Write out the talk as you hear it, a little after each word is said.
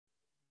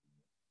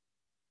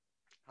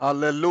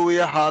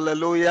Hallelujah,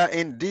 hallelujah.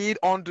 Indeed,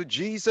 unto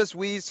Jesus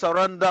we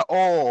surrender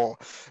all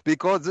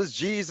because this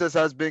Jesus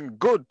has been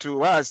good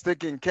to us,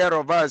 taking care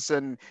of us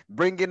and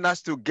bringing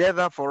us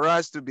together for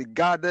us to be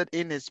gathered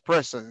in his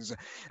presence.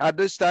 At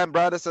this time,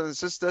 brothers and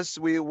sisters,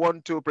 we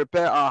want to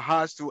prepare our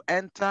hearts to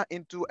enter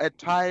into a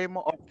time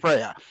of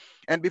prayer.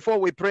 And before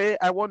we pray,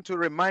 I want to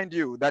remind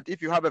you that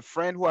if you have a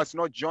friend who has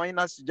not joined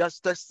us,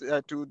 just text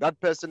to that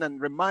person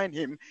and remind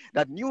him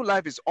that New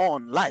Life is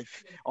on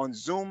live on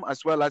Zoom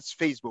as well as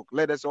Facebook.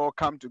 Let us all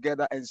come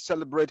together and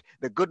celebrate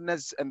the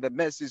goodness and the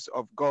mercies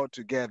of God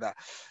together.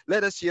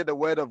 Let us hear the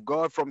word of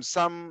God from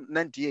Psalm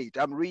 98.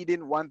 I'm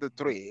reading 1 to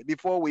 3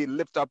 before we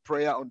lift up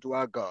prayer unto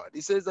our God.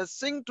 He says,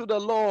 sing to the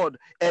Lord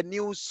a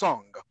new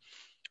song,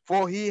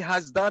 for he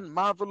has done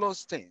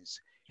marvelous things.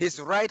 His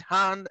right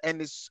hand and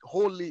his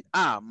holy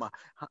arm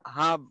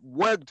have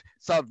worked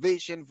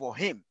salvation for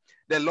him.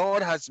 The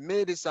Lord has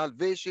made his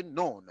salvation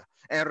known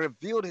and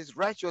revealed his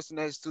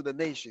righteousness to the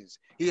nations.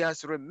 He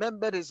has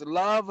remembered his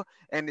love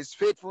and his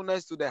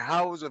faithfulness to the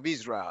house of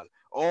Israel.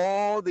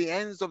 All the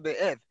ends of the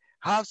earth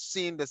have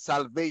seen the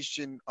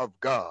salvation of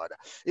God.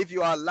 If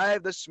you are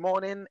alive this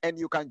morning and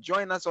you can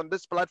join us on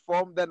this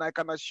platform, then I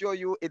can assure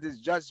you it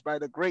is just by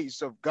the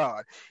grace of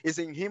God. It's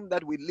in him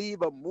that we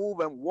live and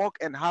move and walk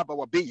and have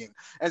our being.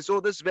 And so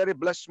this very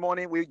blessed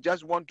morning, we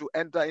just want to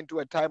enter into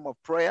a time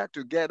of prayer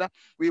together.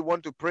 We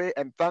want to pray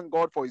and thank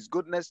God for his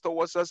goodness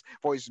towards us,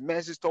 for his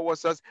mercies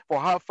towards us, for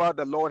how far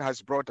the Lord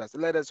has brought us.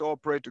 Let us all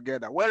pray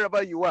together.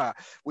 Wherever you are,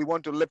 we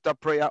want to lift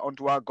up prayer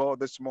unto our God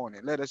this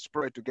morning. Let us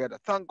pray together.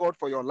 Thank God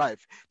for your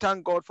life.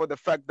 Thank God for the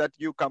fact that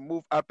you can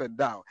move up and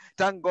down.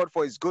 Thank God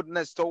for his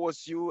goodness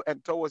towards you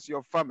and towards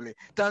your family.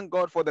 Thank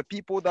God for the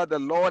people that the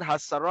Lord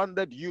has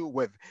surrounded you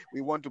with.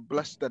 We want to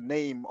bless the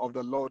name of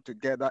the Lord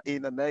together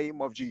in the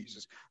name of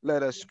Jesus.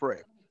 Let us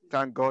pray.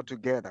 Thank God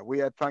together.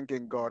 We are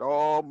thanking God.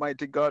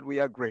 Almighty God,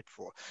 we are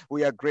grateful.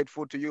 We are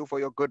grateful to you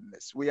for your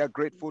goodness. We are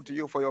grateful to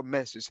you for your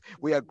mercies.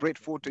 We are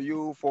grateful to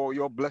you for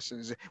your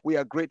blessings. We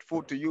are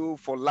grateful to you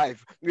for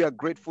life. We are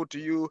grateful to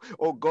you,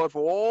 oh God,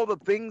 for all the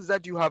things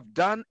that you have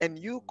done and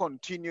you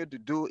continue to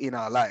do in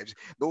our lives.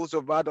 Those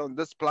of us on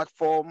this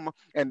platform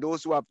and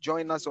those who have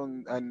joined us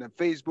on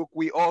Facebook,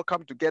 we all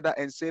come together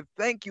and say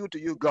thank you to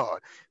you,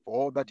 God, for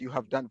all that you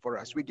have done for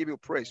us. We give you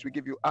praise. We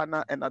give you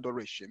honor and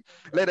adoration.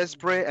 Let us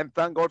pray and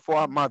thank God for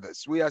our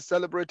mothers. We are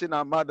celebrating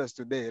our mothers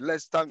today.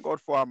 Let's thank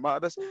God for our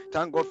mothers.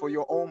 Thank God for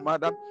your own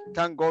mother.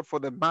 Thank God for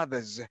the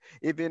mothers,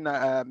 even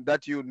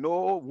that you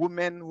know,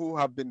 women who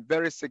have been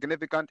very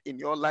significant in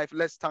your life.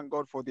 Let's thank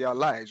God for their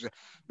lives.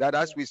 That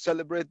as we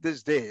celebrate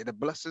this day, the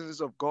blessings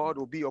of God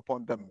will be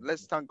upon them.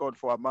 Let's thank God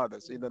for our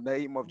mothers in the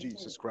name of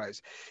Jesus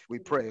Christ. We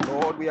pray,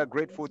 Lord, we are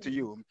grateful to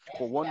you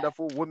for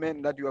wonderful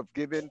women that you have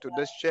given to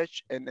this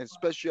church, and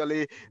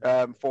especially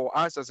for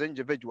us as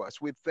individuals.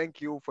 We thank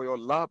you for your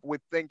love. We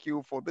thank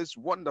you for these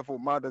wonderful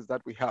mothers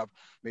that we have.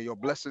 May your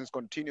blessings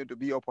continue to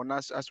be upon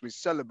us as we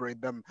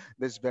celebrate them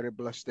this very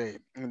blessed day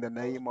in the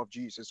name of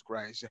Jesus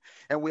Christ.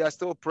 And we are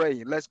still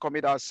praying. Let's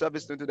commit our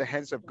service into the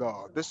hands of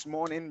God. This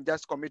morning,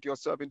 just commit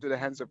yourself into the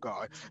hands of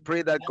God.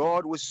 Pray that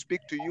God will speak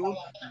to you.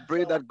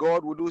 Pray that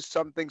God will do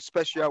something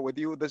special with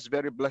you this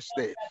very blessed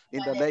day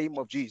in the name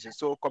of Jesus.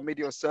 So commit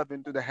yourself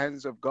into the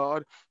hands of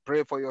God.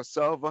 Pray for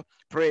yourself.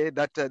 Pray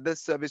that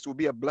this service will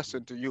be a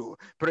blessing to you.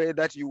 Pray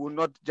that you will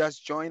not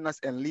just join us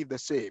and leave the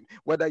same.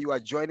 Whether you are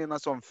joining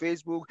us on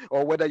Facebook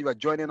or whether you are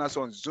joining us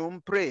on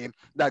Zoom, pray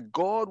that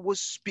God will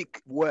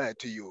speak word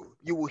to you.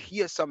 You will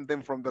hear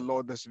something from the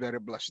Lord this very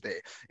blessed day.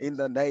 In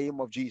the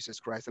name of Jesus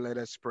Christ, let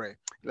us pray.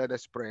 Let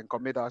us pray and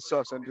commit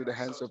ourselves into the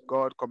hands of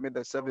God. Commit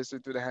the service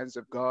into the hands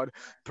of God.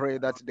 Pray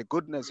that the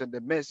goodness and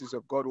the mercies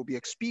of God will be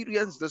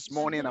experienced this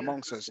morning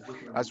amongst us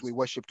as we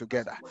worship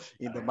together.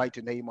 In the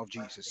mighty name of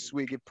Jesus,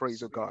 we give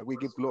praise, of God. We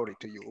give glory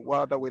to you.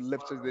 Father, we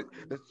lift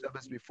the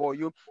service before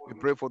you. We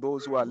pray for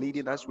those who are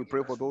leading us. We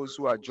pray for those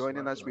who are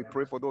joining us. We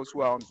pray for those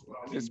who are on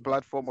this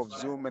platform of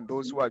Zoom and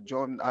those who are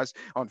joining us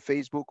on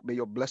Facebook. May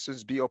your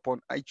blessings be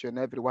upon each and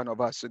every one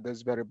of us in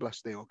this very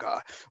blessed day, oh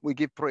God. We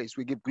give praise,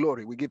 we give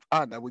glory, we give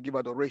honor, we give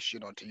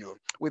adoration unto you.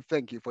 We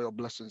thank you for your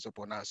blessings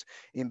upon us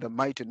in the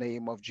mighty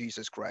name of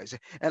Jesus Christ.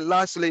 And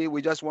lastly,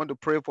 we just want to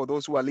pray for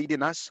those who are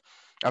leading us.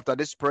 After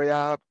this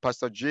prayer,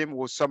 Pastor Jim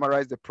will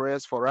summarize the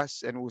prayers for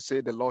us and we'll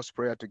say the Lord's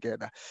Prayer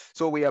together.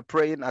 So we are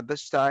praying at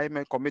this time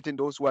and committing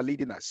those who are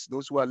leading us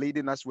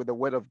with the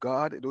word of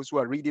God, those who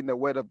are reading the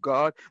word of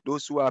God,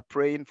 those who are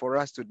praying for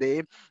us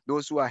today,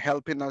 those who are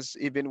helping us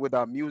even with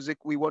our music.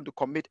 We want to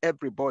commit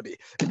everybody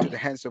into the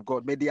hands of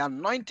God. May the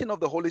anointing of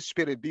the Holy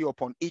Spirit be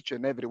upon each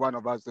and every one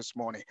of us this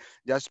morning.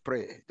 Just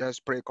pray,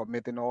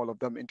 committing all of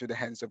them into the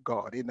hands of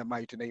God in the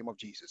mighty name of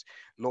Jesus.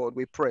 Lord,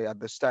 we pray at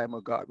this time,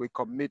 oh God, we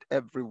commit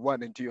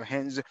everyone into your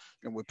hands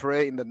and we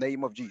pray in the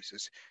name of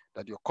Jesus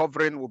that your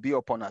covering will be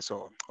upon us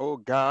all. Oh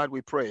God,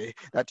 we pray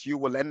that you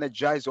will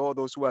energize all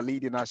those who are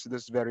leading us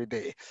this very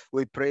day.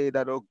 We pray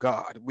that, oh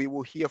God, we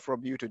will hear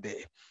from you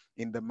today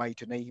in the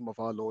mighty name of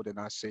our Lord and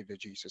our Savior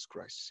Jesus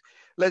Christ.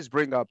 Let's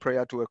bring our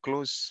prayer to a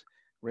close.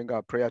 Bring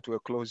our prayer to a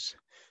close.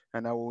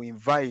 And I will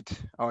invite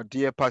our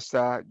dear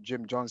Pastor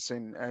Jim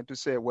Johnson to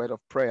say a word of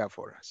prayer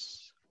for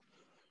us.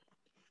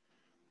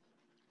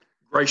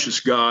 Gracious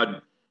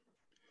God,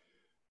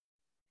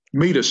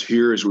 meet us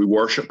here as we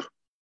worship.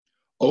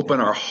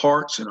 Open our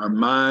hearts and our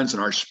minds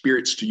and our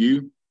spirits to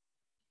you.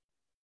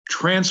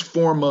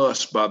 Transform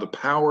us by the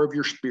power of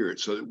your Spirit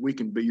so that we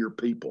can be your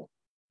people.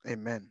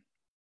 Amen.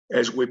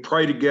 As we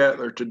pray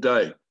together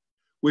today,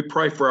 we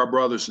pray for our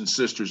brothers and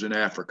sisters in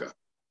Africa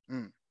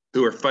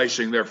who are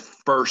facing their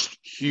first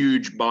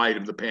huge bite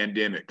of the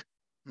pandemic.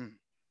 And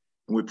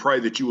we pray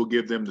that you will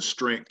give them the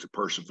strength to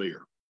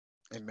persevere.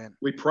 Amen.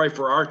 We pray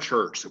for our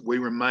church that we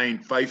remain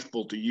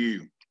faithful to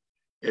you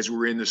as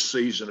we're in this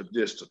season of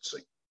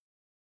distancing.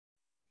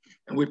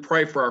 And we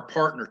pray for our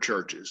partner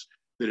churches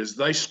that as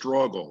they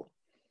struggle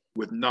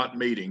with not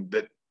meeting,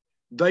 that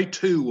they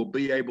too will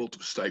be able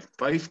to stay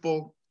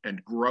faithful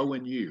and grow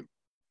in you.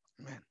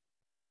 Amen.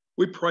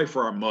 We pray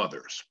for our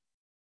mothers,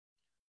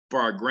 for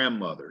our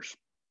grandmothers,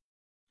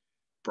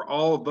 for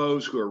all of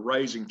those who are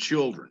raising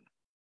children.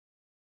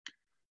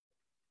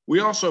 We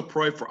also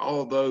pray for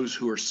all of those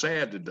who are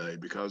sad today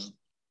because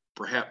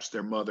perhaps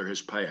their mother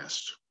has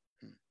passed.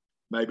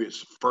 Maybe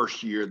it's the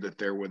first year that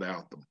they're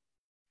without them.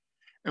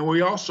 And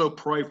we also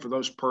pray for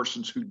those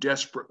persons who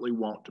desperately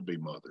want to be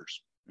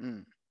mothers.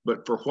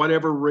 But for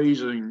whatever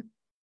reason,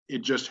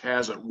 it just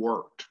hasn't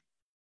worked.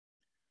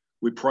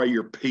 We pray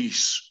your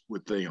peace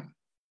with them.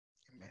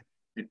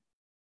 Amen.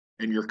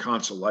 And your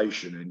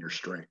consolation and your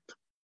strength.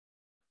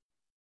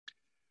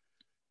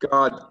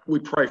 God, we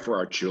pray for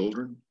our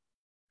children.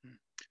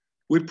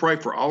 We pray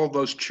for all of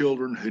those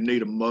children who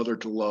need a mother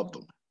to love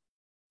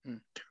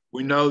them.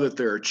 We know that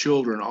there are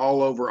children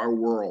all over our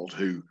world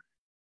who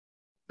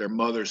their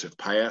mothers have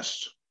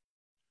passed,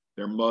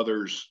 their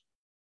mothers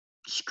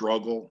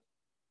struggle,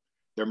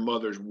 their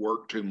mothers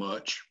work too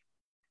much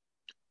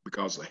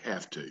because they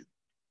have to.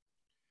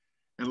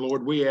 And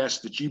Lord, we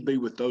ask that you be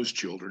with those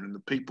children and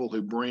the people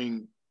who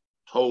bring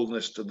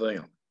wholeness to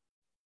them.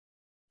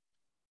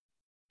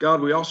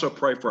 God, we also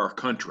pray for our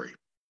country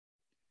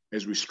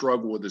as we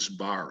struggle with this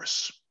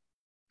virus.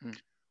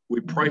 We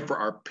pray for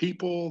our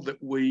people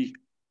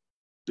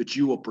that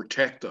you will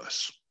protect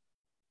us,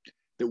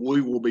 that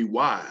we will be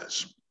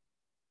wise,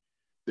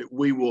 that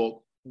we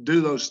will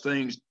do those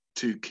things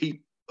to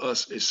keep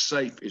us as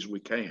safe as we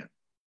can.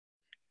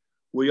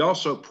 We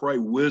also pray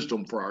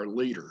wisdom for our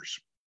leaders,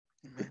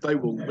 that they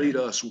will lead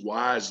us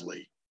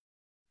wisely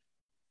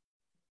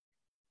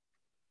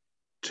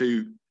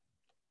to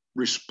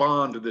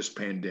respond to this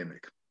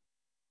pandemic.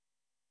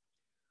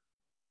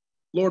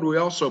 Lord, we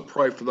also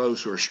pray for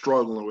those who are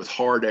struggling with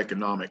hard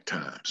economic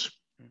times.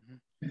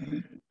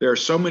 There are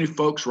so many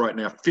folks right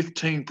now,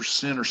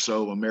 15% or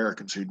so of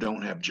Americans who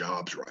don't have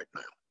jobs right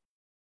now.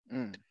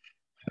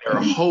 There are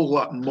a whole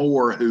lot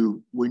more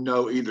who we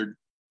know either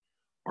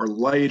are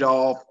laid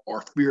off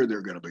or fear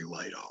they're going to be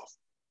laid off.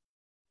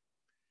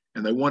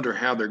 And they wonder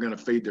how they're going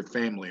to feed their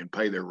family and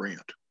pay their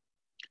rent.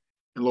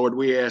 And Lord,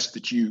 we ask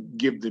that you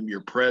give them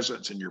your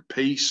presence and your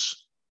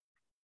peace.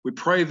 We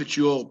pray that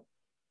you'll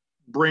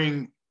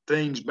bring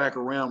things back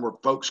around where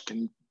folks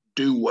can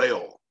do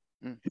well.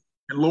 And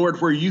Lord,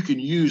 where you can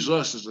use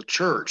us as a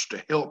church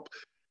to help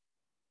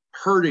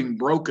hurting,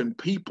 broken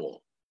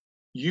people,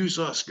 use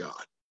us,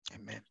 God.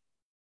 Amen.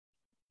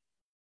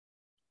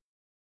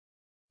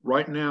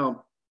 Right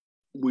now,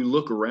 we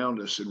look around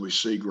us and we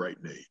see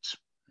great needs.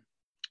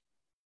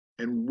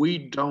 And we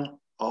don't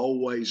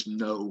always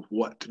know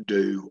what to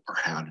do or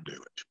how to do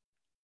it.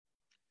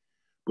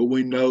 But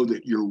we know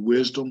that your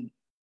wisdom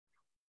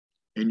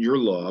and your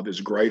love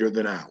is greater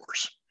than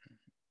ours.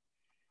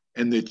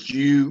 And that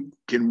you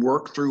can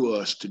work through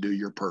us to do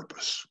your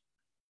purpose.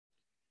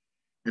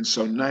 And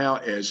so now,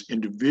 as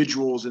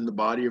individuals in the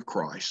body of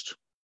Christ,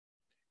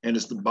 and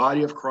as the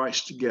body of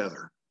Christ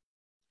together,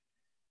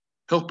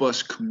 help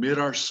us commit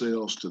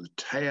ourselves to the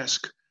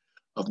task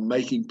of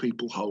making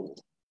people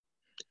whole.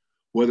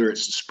 Whether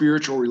it's the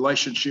spiritual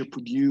relationship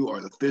with you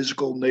or the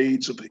physical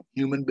needs of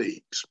human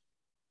beings.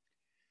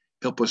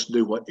 Help us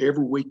do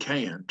whatever we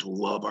can to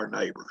love our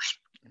neighbors.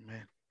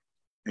 Amen.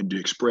 And to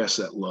express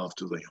that love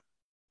to them.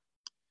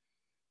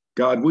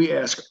 God, we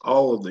ask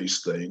all of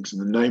these things in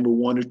the name of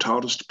one who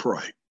taught us to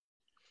pray,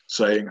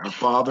 saying, Our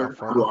Father,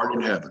 who art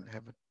in heaven,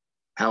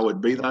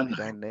 hallowed be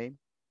thy name.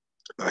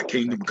 Thy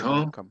kingdom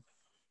come,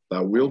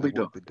 thy will be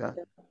done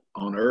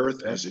on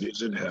earth as it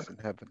is in heaven.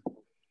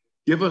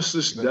 Give us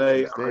this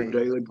day our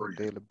daily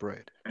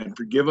bread, and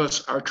forgive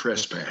us our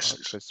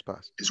trespasses,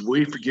 as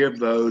we forgive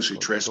those who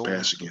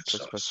trespass against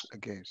us.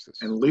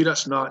 And lead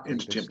us not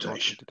into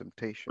temptation,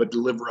 but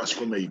deliver us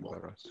from evil.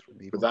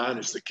 For thine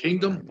is the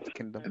kingdom,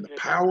 and the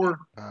power,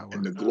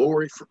 and the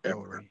glory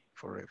forever.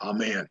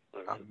 Amen.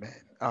 Amen.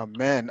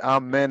 Amen.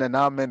 Amen and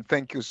amen.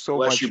 Thank you so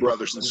much. Bless you,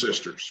 brothers and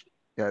sisters.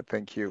 Yeah,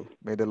 thank you.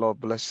 May the Lord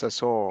bless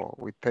us all.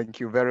 We thank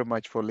you very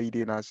much for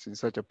leading us in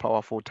such a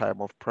powerful time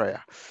of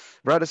prayer.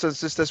 Brothers and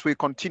sisters, we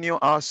continue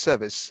our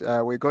service.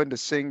 We're going to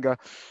sing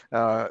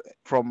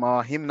from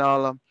our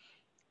hymnal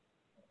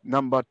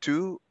number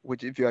 2,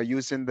 which if you are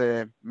using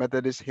the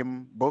Methodist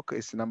hymn book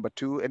is number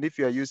 2, and if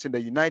you are using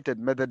the United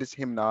Methodist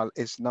hymnal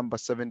is number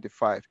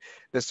 75.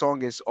 The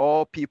song is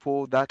All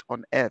People That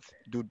on Earth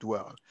Do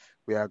Dwell.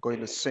 We are going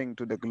to sing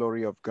to the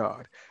glory of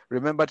God.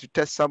 Remember to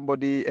test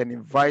somebody and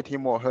invite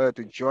him or her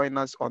to join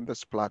us on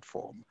this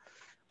platform.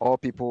 All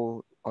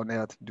people on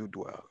earth do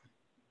dwell.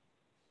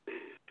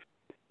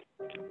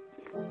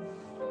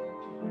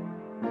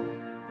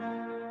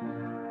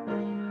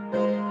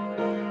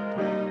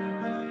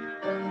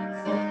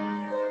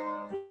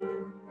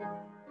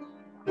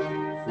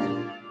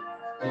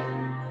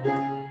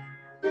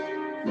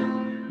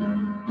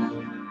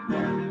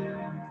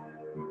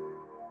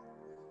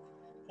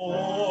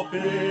 All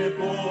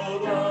people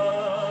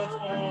that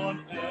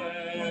on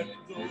earth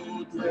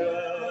do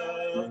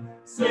dwell,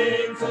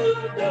 sing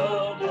to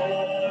the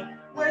Lord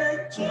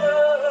with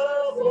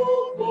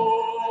cheerful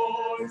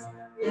voice.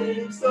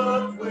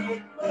 Instant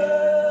with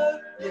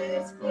men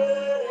His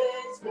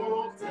praise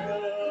will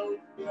tell,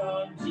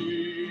 and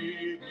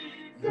ye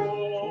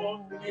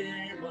before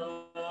Him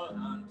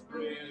and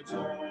rejoice.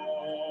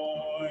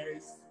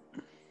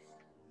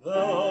 The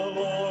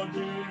Lord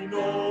you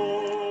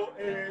know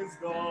is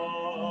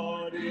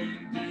God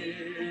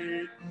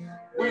indeed.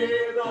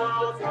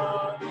 Without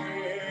our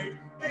aid,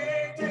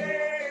 He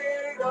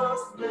did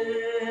us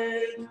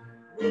made.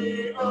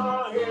 We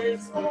are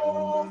His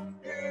own,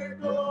 He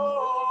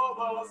drove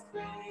us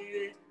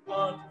free,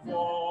 and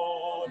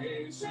for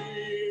His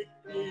sheep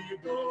He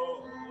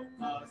doth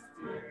us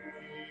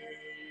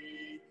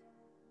take.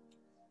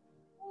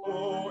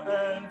 Oh,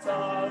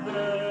 enter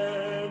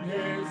then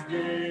His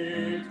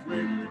gate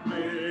with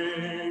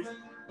praise,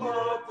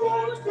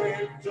 approach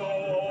with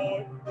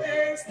joy,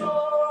 His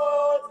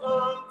thoughts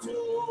unto.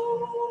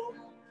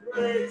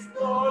 Praise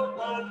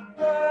God and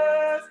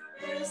bless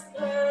His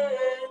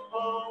name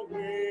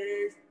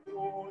always,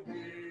 for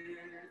it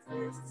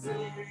is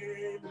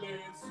simply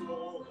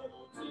so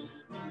to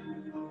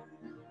do.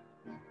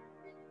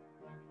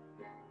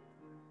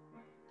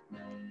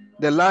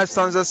 The last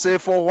stanza say,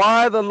 for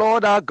while the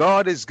Lord our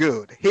God is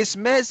good, His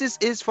mercies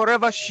is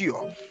forever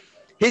sure.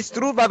 His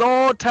truth at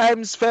all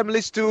times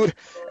firmly stood,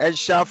 and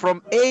shall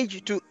from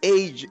age to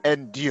age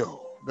endure.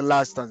 The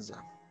last stanza.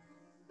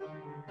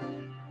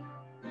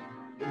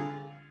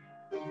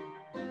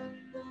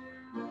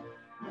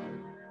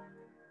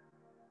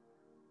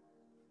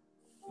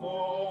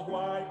 For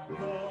while the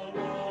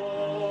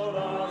Lord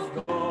our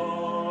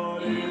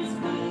God is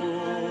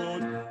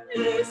good,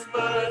 His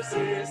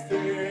mercy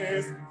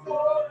stays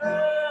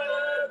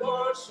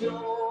forever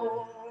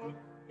sure.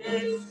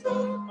 His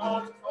truth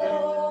at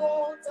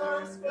all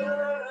times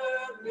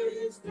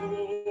firmly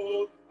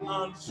stood,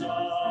 and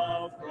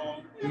shall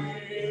from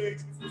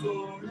age to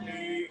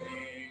age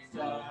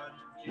endure.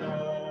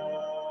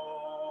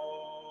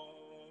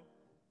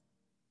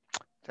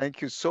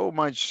 Thank you so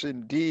much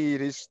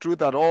indeed. His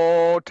truth at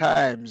all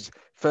times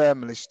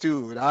firmly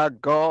stood. Our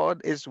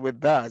God is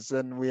with us,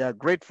 and we are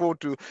grateful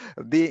to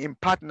be in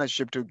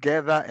partnership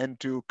together and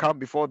to come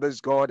before this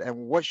God and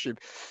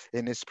worship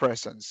in His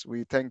presence.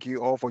 We thank you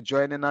all for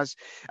joining us.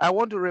 I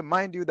want to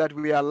remind you that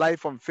we are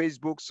live on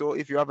Facebook, so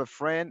if you have a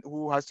friend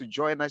who has to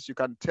join us, you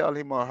can tell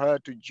him or her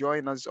to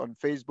join us on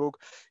Facebook.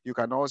 You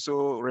can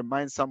also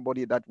remind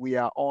somebody that we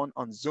are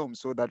on Zoom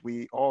so that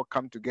we all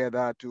come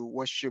together to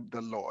worship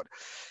the Lord.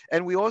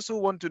 And we also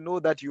want to know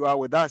that you are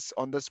with us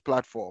on this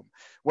platform.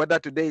 Whether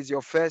today is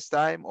your first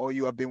time or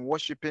you have been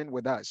worshiping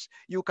with us,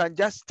 you can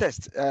just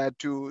text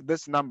to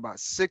this number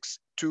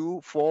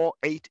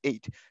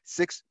 62488.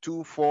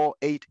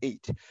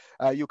 62488.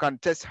 You can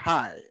text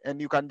hi, and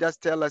you can just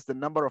tell us the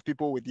number of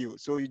people with you.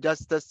 So you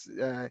just text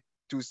to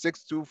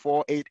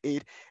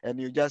 62488, and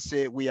you just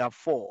say we are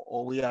 4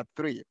 or we are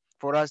 3,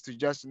 for us to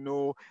just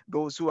know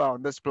those who are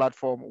on this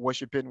platform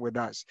worshiping with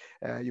us.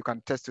 You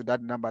can text to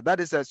that number.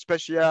 That is a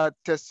special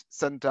test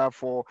center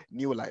for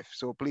New Life.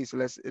 So please,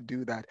 let's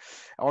do that.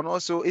 And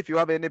also, if you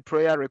have any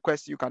prayer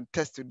request, you can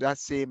text to that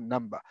same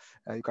number.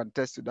 You can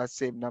text to that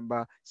same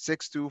number,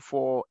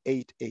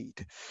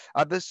 62488.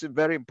 At this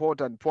very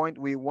important point,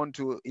 we want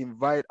to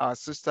invite our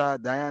sister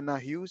Diana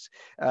Hughes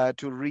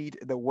to read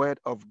the word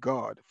of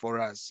God for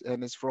us.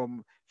 And it's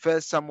from 1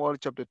 Samuel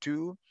chapter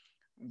 2,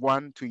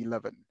 1 to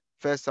 11.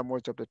 1 Samuel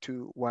chapter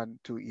 2, 1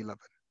 to 11.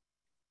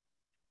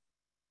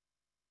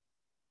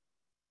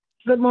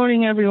 Good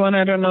morning, everyone.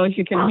 I don't know if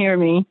you can hear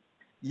me.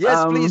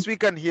 Yes, please, we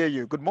can hear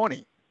you. Good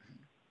morning.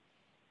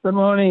 Good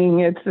morning.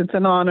 It's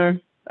an honor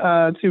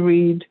to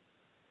read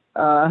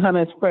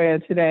Hannah's prayer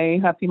today.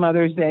 Happy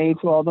Mother's Day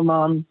to all the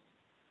moms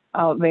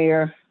out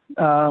there,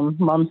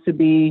 moms to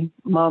be,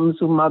 moms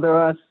who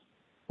mother us,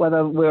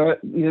 whether we're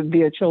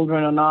their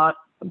children or not.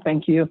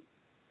 Thank you.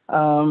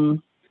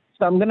 So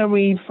I'm going to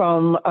read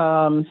from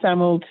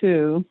Samuel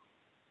 2,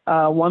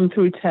 1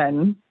 through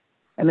 10,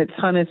 and it's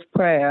Hannah's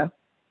prayer.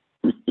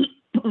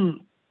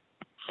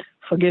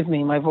 Forgive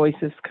me, my voice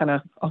is kind of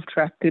off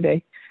track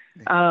today.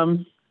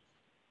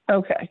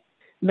 Okay.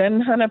 Then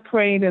Hannah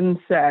prayed and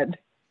said,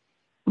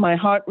 my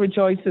heart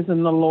rejoices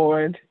in the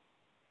Lord.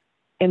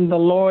 In the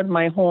Lord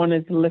my horn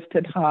is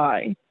lifted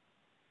high.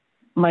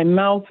 My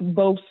mouth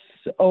boasts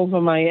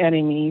over my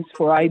enemies,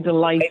 for I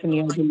delight in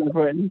your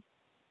deliverance.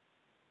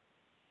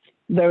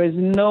 There is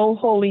no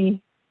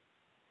one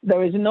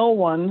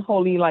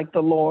holy like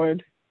the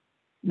Lord.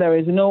 There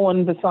is no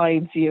one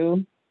besides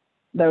you.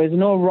 There is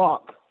no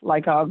rock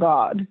like our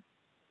God.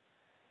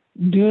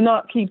 Do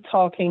not keep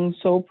talking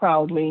so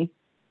proudly,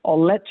 or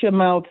let your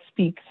mouth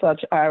speak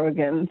such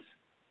arrogance.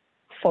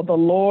 For the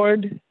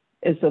Lord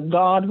is a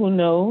God who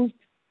knows,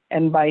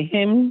 and by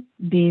him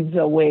deeds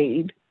are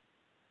weighed.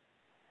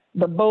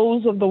 The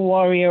bows of the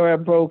warrior are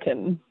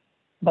broken,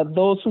 but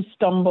those who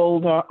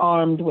stumbled are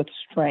armed with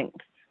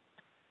strength.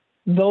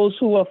 Those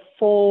who are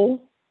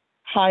full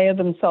hire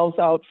themselves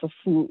out for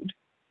food,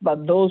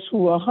 but those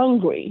who are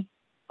hungry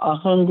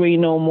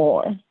no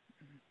more.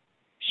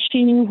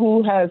 She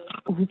who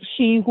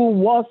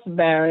was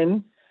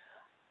barren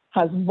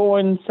has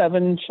borne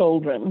 7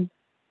 children,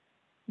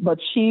 but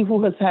she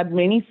who has had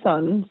many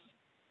sons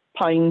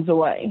pines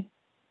away.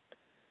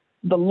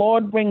 The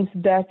Lord brings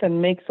death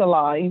and makes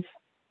alive.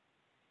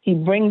 He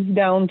brings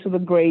down to the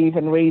grave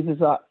and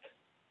raises up.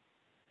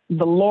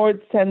 The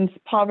Lord sends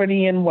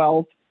poverty and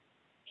wealth.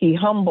 He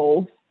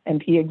humbles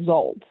and he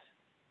exalts.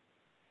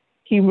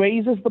 He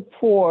raises the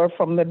poor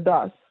from the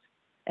dust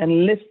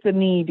and lifts the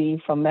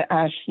needy from the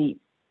ash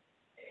heap.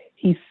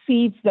 He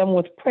seats them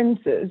with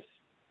princes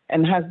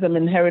and has them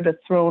inherit a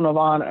throne of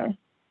honor.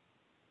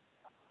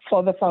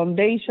 For the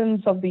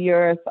foundations of the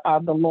earth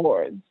are the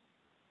Lord's.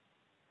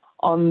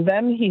 On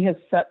them he has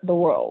set the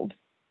world.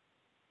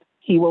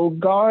 He will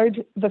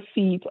guard the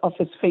feet of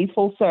his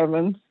faithful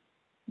servants,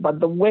 but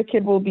the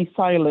wicked will be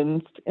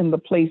silenced in the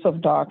place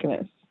of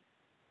darkness.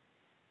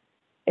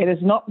 It is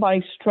not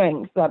by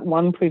strength that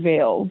one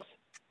prevails.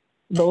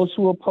 Those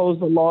who oppose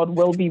the Lord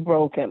will be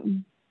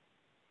broken.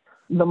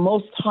 The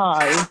Most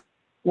High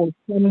will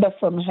thunder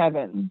from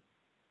heaven.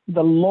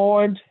 The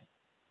Lord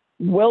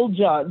will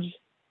judge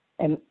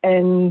and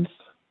end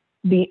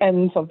the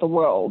ends of the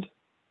world.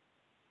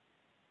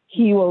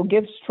 He will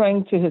give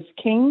strength to his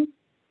king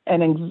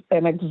and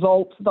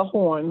exalt the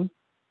horn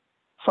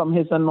from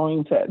his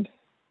anointed.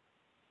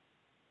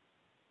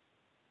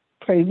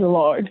 Praise the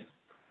Lord.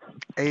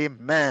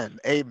 Amen.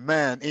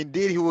 Amen.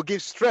 Indeed, he will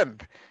give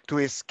strength to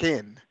his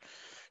king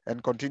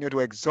and continue to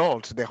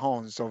exalt the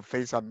horns of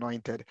his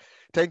anointed.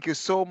 Thank you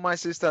so much,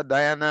 Sister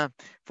Diana,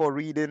 for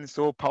reading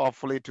so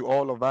powerfully to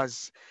all of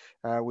us.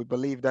 We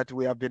believe that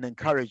we have been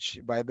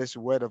encouraged by this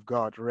word of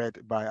God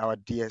read by our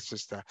dear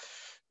sister.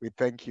 We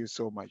thank you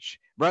so much.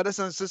 Brothers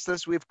and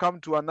sisters, we've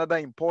come to another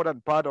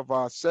important part of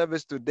our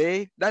service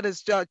today. That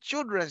is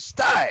children's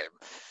time.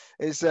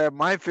 It's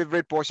my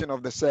favorite portion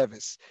of the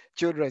service,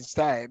 children's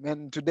time.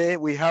 And today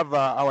we have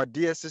our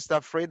dear sister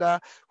Freda,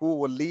 who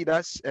will lead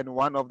us, and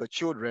one of the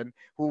children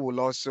who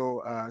will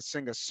also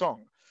sing a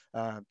song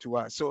to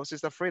us. So,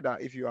 Sister Freda,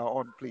 if you are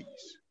on,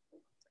 please.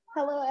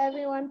 Hello,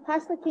 everyone.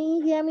 Pastor, can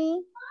you hear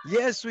me?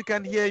 Yes, we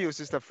can hear you,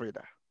 Sister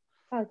Freda.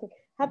 Okay.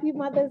 Happy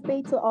Mother's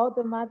Day to all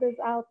the mothers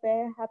out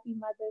there. Happy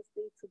Mother's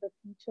Day to the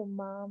future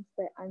moms,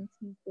 the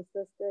aunties, the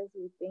sisters.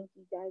 We thank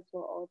you guys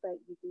for all that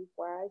you do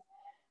for us.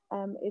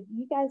 If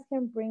you guys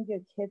can bring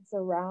your kids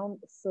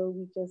around, so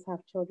we just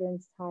have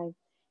children's time.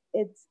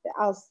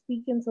 I was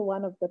speaking to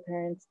one of the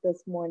parents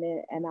this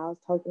morning, and I was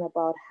talking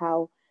about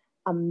how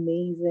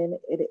amazing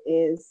it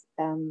is,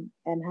 and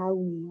how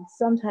we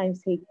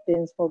sometimes take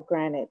things for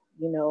granted,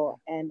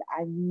 and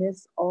I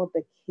miss all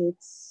the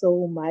kids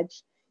so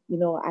much.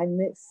 I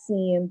miss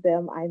seeing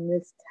them, I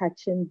miss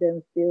touching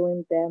them,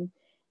 feeling them.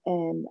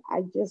 And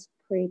I just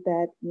pray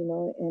that,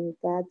 in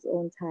God's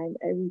own time,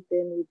 everything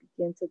will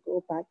begin to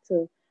go back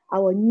to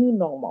our new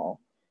normal.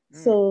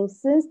 So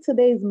since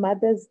today is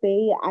Mother's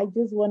Day, I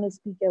just want to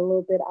speak a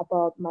little bit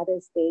about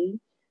Mother's Day.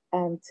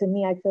 To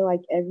me, I feel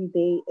like every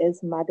day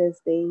is Mother's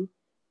Day,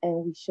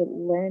 and we should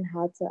learn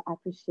how to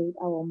appreciate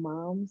our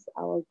moms,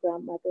 our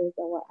grandmothers,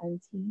 our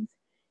aunties.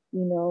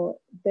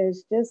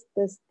 There's just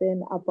this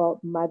thing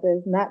about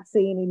mothers, not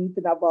saying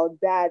anything about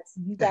dads.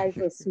 You guys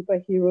are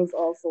superheroes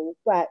also,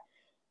 but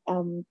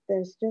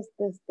there's just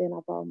this thing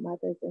about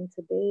mothers. And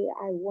today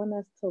I want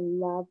us to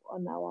love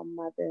on our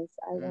mothers.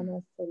 I want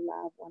us to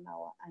love on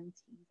our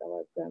aunties,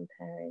 our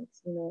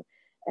grandparents,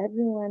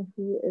 everyone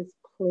who has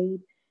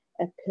played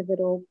a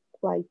pivotal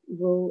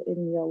role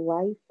in your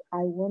life.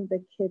 I want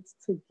the kids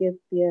to give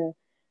their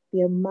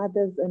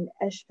mothers an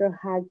extra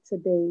hug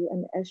today,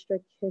 an extra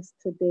kiss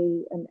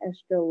today, an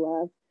extra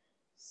love.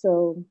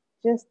 So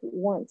just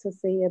want to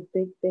say a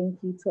big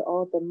thank you to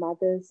all the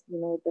mothers,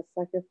 the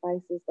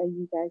sacrifices that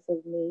you guys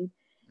have made,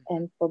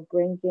 and for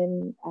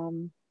bringing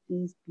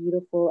these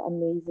beautiful,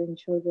 amazing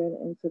children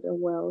into the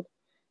world.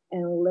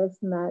 And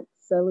let's not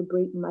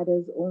celebrate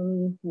mothers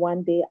only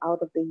one day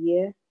out of the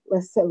year.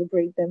 Let's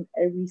celebrate them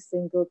every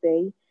single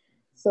day.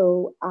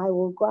 So I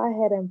will go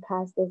ahead and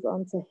pass this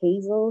on to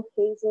Hazel.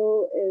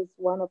 Hazel is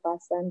one of our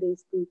Sunday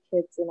school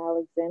kids in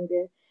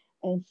Alexandria,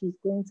 and she's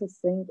going to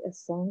sing a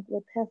song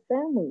with her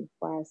family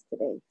for us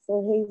today.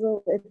 So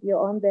Hazel, if you're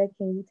on there,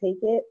 can you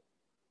take it?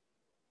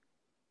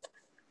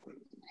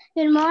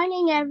 Good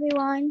morning,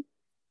 everyone.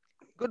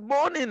 Good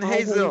morning, Hi,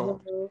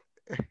 Hazel.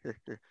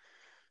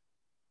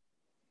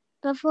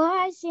 Before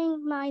I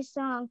sing my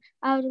song,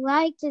 I would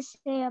like to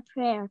say a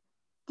prayer.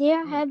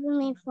 Dear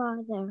Heavenly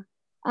Father,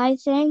 I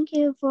thank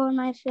you for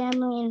my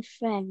family and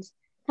friends.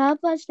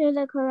 Help us through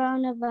the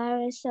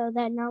coronavirus so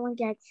that no one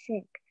gets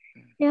sick.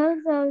 Heal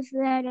those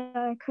that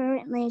are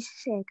currently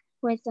sick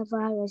with the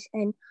virus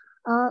and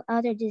all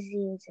other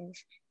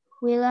diseases.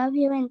 We love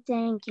you and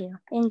thank you.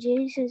 In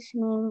Jesus'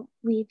 name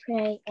we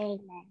pray.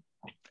 Amen.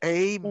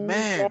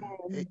 Amen.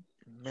 Amen.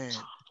 Amen.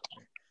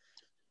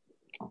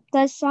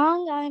 The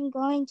song I'm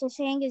going to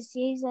sing is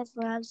Jesus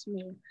Loves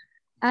Me.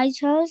 I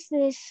chose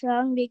this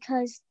song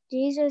because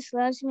Jesus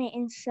loves me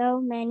in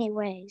so many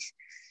ways.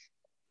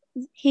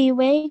 He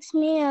wakes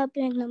me up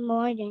in the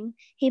morning.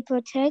 He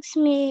protects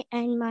me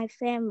and my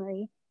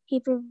family. He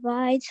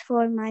provides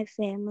for my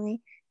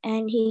family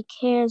and he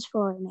cares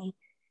for me.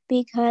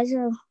 Because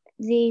of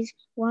these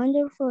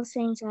wonderful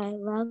things, I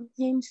love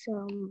him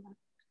so much.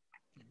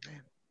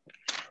 Amen.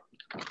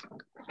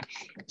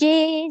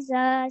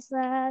 Jesus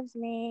loves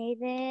me,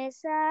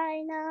 this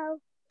I know,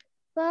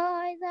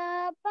 for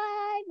the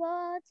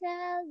Bible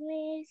tells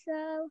me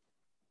so.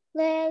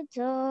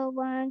 Little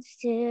ones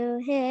to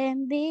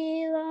him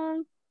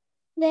belong.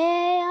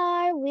 They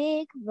are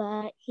weak,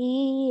 but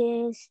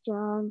he is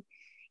strong.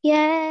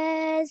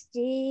 Yes,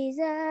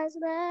 Jesus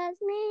loves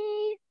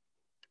me.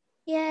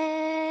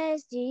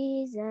 Yes,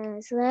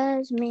 Jesus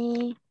loves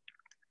me.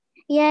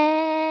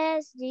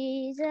 Yes,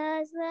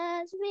 Jesus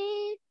loves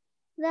me.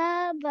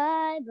 The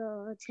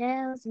Bible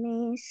tells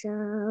me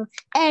so.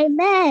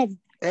 Amen.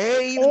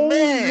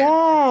 Amen.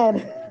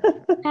 Amen.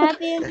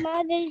 Happy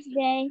Mother's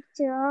Day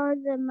to all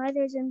the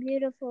mothers and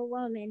beautiful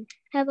women.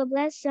 Have a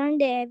blessed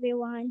Sunday,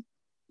 everyone.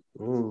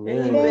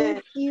 Amen.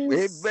 Thank you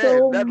Amen.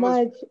 so That was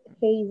much,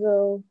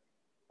 Hazel.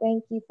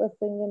 Thank you for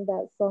singing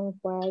that song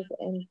for us,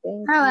 and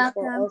thank You're you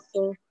for welcome.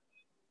 also.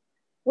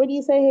 What do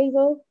you say,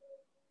 Hazel?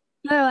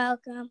 You're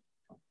welcome.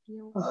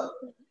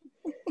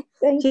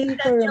 Thank you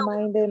for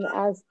reminding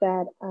us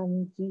that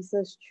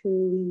Jesus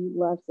truly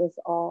loves us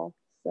all.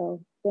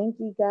 So thank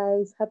you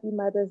guys. Happy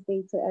Mother's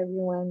Day to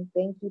everyone.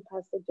 Thank you,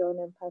 Pastor John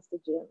and Pastor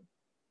Jim.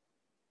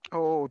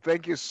 Oh,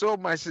 thank you so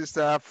much,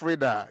 Sister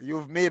Frida.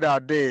 You've made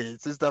our day.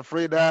 Sister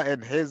Frida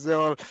and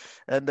Hazel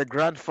and the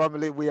Grant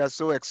family, we are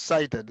so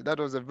excited. That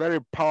was a very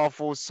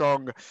powerful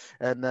song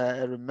and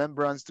a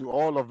remembrance to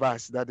all of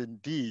us that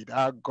indeed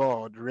our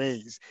God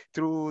reigns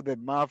through the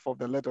mouth of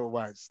the little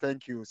ones.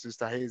 Thank you,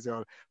 Sister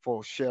Hazel,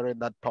 for sharing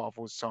that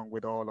powerful song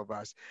with all of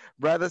us.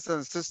 Brothers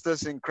and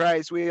sisters in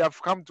Christ, we have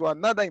come to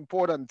another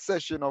important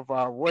session of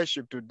our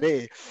worship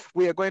today.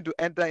 We are going to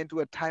enter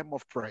into a time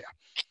of prayer.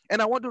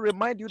 And I want to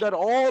remind you that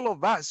all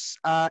of us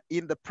are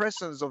in the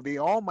presence of the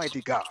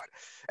Almighty God.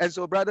 And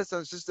so, brothers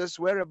and sisters,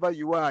 wherever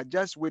you are,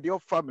 just with your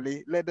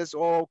family, let us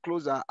all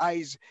close our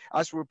eyes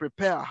as we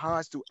prepare our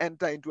hearts to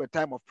enter into a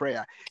time of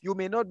prayer. You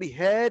may not be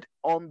heard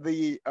on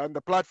the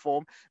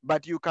platform,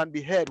 but you can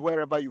be heard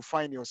wherever you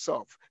find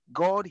yourself.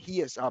 God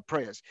hears our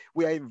prayers.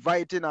 We are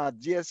inviting our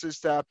dear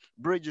sister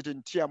Bridget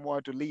in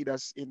Tiamwa to lead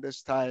us in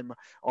this time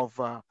of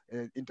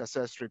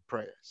intercessory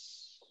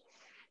prayers.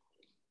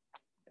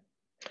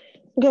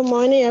 Good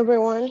morning,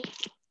 everyone,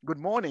 Good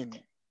morning.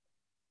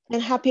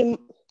 and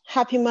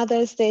happy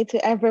Mother's Day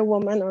to every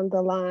woman on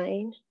the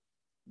line.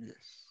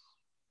 Yes.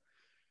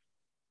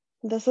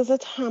 This is a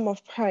time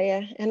of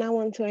prayer, and I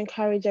want to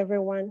encourage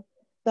everyone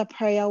that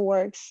prayer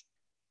works,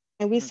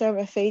 and we serve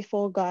a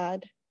faithful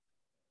God.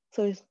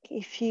 So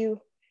if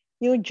you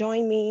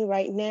join me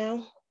right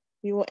now,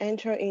 we will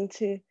enter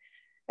into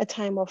a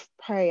time of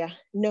prayer,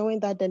 knowing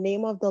that the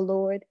name of the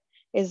Lord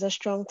is a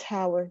strong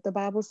tower. The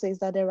Bible says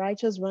that the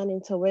righteous run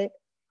into it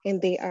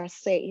and they are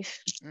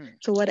safe.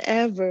 So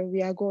whatever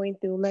we are going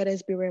through, let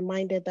us be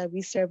reminded that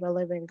we serve a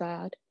living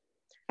God.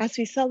 As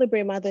we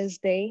celebrate Mother's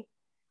Day,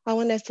 I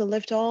want us to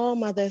lift all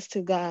mothers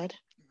to God.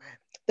 Amen.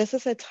 This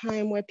is a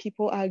time where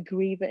people are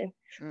grieving.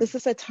 This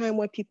is a time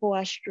where people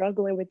are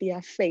struggling with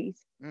their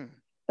faith.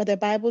 But the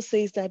Bible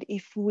says that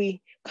if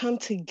we come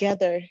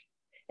together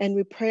and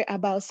we pray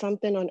about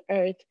something on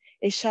earth,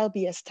 it shall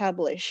be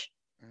established.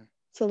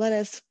 So let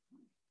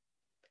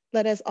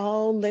us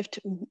all lift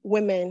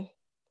women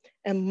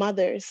and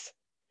mothers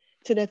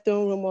to the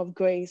throne room of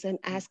grace and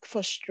ask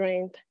for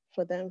strength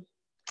for them.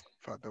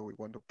 Father, we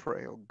want to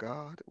pray, oh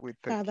God. We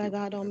thank Father you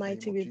God in the name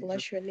Almighty, of we Jesus.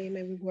 bless your name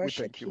and we We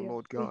worship thank you, you.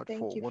 Lord We God, thank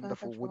for you, Father,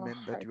 wonderful for our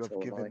women that you hearts, have oh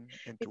Lord. given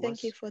We into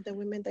thank you us. for the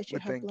women that you We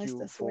have thank blessed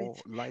you us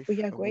with. for life, We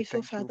are and we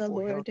grateful, thank you Father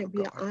for Lord, health, oh and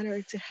we are God.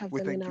 honored to have We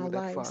them in thank our you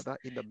that, lives. Father,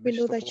 in the We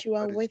know midst of that all you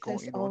are that is with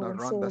us going on all,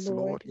 and so, around us,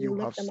 Lord, Lord, we you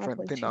lift have them up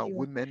strengthened unto our you.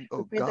 women, We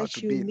oh pray God, to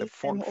that you be in the meet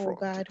them, front oh front,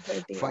 God, where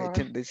they are.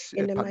 fighting this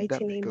In the mighty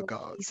pandemic, name oh of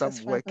God. Jesus, Some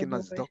Father working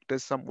as Lord.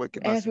 doctors, some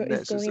working as Whoever is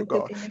nurses, oh going through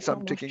God. any Some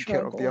form of taking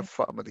care of their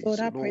struggle, families, Lord,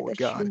 oh I pray Lord that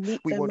you God.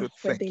 meet We want them to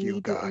where they thank you,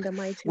 need you in God. the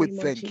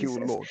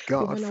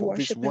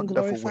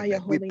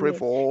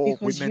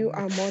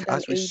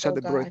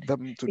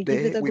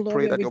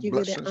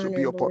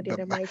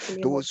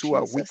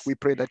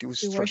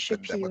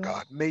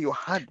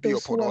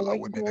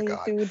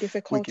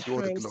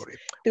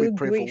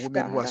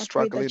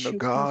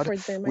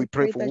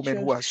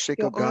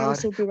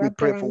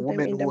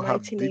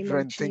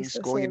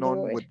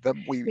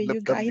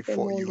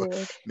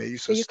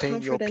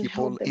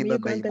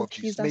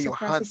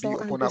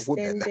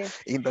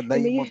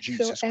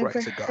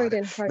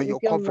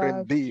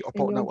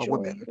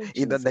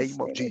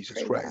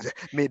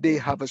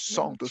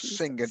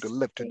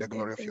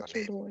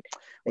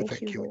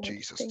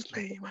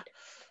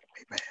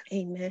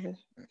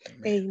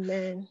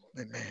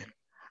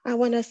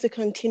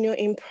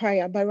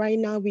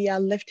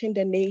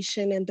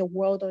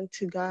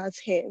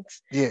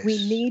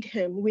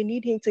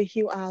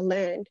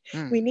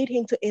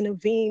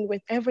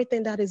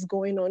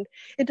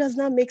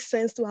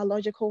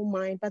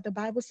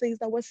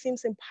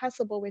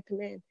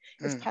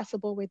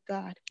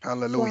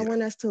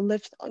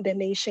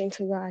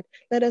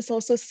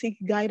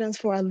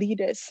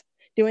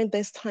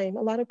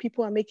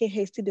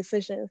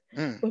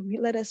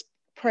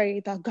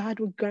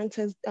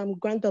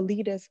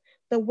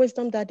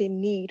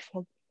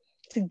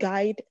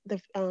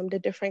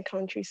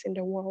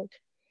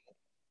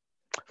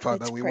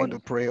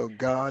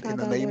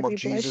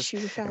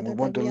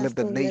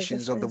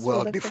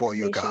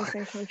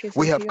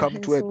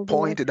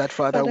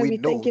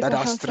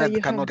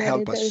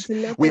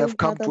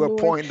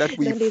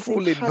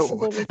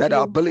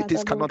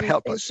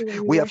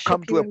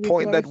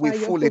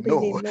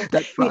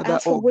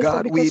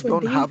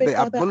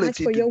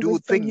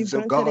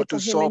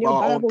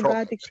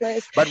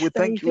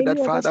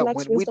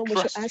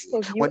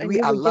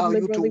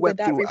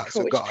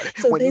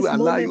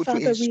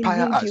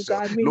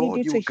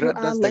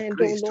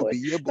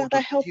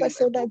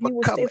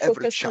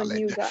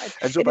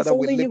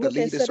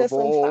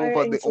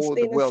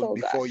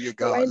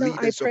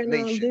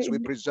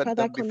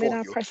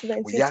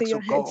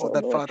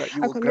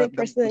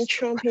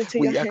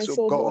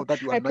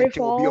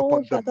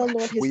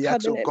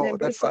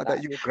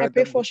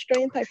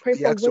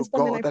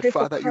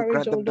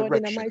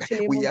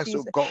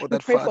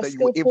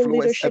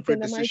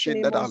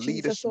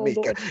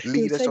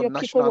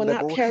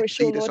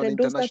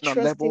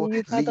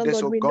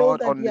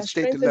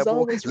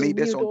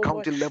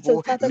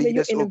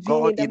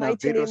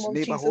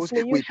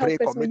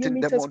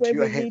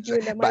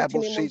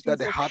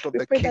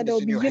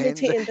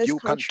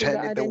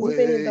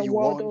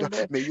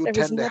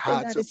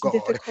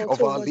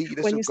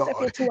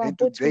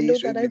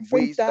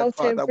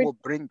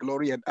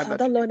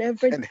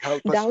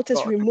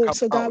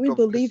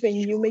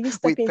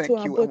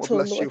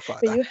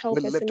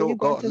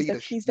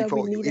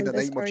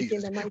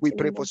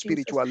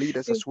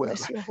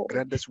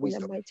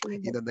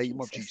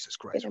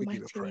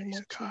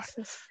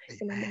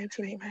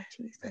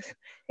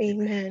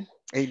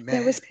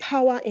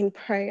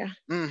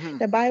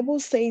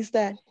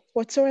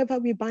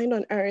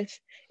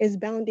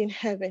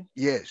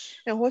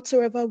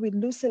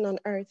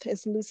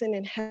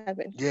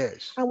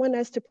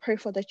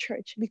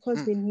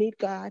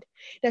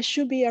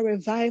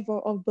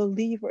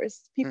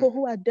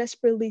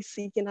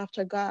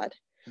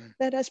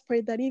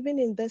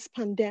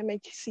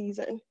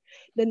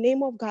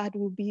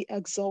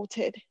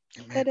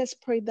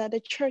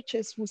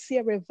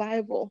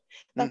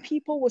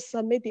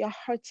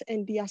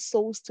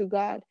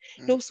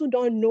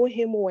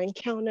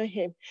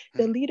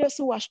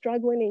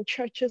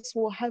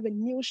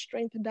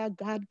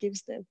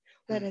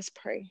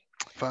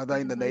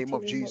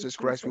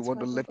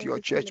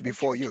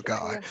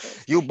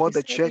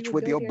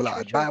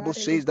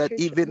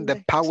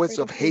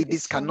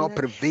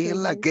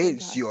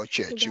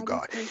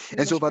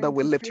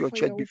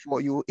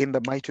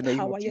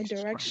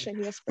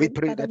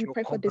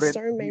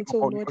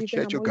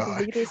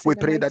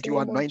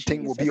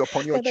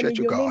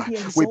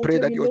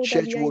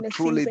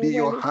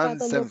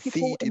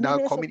indeed in our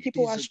millions of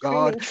people communities, are oh streaming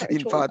God, church,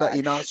 in oh Father, God.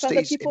 in our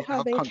Father, states and people in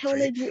our have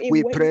country. encountered you in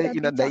We ways pray that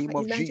in the beat our name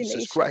of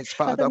Jesus imagination. Christ,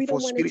 Father, Father, we for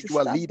don't want it to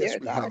spiritual stop leaders there,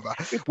 we God. have.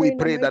 We pray We in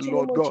the pray that, mighty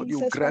name Lord of God,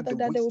 you Jesus, grant Father, the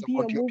that there will wisdom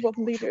be a unto your move of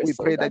people. We leaders,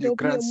 oh pray God. that There you will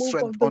be a grant move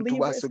strength of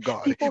unto us, believers, O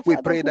God. people, We Father,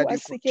 pray who that are you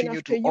seeking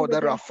continue after to you with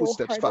order their our whole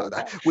footsteps, heart, oh Father.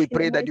 God. We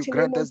In the pray that you mighty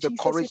name grant of us the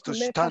Jesus, we courage to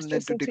commit stand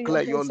and pastors to into your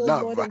declare your hands, oh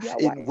love Lord, and their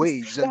in wives.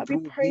 ways and God, we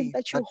through pray deeds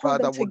that that, you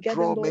hold Father, them will together,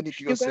 draw Lord. many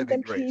to your You grant saving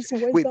them grace. peace,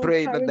 We wisdom,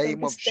 pray in the courage,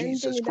 name of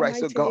understanding Jesus in the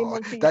Christ, O mighty name God,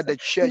 of that Jesus. the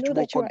We church know will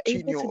that you are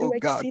able continue, to oh do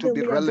God, to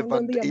be exceedingly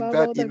relevant abundantly in above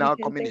that all that in we our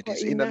can think or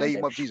communities in the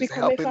name imagine. of We Jesus,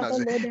 commit, helping Father, us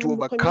Lord, to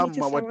the overcome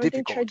community our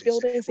surrounding church difficulties.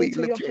 buildings We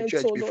into your lift your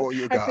hands, oh church Lord. before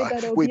you, I pray God.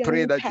 that there will We be an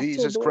pray that impact,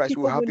 oh Jesus Lord. Christ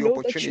will People have will the know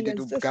that you opportunity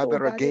to exist, oh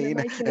gather God, in the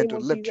again mighty and name to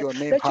of lift Jesus. your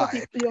name Let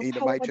high your in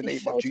the power mighty be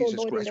name of felt, oh Jesus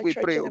Lord, in Christ. the We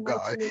church pray, in oh the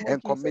mighty God, name of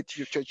and Jesus. commit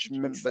your church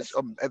In members Jesus'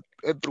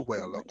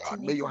 everywhere, in the oh mighty God.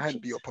 May name your of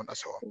hand be Jesus. upon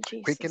us all. In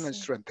Quicken Jesus' and name.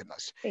 strengthen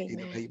us in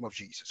the Amen. name of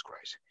Jesus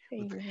Christ.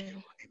 We thank you.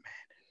 Amen. Amen.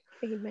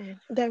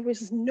 Amen. There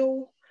is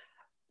no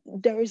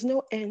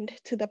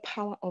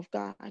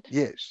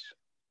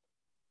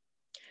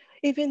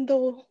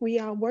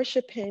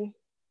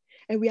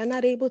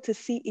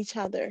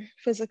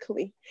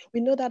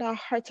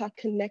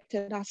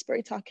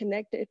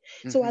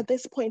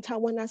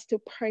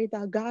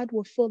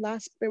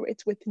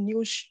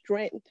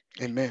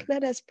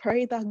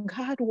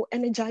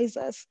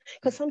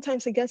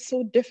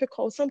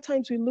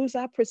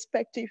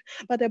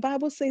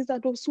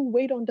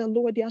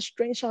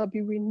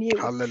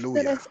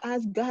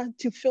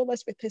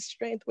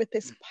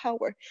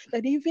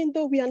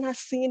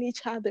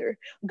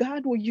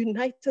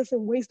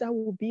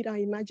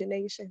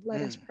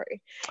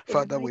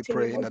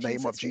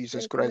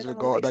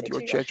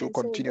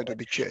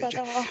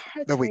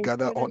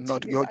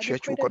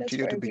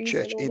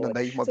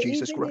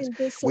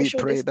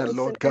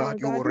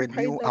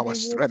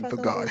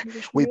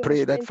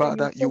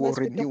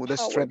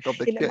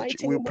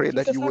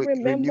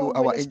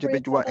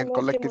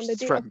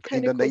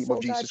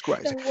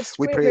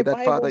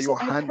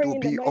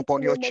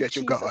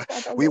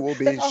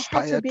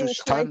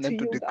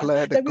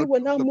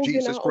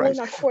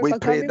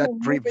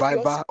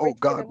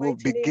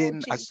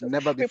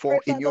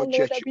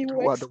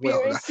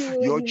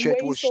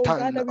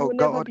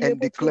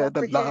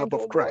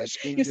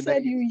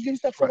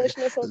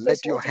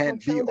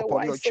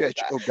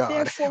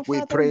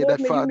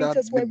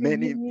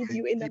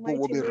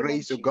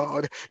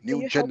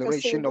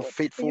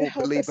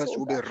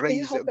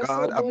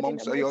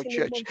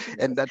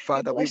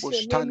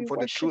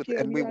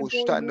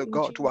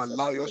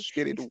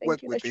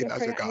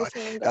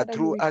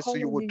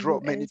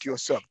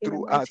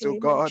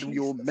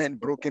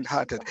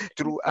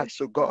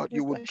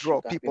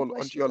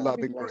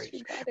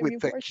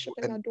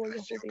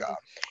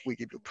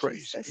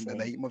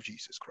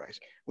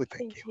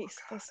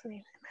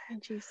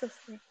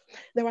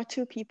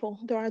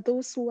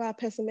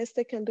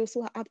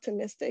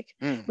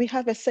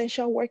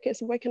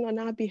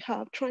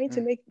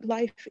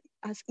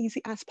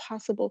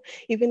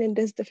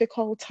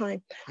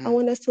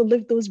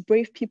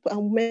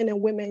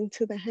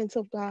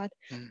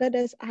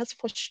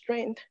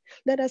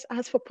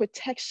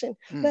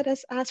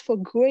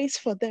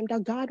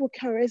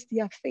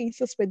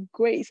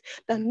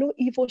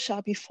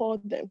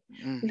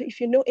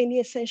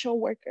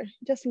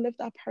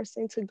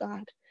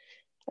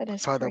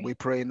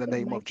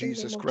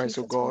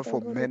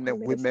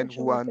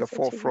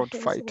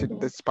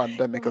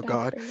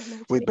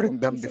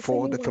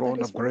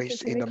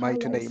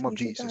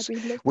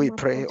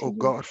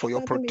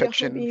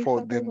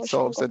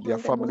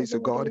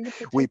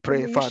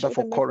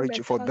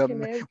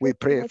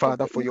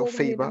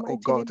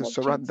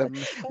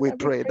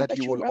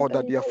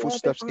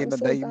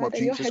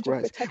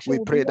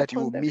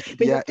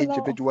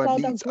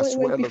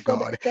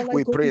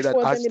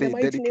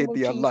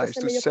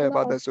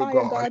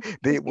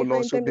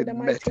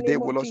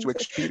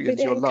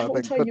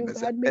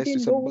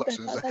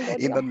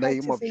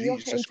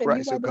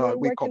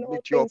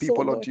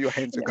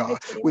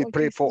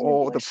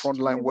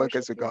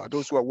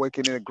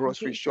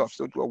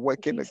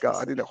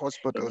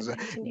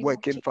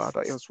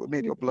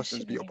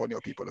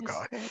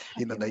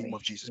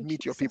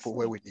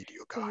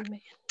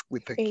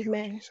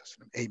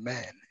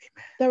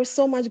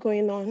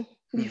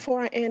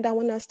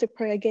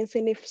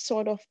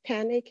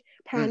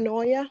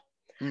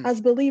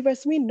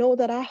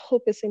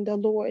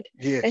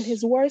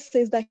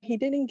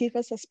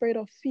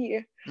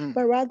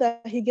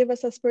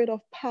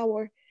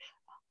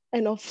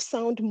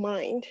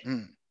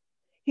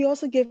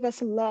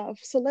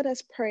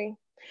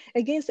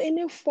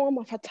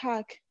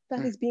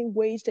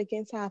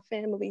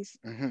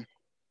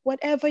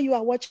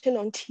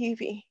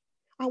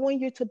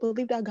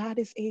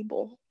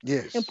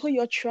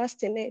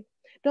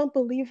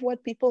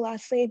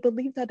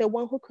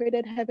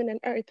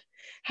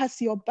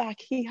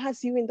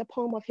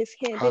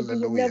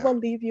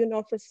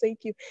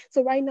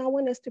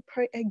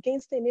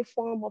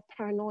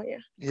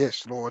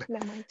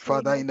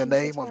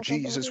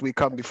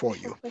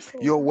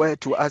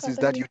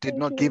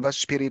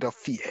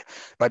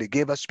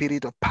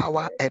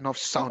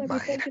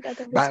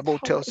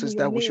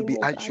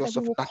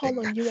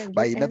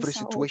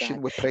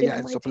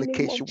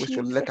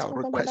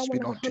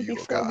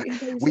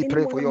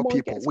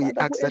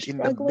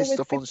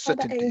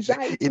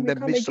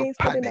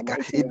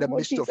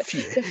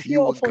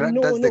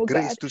grant us unknown, the oh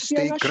grace God. to We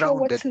are stay not sure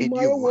what grounded in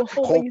tomorrow you, will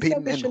hold, but you said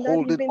hoping we and should not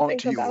holding even on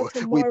think to you. about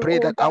We tomorrow, pray oh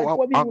that God, our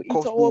what we will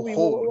eat anchors or what will we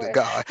will hold, wear.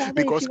 God,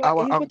 Father, if because you are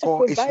our able to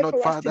anchor is provide not,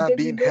 for us Father, today,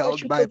 we being know that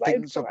held you by provide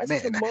things of for us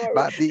men, tomorrow.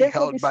 but being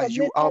Therefore, we held by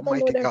you, submit, Father Almighty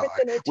Lord,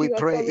 God. everything unto We your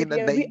pray in the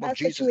authority, and we name of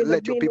ask that you Jesus,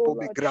 let your intervene, oh people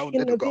be Lord,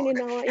 grounded, O intervene God.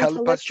 in our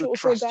Help us to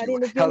intellectuals, oh trust God, you.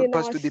 intervene Help in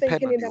us our to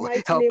depend thinking on in the you.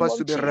 mighty Help name us of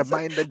to be Jesus.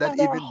 reminded that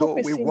Father, our even hope though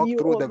is we in walk you,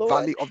 through oh the Lord.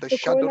 valley of the The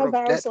shadow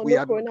of death, coronavirus or we no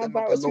are not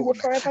coronavirus, we will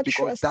alone forever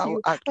because trust thou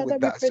you. art Father,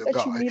 with we us, pray O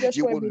that you God. lead us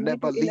You where will we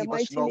need never you in the leave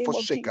us mighty nor name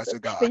of forsake us, Jesus. O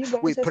God. May you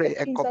We grant us the pray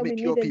and peace that we commit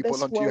need your in people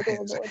this unto your world, oh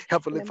hands. Lord,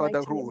 in Heavenly the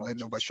Father, mighty name rule of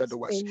and Jesus.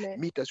 overshadow us. Amen.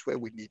 Meet us where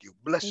we need you.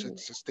 Bless and Amen.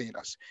 sustain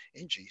us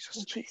in Jesus'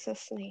 In name.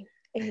 Jesus' name.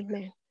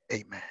 Amen.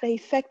 Amen. The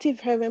effective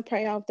fervent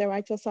prayer of the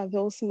righteous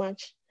avails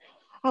much.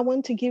 I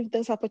want to give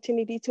this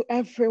opportunity to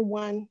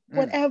everyone.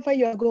 Whatever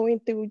you're going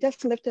through,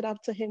 just lift it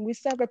up to him. We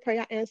serve a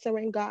prayer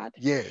answering God.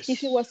 Yes. If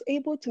he was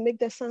able to make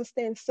the sun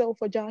stand still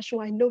for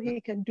Joshua, I know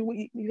he can do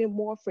even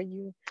more for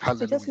you.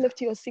 Hallelujah. So just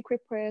lift your secret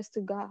prayers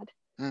to God.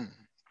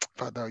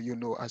 Father, you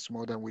know us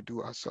more than we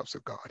do ourselves,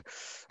 God.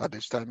 At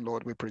this time,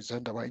 Lord, we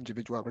present our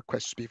individual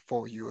requests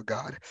before you,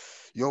 God.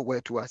 Your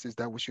word to us is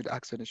that we should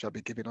ask and it shall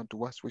be given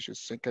unto us. We should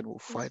seek and we'll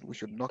find. We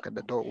should knock and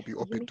the door will be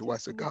open to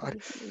us, God.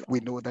 We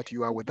know that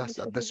you are with us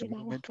at this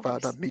moment,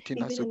 Father,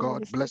 meeting us,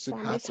 God,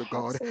 blessing us,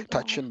 God,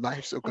 touching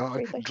lives,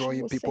 God,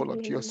 drawing people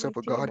unto yourself,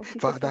 God.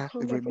 Father,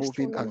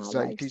 removing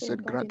anxieties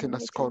and granting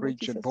us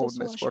courage and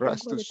boldness for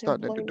us to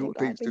stand and to do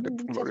things to the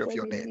glory of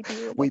your name.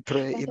 We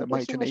pray in the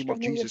mighty name of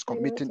Jesus,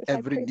 committing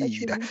every need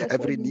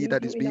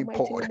that is being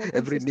poured,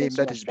 every name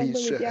that is being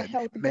said,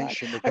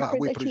 mentioned, God.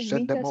 We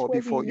present them all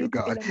before you,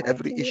 God.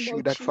 Every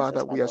issue that,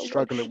 Father, we are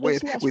struggling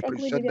with, we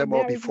present them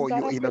all before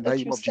you in the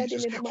name of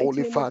Jesus.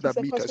 Holy Father,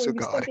 meet us, O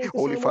God.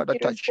 Holy Father,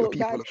 touch your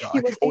people, O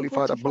God. Holy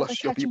Father,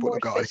 bless your people, O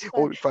God.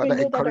 Holy Father,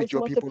 encourage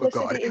your people, O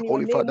God.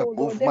 Holy Father,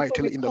 move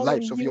mightily in the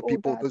lives of your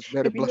people this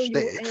very blessed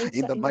day.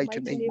 In the mighty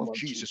name of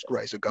Jesus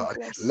Christ, O God.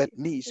 Let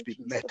needs be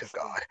met, O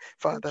God.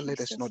 Father, let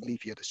us not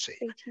leave here the same.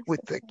 We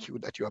thank you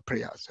that you are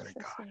prayer answering,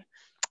 God.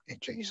 In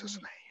Jesus'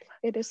 name.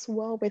 It is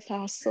well with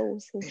our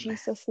souls. In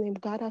Jesus' name,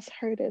 God has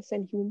heard us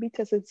and he will meet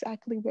us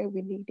exactly where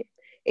we need it.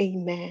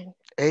 Amen.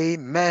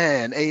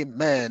 Amen.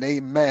 Amen.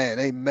 Amen.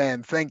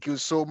 Amen. Thank you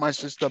so much,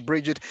 Sister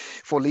Bridget,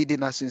 for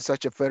leading us in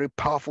such a very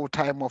powerful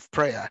time of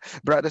prayer.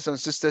 Brothers and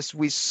sisters,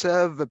 we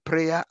serve a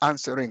prayer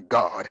answering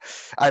God.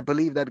 I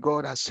believe that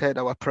God has heard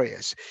our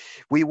prayers.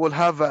 We will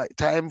have a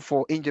time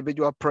for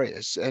individual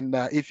prayers. And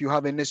if you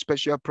have any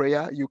special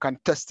prayer, you can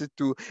text it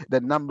to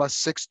the number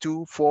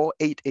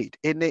 62488.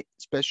 Any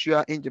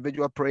special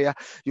individual prayer,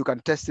 you can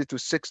text it to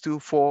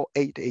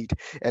 62488.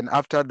 And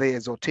after the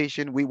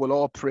exhortation, we will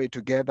all pray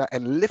together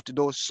and lift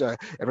those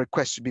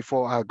requests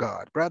before our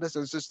God. Brothers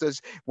and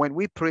sisters, when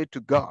we pray to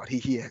God, he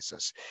hears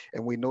us.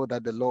 And we know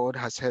that the Lord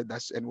has heard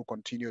us and will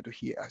continue to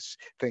hear us.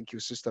 Thank you,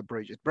 Sister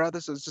Bridget.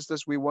 Brothers and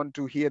sisters, we want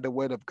to hear the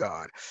word of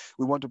God.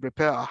 We want to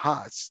prepare our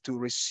hearts to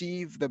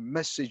receive the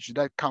message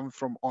that comes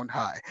from on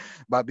high.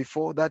 But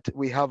before that,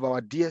 we have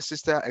our dear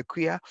sister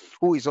Aquia,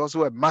 who is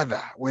also a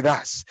mother with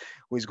us,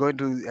 who is going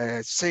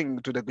to sing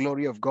to the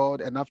glory of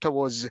God. And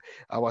afterwards,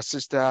 our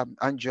sister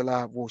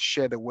Angela will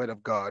share the word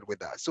of God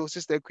with us. So,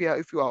 Sister Aquia,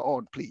 if you are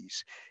on,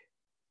 please.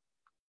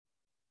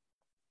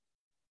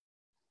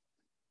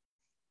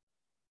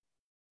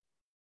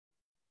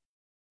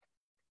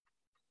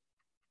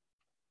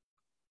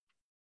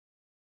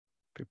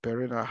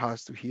 Preparing our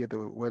hearts to hear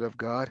the word of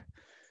God.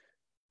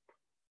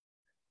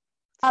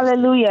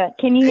 Hallelujah.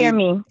 Can you hear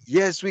me?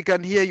 Yes, we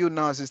can hear you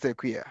now, Sister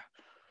Aquia.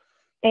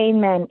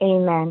 Amen.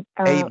 Amen.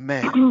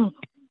 Amen.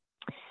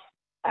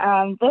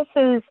 I'm going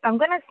to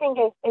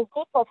sing a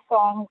group of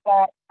songs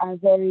that are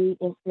very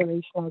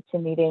inspirational to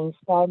me. They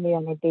inspire me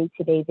on a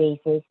day-to-day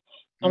basis.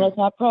 And it's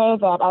my prayer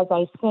that as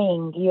I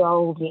sing, you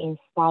all will be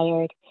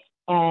inspired.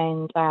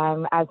 And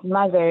as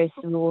mothers,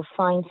 we will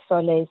find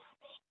solace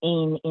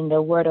in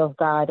the word of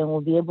God and will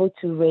be able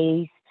to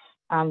raise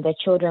the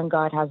children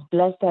God has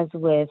blessed us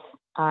with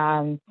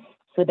so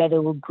that they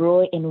will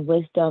grow in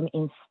wisdom,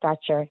 in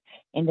stature,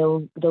 and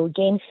they'll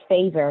gain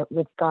favor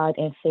with God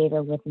and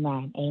favor with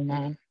man.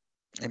 Amen.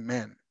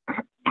 Amen.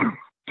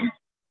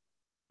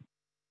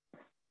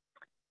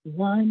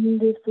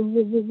 Wonderful,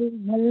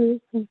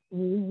 merciful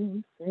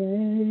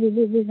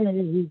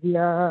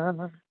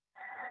Savior,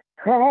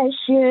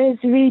 precious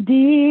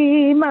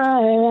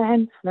Redeemer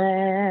and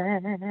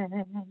friend,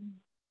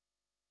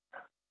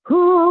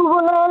 who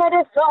would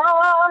have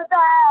thought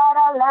that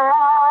a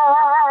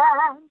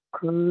lamb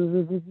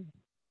could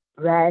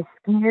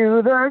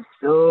rescue the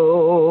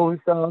souls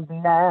of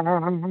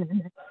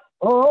man?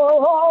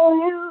 Oh,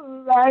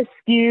 you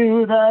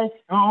rescue the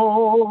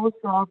souls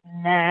of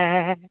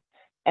man.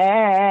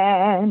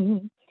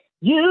 And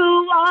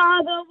you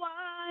are the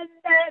one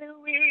that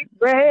we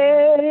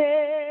praise.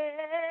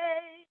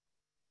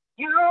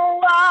 You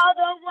are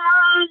the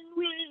one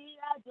we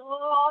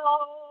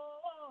adore.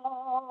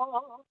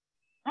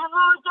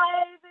 You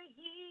gave the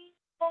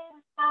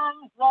healing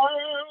and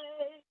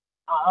grace.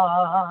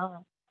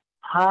 Our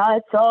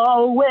hearts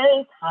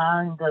always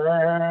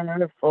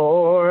hunger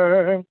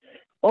for.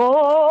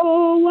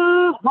 Oh,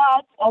 our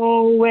hearts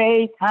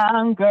always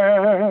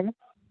hunger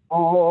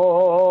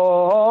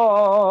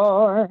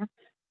for.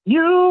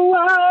 You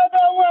are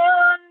the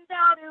one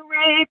that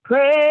we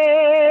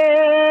praise.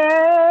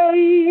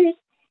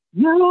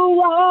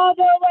 You are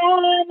the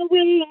one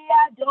we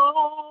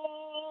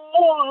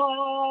adore.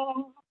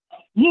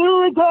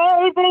 You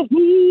gave the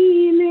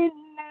healing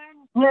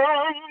and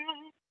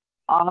grace.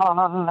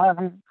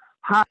 Our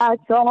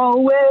hearts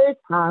always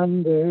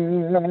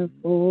hunger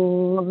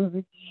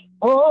for.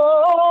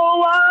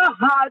 Oh, our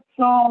hearts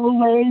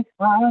always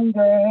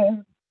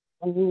hunger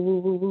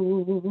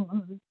for.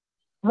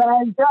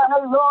 Bless the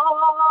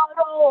Lord,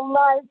 oh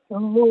my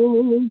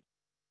soul.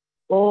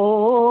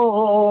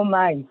 Oh,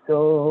 my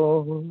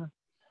soul,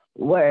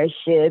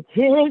 worship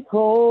his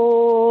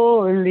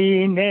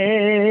holy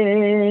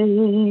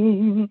name.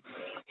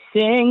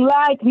 Sing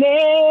like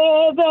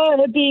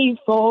never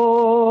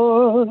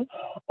before.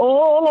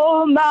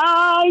 Oh,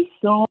 my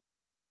soul.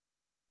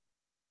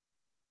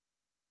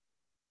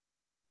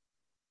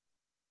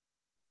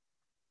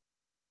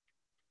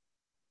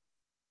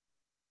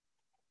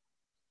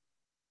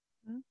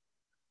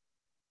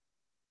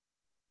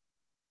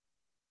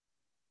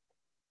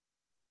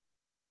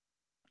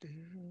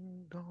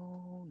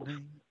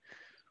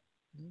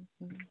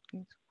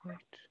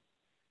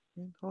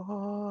 In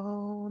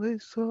all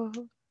this earth,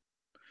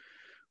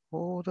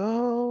 oh,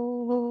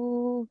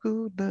 thou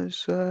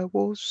goodness, I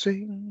will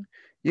sing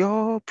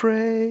your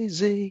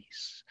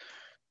praises.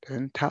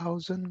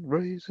 10,000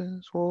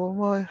 reasons for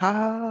my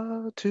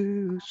heart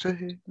to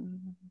sing.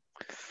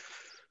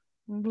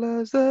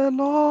 Bless the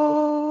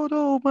Lord,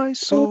 oh my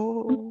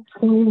soul.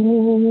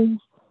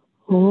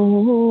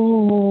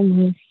 Oh,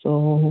 my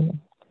soul,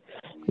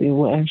 we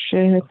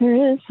worship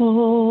his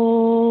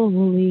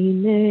holy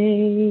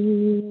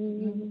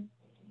name.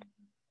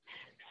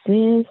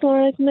 Seems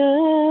like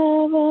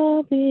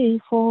never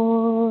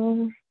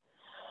before.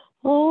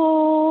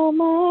 Oh,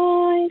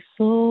 my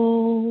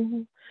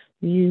soul,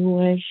 we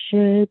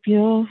worship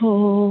your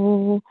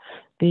holy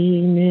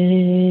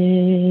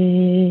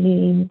name.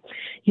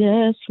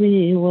 Yes,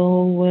 we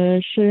will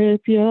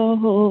worship your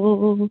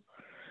holy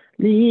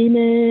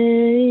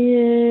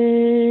name.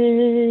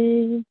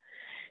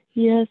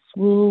 Yes,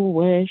 we'll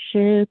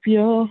worship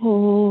your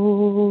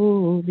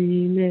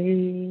holy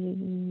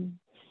name.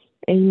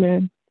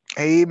 Amen.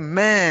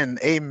 Amen.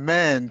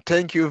 Amen.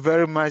 Thank you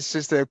very much,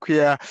 Sister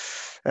Equia,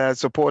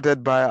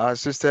 supported by our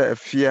Sister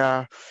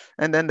Efia.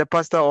 And then the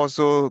pastor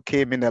also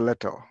came in a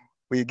little.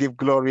 We give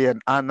glory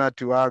and honor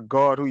to our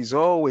God who is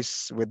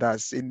always with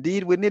us.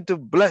 Indeed, we need to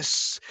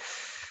bless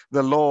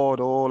the Lord,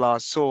 all our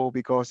soul,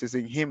 because it's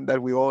in him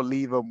that we all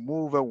live and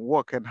move and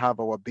walk and have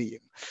our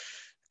being.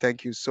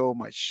 Thank you so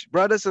much.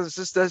 Brothers and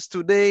sisters,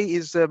 today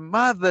is a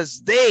Mother's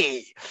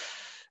Day.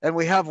 And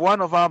we have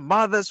one of our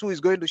mothers who is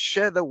going to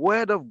share the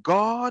word of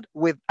God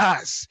with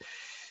us.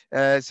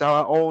 It's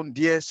our own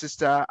dear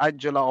sister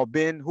Angela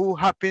Obin, who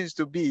happens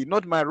to be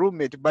not my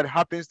roommate, but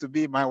happens to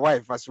be my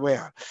wife as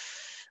well.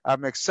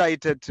 I'm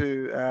excited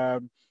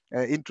to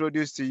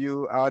introduce to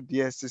you our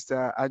dear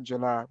sister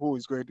Angela, who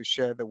is going to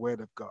share the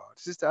word of God.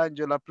 Sister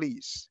Angela,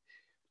 please.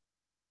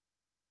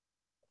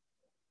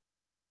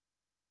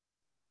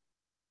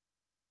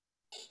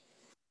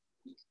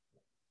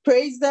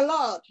 Praise the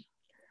Lord.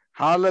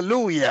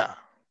 Hallelujah.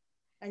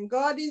 And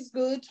God is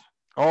good.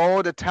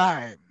 All the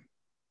time.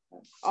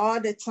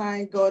 All the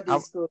time, God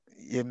is good.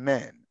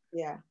 Amen.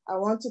 Yeah, I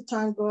want to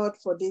thank God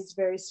for this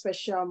very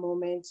special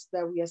moment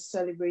that we are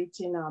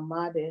celebrating our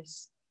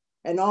mothers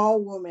and all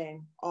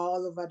women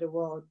all over the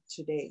world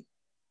today.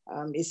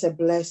 It's a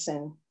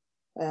blessing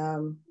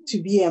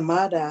to be a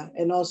mother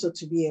and also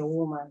to be a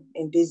woman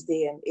in this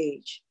day and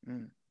age.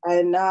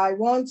 And I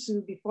want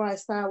to, before I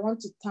start, I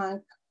want to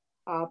thank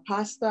our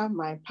pastor,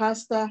 my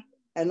pastor,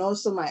 and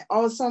also my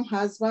awesome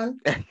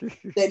husband,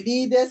 the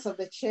leaders of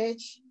the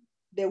church,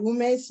 the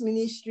women's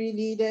ministry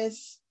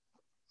leaders,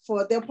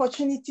 for the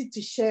opportunity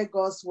to share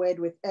God's word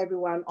with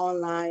everyone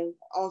online,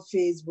 on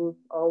Facebook,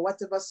 or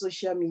whatever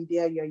social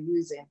media you're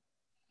using.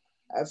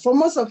 For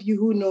most of you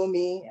who know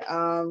me,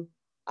 I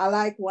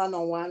like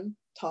one-on-one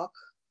talk,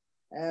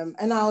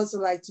 and I also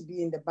like to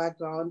be in the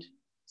background.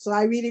 So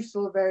I really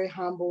feel very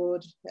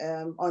humbled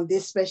on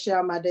this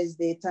special Mother's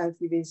Day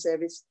Thanksgiving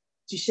service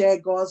to share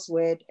God's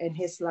word and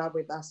his love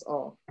with us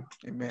all.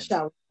 Amen.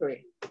 Shall we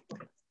pray?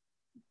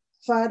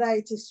 Father,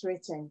 it is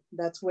written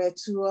that where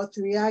 2 or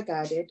 3 are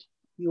gathered,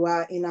 you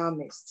are in our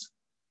midst.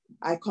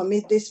 I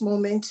commit this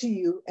moment to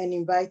you and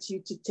invite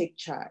you to take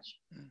charge.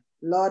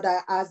 Lord,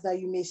 I ask that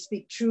you may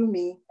speak through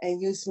me and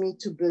use me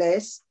to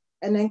bless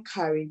and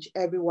encourage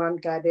everyone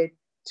gathered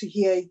to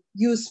hear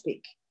you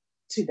speak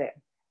to them.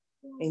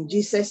 In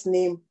Jesus'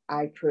 name,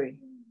 I pray.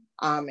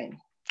 Amen.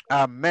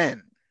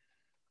 Amen.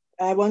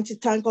 I want to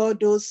thank all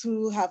those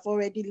who have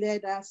already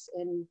led us,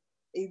 and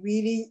it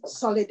really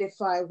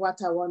solidified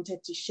what I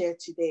wanted to share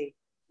today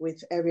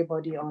with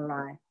everybody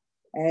online.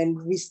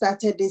 And we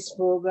started this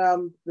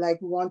program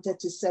like we wanted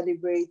to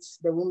celebrate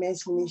the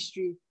women's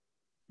ministry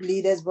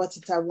leaders, but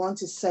I want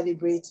to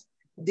celebrate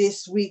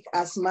this week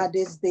as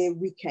Mother's Day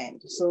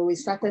weekend. So we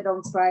started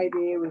on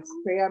Friday with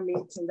prayer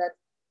meeting that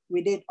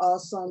we did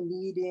awesome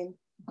leading,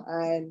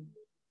 and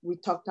we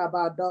talked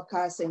about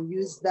Dorcas and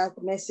used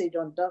that message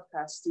on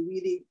Dorcas to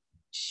really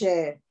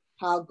share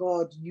how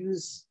God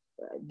used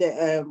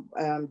the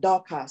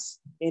Dorcas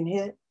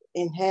in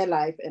her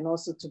life, and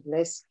also to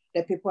bless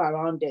the people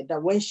around her,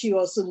 that when she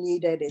also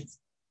needed it,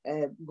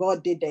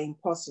 God did the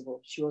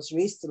impossible. She was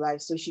raised to life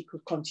so she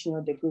could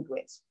continue the good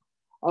works.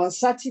 On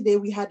Saturday,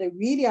 we had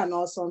an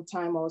awesome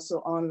time also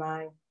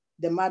online,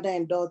 the mother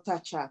and daughter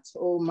chat.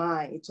 Oh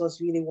my, it was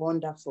really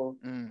wonderful.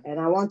 And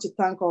I want to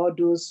thank all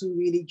those who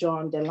really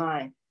joined the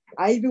line.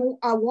 I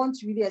want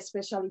to really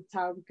especially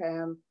thank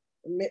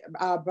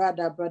our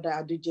brother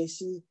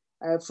Adujesi,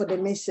 for the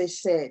message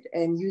said,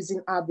 and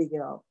using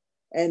Abigail,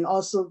 and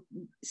also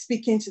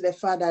speaking to the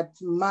fact that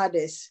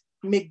mothers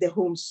make the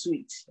home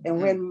sweet.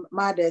 And when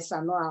mothers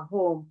are not at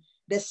home,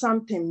 there's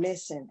something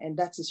missing, and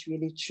that is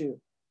really true.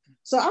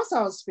 So as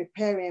I was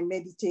preparing and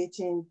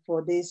meditating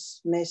for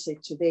this message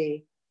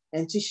today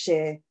and to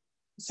share,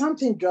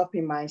 something dropped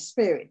in my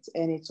spirit,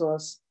 and it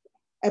was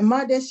a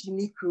mother's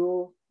unique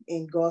role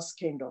in God's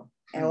kingdom,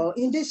 or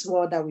in this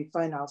world that we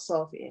find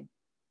ourselves in,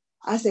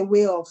 as a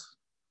way of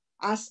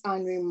us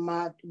honoring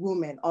mad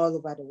women all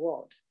over the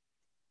world.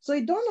 So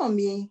it dawned on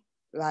me,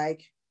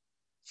 like,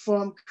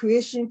 from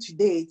creation to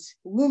date,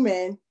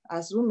 women,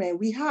 as women,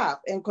 we have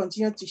and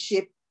continue to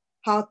shape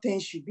how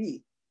things should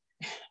be.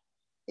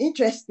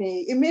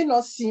 Interesting, it may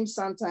not seem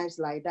sometimes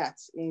like that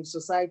in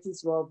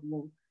society's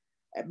well-being,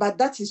 but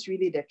that is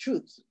really the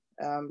truth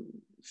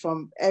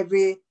from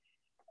every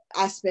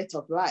aspect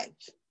of life.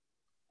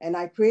 And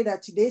I pray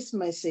that today's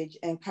message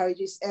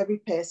encourages every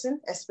person,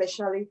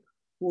 especially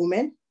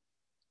women,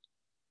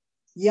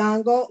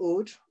 young or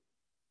old,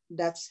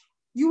 that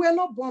you were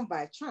not born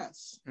by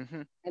chance,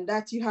 and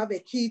that you have a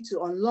key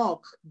to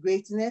unlock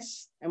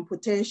greatness and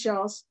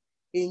potentials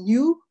in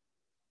you,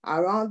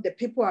 around the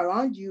people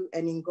around you,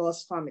 and in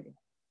God's family.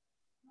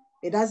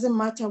 It doesn't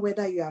matter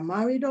whether you are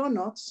married or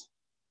not,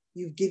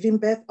 you've given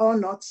birth or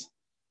not,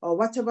 or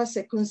whatever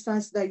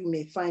circumstance that you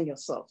may find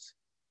yourself,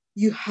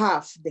 you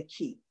have the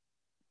key.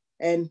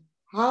 And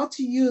how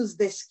to use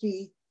this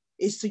key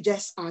is to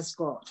just ask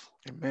God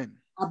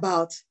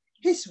about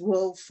his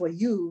will for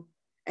you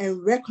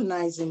and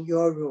recognizing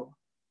your role.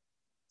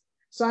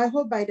 So I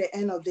hope by the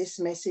end of this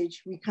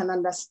message, we can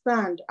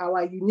understand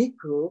our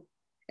unique role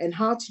and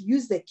how to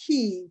use the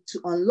key to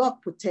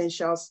unlock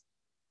potentials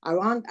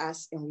around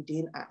us and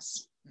within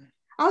us.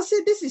 I'll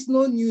say this is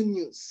no new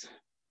news.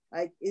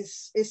 Like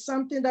it's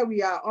something that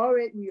we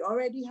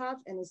already have,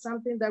 and it's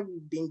something that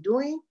we've been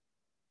doing.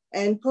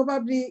 And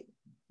probably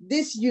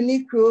this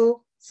unique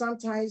role,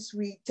 sometimes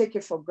we take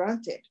it for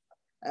granted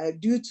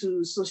due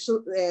to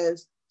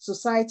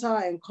societal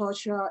and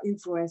cultural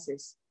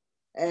influences,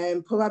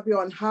 and probably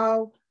on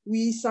how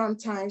we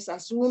sometimes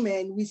as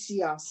women, we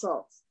see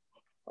ourselves,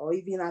 or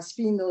even as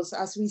females,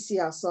 as we see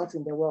ourselves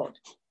in the world.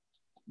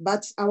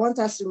 But I want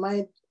us to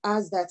remind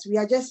us that we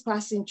are just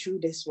passing through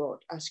this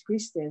world. As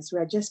Christians, we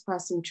are just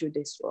passing through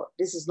this world.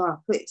 This is not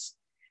a place.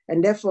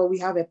 And therefore we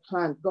have a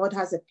plan. God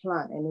has a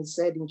plan. And he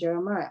said in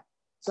Jeremiah,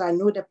 so I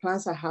know the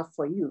plans I have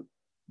for you,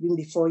 even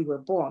before you were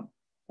born.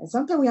 And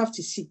sometimes we have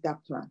to seek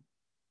that plan.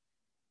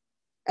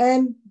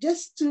 And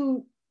just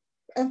to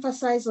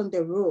emphasize on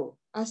the role,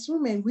 as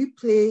women, we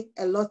play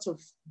a lot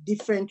of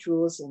different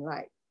roles in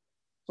life.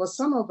 For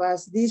some of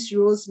us, these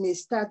roles may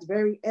start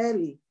very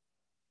early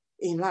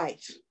in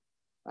life.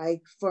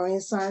 Like, for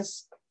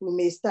instance, we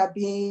may start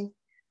playing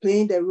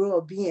the role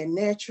of being a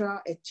nurturer,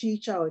 a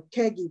teacher, or a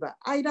caregiver,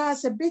 either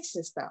as a big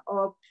sister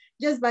or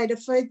just by the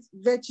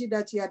virtue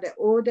that you are the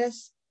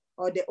oldest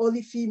or the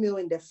only female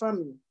in the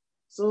family.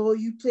 So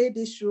you play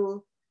this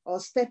role or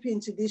step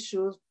into this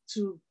role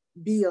to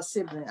be your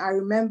sibling. I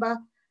remember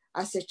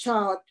as a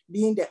child,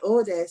 being the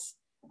oldest,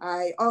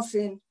 I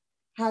often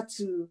had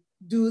to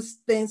do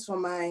things for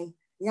my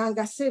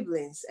younger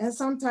siblings. And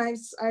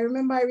sometimes I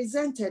remember I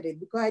resented it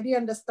because I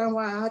didn't understand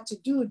why I had to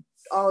do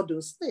all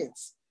those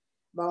things.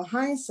 But in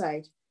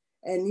hindsight,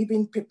 and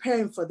even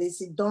preparing for this,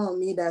 it dawned on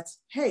me that,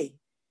 hey,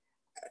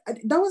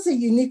 that was a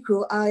unique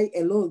role I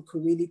alone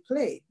could really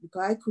play,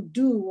 because I could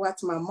do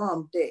what my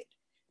mom did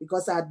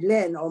because I'd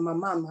learned, or my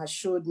mom has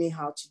showed me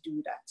how to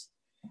do that.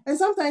 And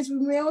sometimes we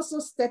may also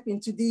step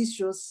into these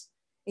roles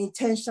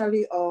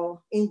intentionally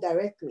or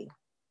indirectly.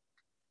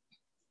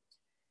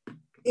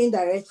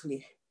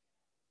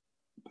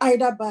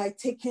 Either by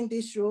taking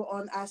this role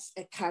on as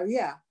a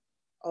career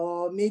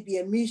or maybe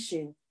a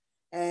mission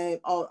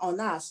on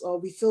us, or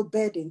we feel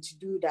burdened to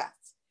do that,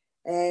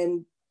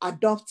 and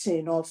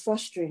adopting or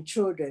fostering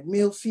children,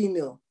 male,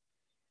 female.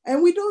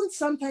 And we don't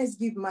sometimes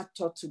give much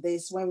thought to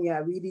this when we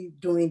are really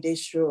doing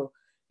this role,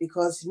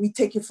 because we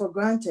take it for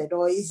granted,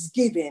 or it's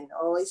given,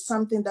 or it's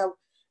something that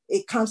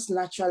it comes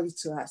naturally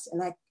to us.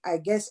 And I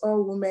guess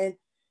all women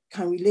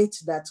can relate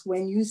to that.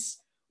 When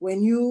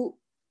you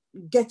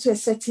get to a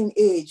certain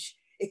age,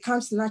 it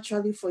comes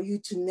naturally for you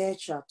to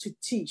nurture, to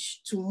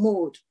teach, to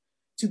mold,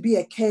 to be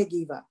a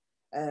caregiver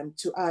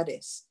to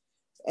others.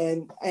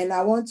 And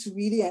I want to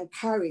really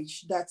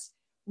encourage that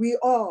we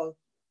all,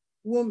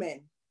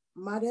 women,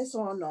 mothers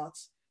or not,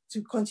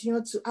 to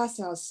continue to ask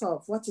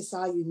ourselves, what is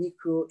our unique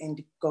role in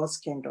God's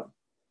kingdom?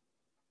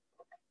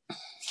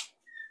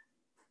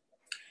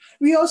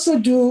 We also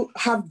do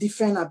have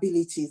different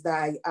abilities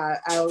that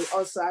I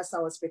also, as I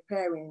was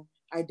preparing,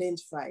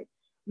 identified.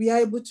 We are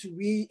able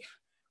to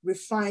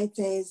refine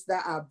things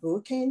that are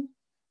broken.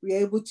 We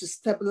are able to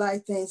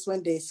stabilize things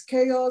when there's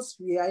chaos.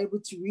 We are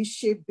able to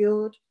reshape,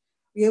 build.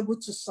 We are able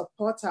to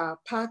support our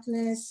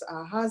partners,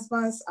 our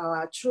husbands,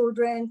 our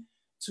children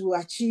to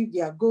achieve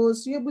their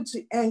goals. We're able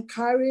to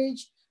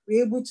encourage.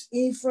 We're able to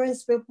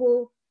influence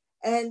people.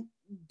 And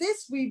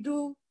this we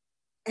do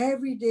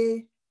every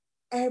day,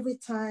 every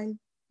time,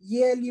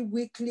 yearly,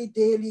 weekly,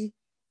 daily,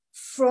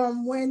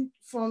 from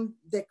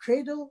the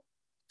cradle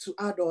to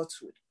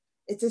adulthood.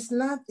 It is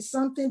not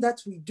something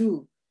that we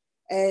do.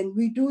 And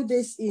we do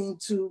this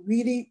into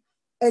really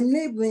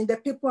enabling the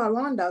people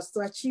around us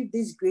to achieve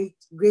this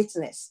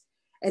greatness.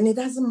 And it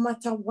doesn't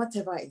matter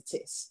whatever it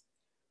is.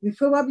 We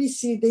probably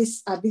see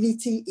this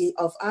ability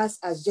of us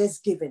as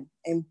just given,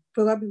 and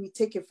probably we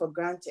take it for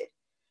granted.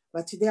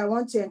 But today I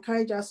want to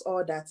encourage us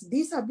all that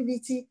this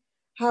ability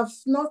have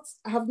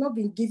not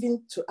been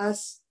given to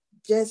us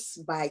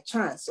just by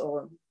chance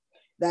or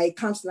that it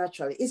comes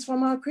naturally. It's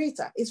from our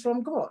Creator. It's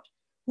from God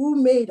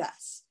who made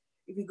us.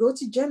 If you go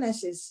to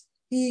Genesis,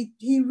 he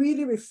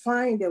really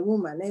refined a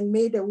woman and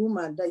made a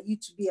woman that you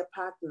to be a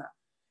partner.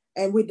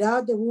 And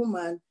without the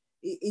woman,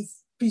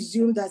 it's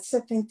presumed that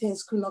certain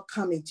things could not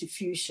come into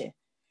fusion.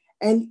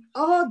 And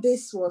all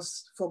this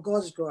was for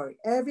God's glory.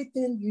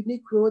 Everything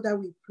unique role that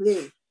we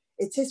play,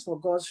 it is for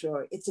God's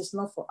glory. It is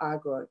not for our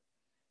glory.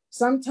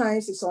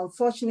 Sometimes it's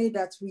unfortunate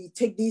that we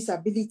take these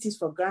abilities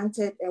for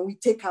granted and we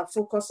take our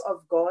focus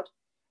off God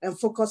and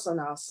focus on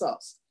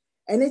ourselves.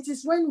 And it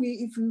is when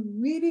if we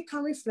really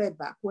can reflect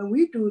back, when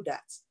we do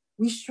that,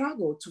 we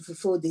struggle to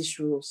fulfill these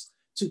rules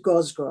to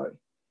God's glory.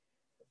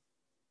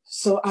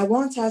 So I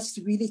want us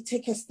to really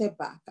take a step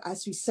back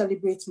as we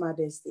celebrate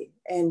Mother's Day,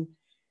 and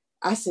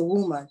as a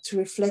woman to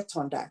reflect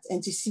on that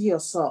and to see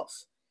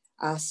yourself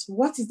as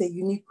what is the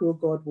unique role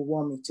God will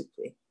want me to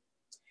play.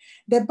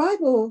 The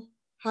Bible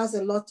has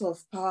a lot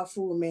of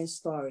powerful women's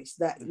stories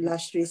that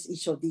illustrates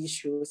each of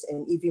these roles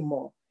and even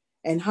more,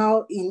 and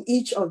how in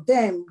each of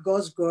them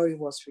God's glory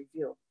was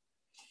revealed.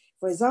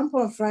 For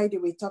example, on Friday,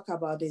 we talk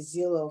about the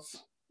zeal of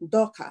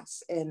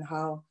Dorcas and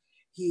how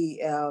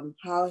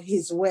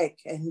his work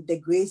and the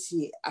grace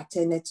he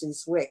attended to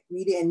his work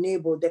really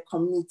enabled the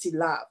community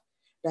love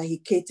that he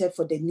catered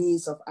for the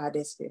needs of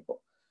others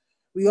people.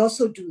 We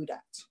also do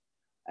that.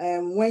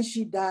 When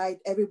she died,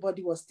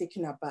 everybody was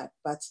taken aback,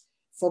 but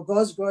for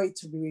God's glory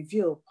to be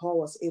revealed, Paul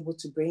was able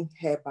to bring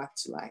her back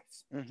to life.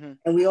 Mm-hmm.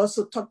 And we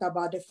also talked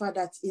about the fact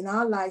that in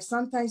our lives,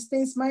 sometimes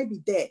things might be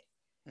dead,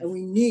 mm-hmm. and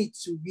we need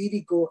to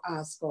really go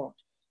ask God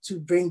to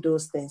bring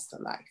those things to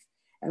life.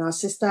 And our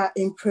sister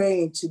in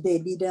praying today,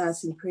 leading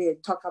us in prayer,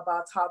 talk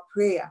about how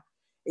prayer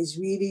is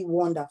really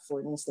wonderful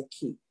and it's the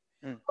key.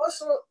 Mm.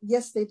 Also,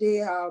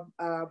 yesterday,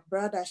 our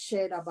brother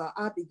shared about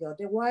Abigail,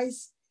 the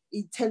wise,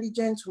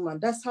 intelligent woman.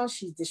 That's how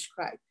she's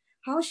described.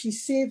 How she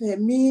saved her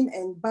mean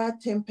and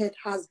bad-tempered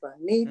husband,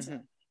 Nathan,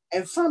 mm-hmm.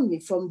 and family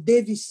from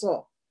David's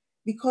Saul,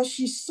 because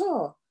she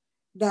saw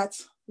that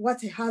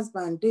what her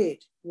husband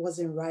did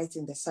wasn't right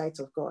in the sight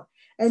of God,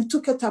 and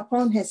took it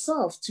upon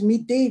herself to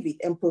meet David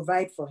and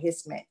provide for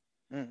his men.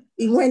 Mm.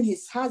 When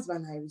his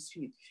husband had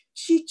refused,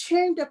 she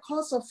changed the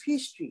course of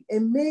history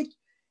and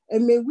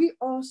may we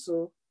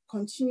also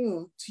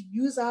continue to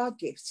use our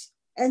gifts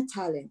and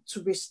talent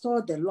to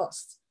restore the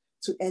lost,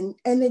 to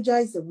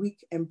energize the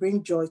weak and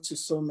bring joy to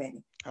so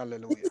many.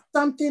 Hallelujah. This is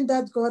something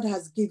that God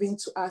has given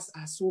to us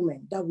as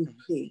women that we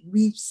play.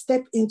 We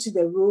step into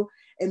the role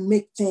and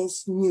make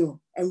things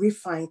new and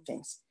refine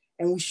things,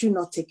 and we should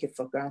not take it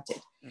for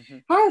granted. Mm-hmm.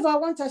 However, I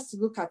want us to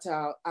look at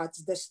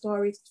the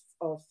story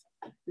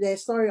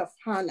of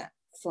Hannah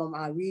from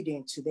our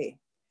reading today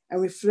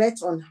and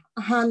reflect on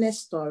Hannah's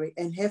story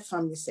and her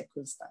family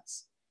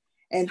circumstance,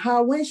 and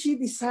how when she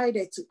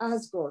decided to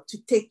ask God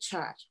to take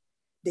charge,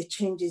 the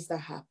changes that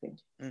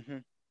happened. Mm-hmm.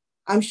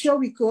 I'm sure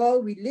we could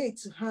all relate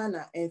to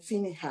Hannah and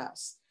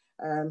Phinehas'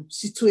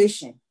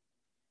 situation.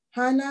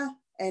 Hannah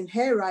and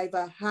her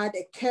rival had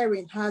a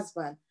caring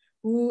husband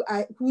who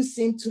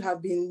seemed to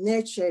have been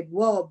nurtured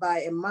well by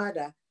a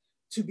mother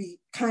to be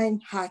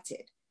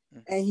kind-hearted.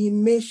 Mm-hmm. And he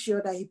made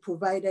sure that he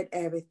provided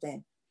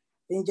everything.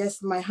 Then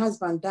just my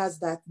husband does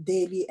that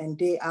daily and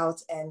day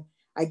out, and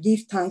I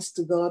give thanks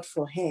to God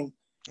for him.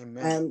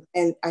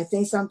 And I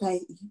think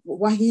sometimes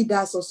what he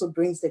does also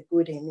brings the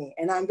good in me.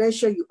 And I'm very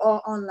sure you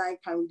all online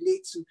can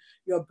relate to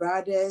your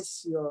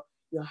brothers, your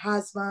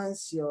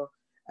husbands, your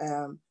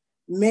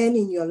men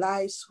in your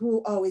lives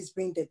who always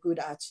bring the good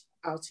out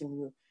in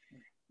you.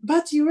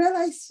 But you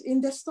realize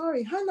in the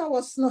story, Hannah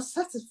was not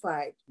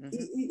satisfied. Mm-hmm.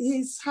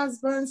 His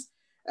husband's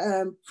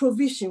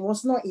provision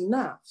was not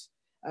enough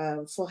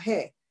for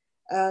her.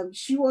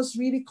 She was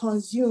really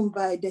consumed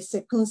by the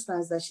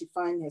circumstance that she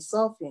found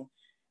herself in.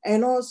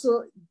 And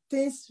also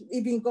things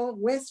even got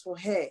worse for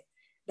her,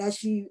 that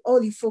she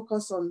only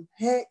focused on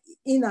her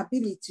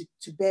inability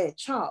to bear a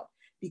child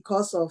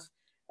because of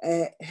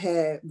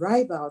her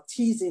rival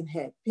teasing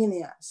her,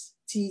 Phinehas,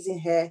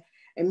 teasing her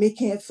and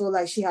making her feel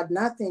like she had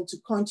nothing to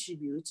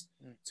contribute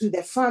to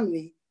the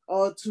family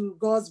or to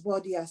God's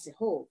body as a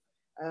whole.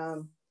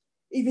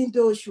 Even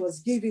though she was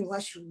giving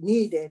what she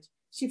needed,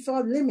 she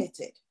felt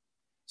limited.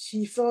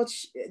 She felt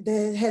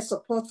her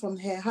support from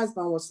her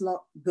husband was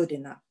not good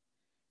enough.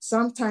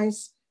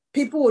 Sometimes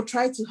people will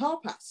try to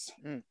help us,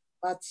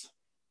 but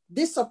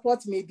this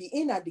support may be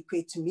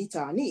inadequate to meet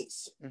our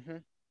needs. Mm-hmm.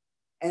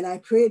 And I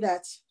pray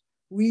that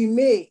we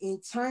may, in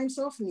times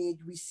of need,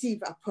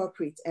 receive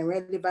appropriate and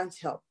relevant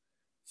help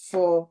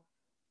for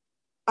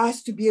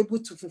us to be able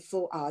to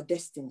fulfill our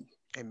destiny.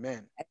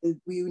 Amen. And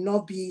we will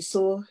not be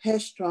so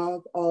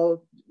headstrong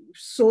or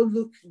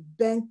so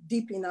bent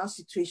deep in our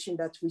situation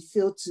that we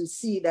fail to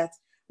see that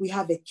we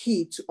have a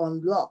key to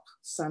unlock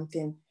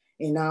something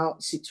in our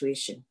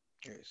situation.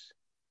 Yes.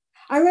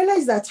 I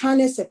realized that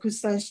Hannah's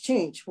circumstance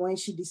changed when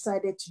she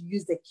decided to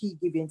use the key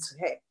given to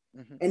her.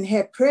 Mm-hmm. And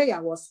her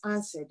prayer was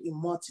answered in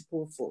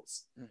multiple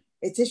folds. Mm.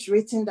 It is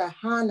written that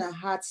Hannah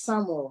had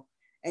Samuel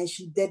and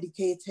she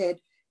dedicated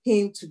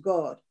him to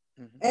God.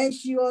 Mm-hmm. And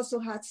she also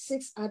had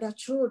 6 other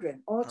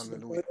children, all to the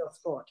Hallelujah. glory of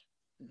God.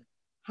 Mm.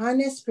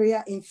 Hannah's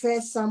prayer in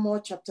 1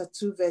 Samuel chapter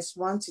 2, verse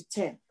 1 to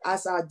 10,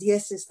 as our dear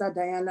sister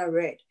Diana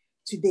read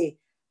today,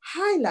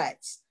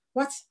 highlights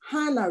what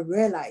Hannah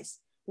realized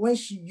when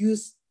she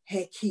used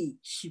her key.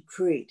 She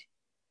prayed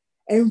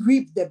and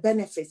reaped the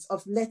benefits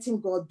of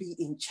letting God be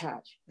in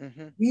charge.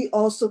 Mm-hmm. We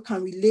also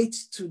can relate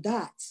to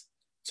that,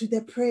 to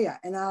the prayer.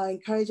 And I'll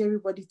encourage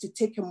everybody to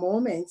take a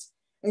moment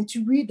and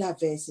to read that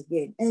verse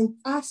again and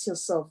ask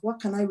yourself, what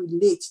can I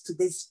relate to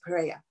this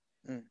prayer?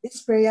 Mm.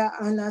 This prayer,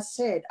 Anna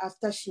said,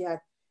 after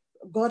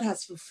God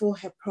has fulfilled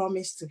her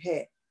promise to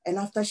her, and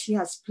after she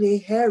has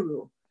played her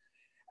role,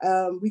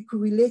 we could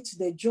relate to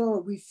the joy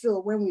we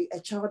feel when a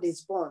child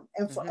is born,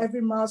 and for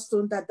every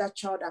milestone that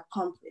child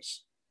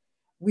accomplished,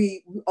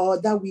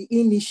 that we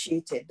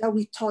initiated, that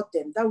we taught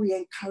them, that we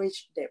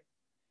encouraged them.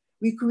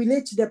 We could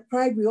relate to the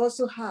pride we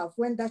also have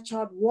when that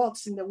child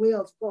walks in the way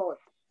of God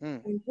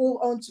and go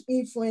on to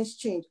influence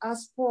change,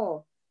 as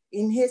Paul,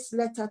 in his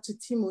letter to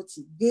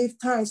Timothy, gave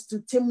thanks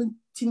to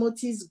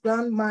Timothy's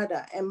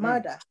grandmother and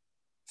mother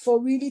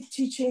for really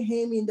teaching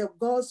him in the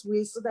God's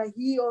way so that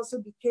he also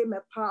became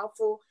a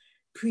powerful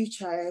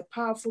preacher, a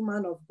powerful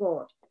man of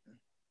God.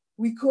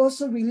 We could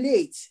also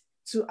relate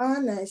to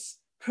Anna's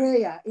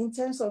prayer in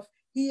terms of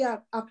he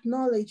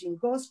acknowledging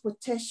God's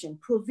protection,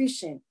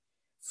 provision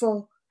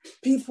for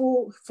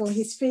people, for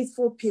his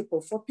faithful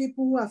people, for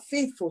people who are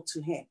faithful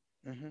to him.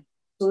 Mm-hmm.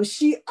 So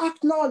she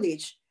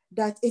acknowledged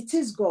that it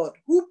is God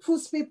who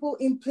puts people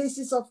in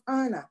places of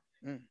honor.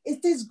 Mm.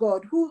 It is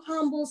God who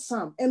humbles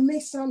some and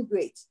makes some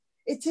great.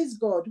 It is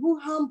God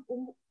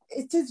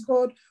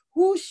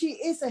who she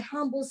is a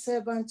humble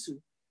servant to.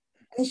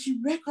 And she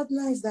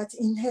recognized that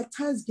in her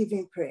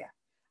thanksgiving prayer,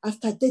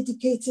 after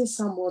dedicating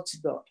Samuel to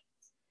God,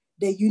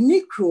 the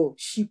unique role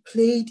she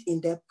played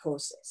in that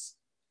process.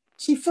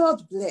 She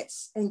felt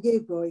blessed and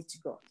gave glory to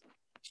God.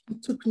 She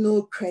took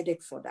no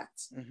credit for that.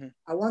 Mm-hmm.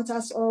 I want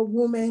us all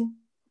women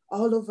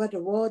all over the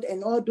world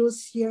and all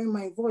those hearing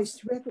my voice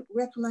to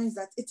recognize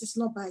that it is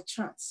not by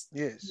chance.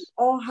 Yes. We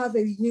all have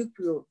a unique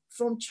role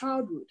from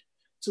childhood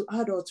to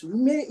adulthood. We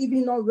may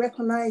even not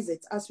recognize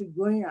it as we're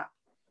growing up,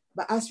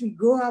 but as we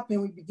grow up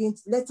and we begin,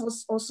 let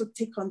us also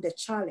take on the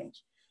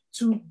challenge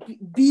to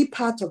be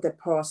part of the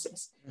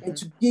process and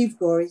to give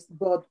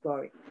God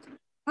glory.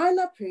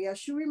 Hannah prayer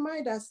should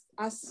remind us,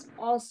 as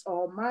us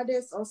or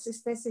mothers or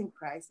sisters in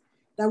Christ,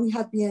 that we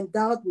have been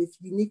endowed with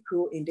unique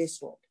role in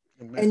this world.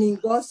 Amen. And in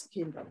God's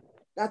kingdom,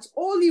 that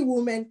only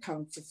women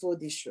can fulfill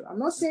this role. I'm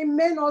not saying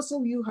men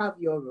also, you have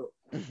your role,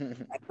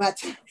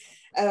 but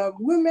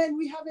women,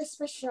 we have a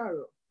special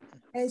role.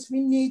 Hence,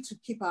 we need to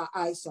keep our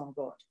eyes on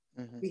God.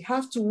 Mm-hmm. We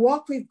have to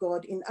walk with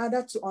God in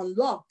order to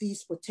unlock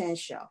these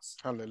potentials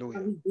Hallelujah.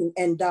 that we've been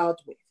endowed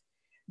with.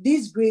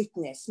 This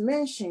greatness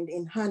mentioned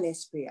in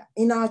Hannah's prayer,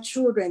 in our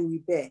children we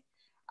bear,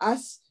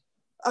 as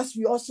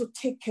we also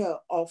take care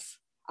of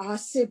our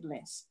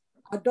siblings,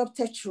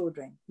 adopted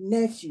children,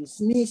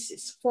 nephews,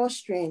 nieces,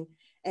 fostering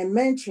and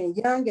mentoring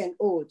young and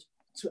old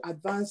to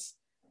advance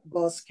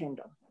God's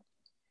kingdom.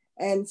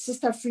 And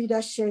Sister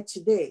Frida shared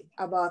today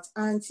about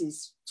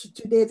aunties.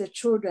 Today, the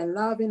children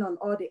loving on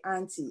all the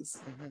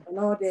aunties and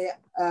all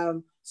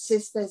the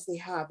sisters they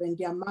have and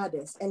their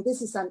mothers. And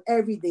this is an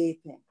everyday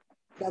thing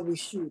that we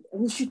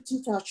should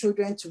teach our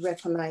children to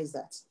recognize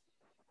that.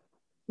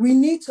 We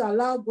need to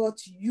allow God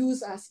to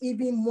use us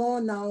even more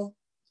now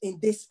in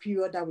this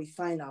period that we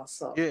find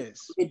ourselves.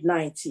 Yes.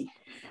 COVID-19.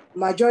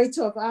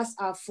 Majority of us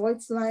are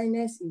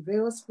frontliners in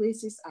various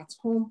places at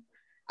home,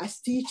 as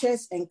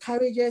teachers,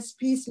 encouragers,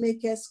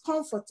 peacemakers,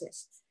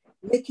 comforters,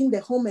 making the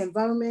home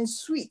environment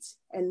sweet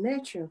and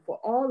nurturing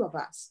for all of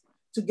us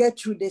to get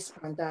through this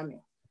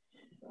pandemic.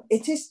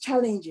 It is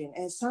challenging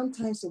and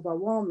sometimes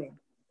overwhelming,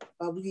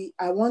 but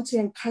I want to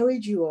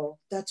encourage you all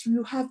that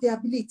you have the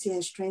ability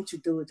and strength to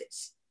do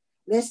this.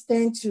 Let's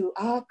turn to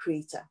our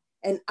Creator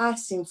and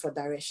ask Him for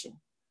direction.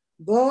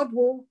 God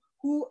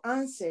who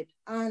answered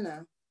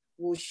Anna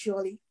will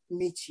surely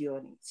meet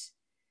your needs.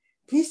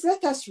 Please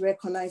let us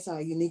recognize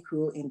our unique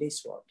role in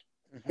this world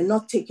and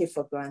not take it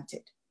for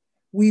granted.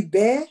 We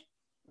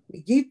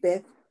give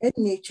birth and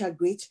nurture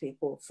great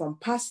people, from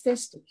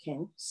pastors to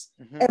kings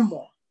and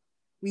more.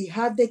 We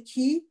have the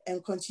key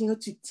and continue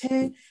to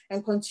turn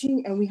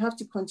and we have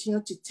to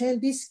continue to turn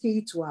this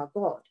key to our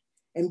God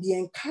and be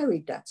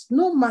encouraged that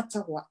no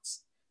matter what,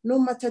 no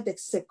matter the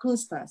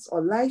circumstance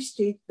or life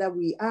stage that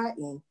we are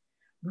in,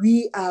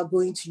 we are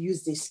going to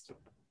use this key.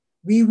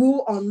 We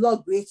will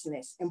unlock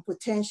greatness and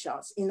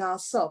potentials in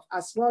ourselves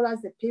as well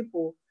as the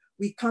people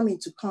we come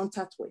into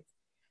contact with.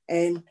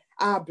 and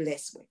are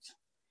blessed with.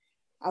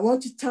 I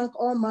want to thank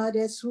all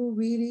mothers who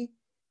really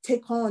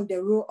take on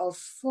the role of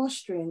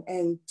fostering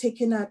and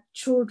taking up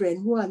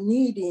children who are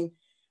needing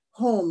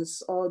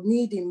homes or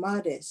needing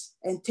mothers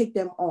and take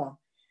them on,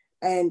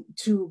 and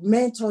to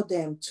mentor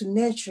them, to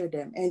nurture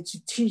them, and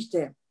to teach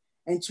them,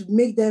 and to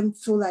make them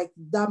feel like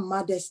that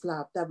mother's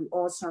love that we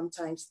all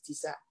sometimes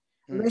desire.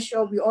 Make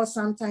sure we all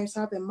sometimes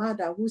have a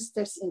mother who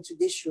steps into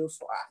this role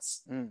for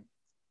us.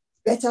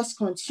 Let us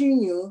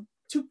continue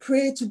to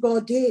pray to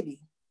God daily.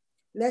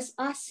 Let's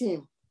ask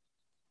him,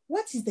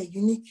 what is the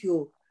unique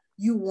role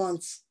you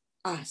want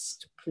us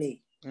to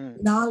play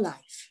in our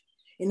life,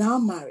 in our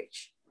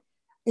marriage,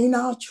 in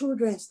our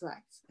children's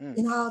life,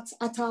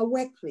 at our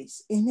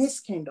workplace, in his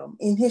kingdom,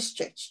 in his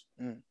church?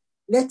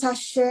 Let us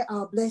share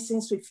our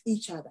blessings with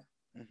each other.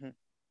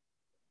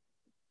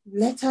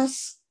 Let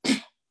us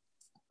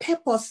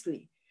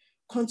purposely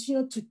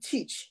continue to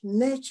teach,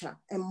 nurture,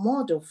 and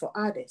model for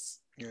others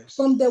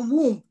from the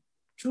womb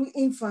through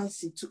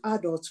infancy to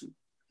adulthood,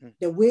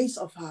 the ways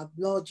of our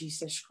Lord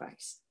Jesus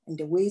Christ and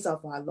the ways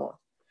of our Lord.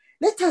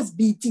 Let us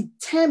be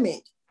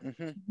determined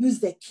to use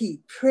the key,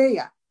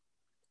 prayer,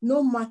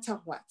 no matter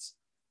what,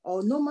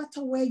 or no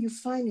matter where you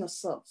find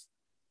yourself,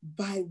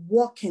 by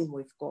walking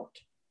with God,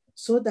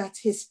 so that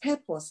his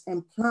purpose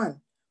and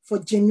plan for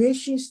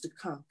generations to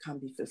come can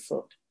be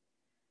fulfilled.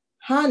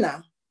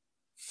 Hannah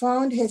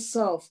found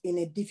herself in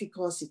a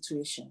difficult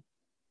situation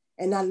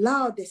and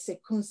allowed the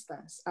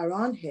circumstance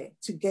around her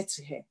to get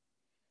to her.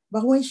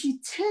 But when she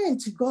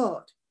turned to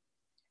God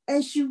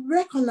and she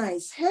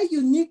recognized her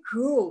unique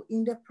role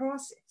in the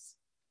process,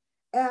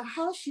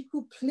 how she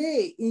could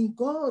play in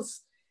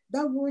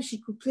that role she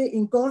could play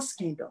in God's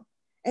kingdom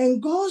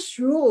and God's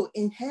role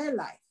in her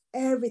life,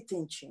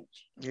 everything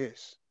changed.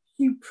 Yes.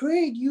 She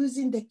prayed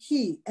using the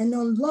key and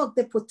unlocked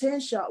the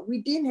potential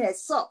within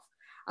herself,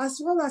 as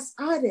well as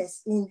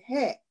others in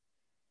her,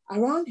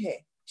 around her.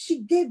 She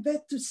gave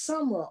birth to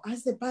Samuel,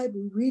 as the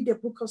Bible read the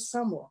book of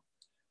Samuel,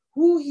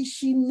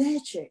 she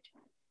nurtured.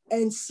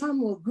 And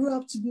Samuel grew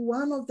up to be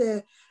one of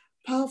the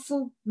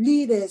powerful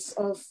leaders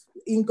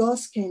in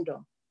God's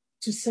kingdom,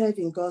 to serve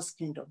in God's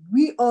kingdom.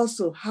 We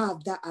also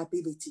have that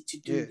ability to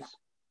do that,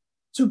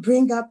 to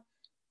bring up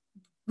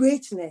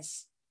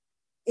greatness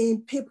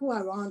in people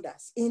around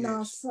us, in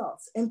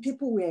ourselves, and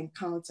people we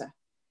encounter.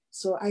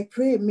 So I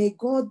pray, may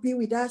God be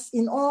with us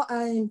in all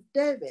our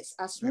endeavors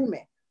as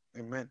women.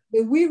 Amen.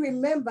 May we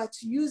remember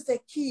to use the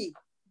key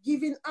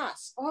given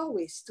us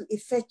always to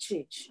effect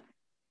change,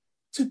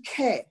 to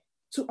care,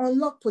 to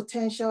unlock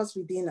potentials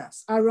within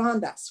us,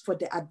 around us, for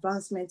the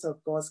advancement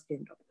of God's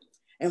kingdom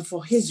and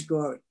for his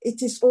glory.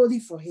 It is only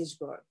for his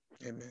glory.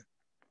 Amen.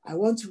 I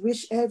want to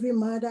wish every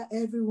mother,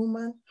 every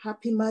woman,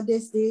 happy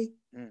Mother's Day.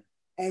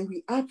 And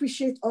we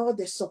appreciate all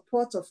the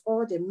support of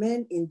all the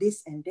men in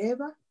this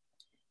endeavor.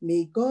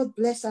 May God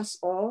bless us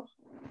all.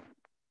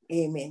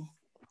 Amen.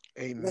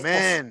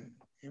 Amen.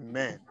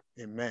 Amen.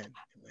 Amen.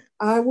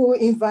 I will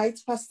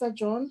invite Pastor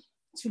John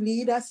to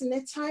lead us in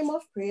a time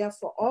of prayer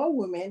for all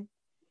women.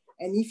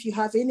 And if you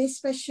have any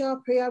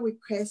special prayer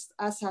request,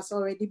 as has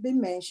already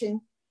been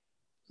mentioned,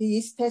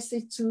 please text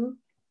it to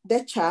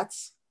the chat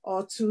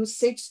or to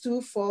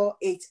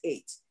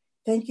 62488.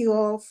 Thank you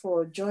all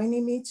for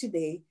joining me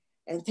today.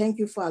 And thank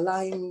you for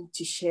allowing me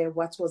to share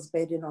what was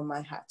burdened on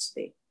my heart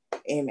today.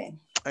 Amen.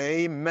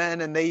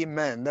 Amen and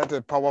amen. That's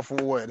a powerful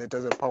word. It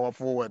is a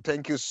powerful word.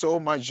 Thank you so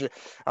much,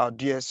 our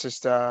dear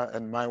sister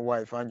and my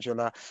wife,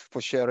 Angela,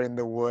 for sharing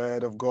the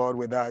word of God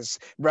with us.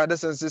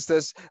 Brothers and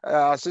sisters,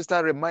 our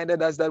sister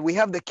reminded us that we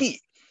have the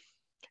key.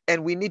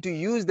 And we need to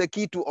use the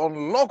key to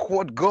unlock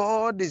what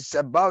God is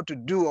about to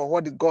do or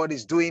what God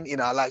is doing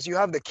in our lives. You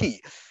have the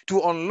key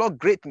to unlock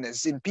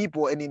greatness in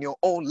people and in your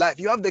own life.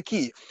 You have the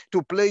key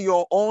to play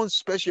your own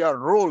special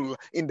role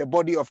in the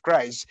body of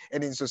Christ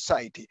and in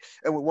society.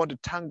 And we want to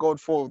thank God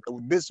for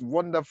this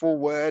wonderful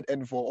word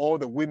and for all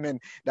the women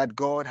that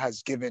God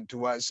has given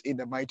to us in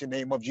the mighty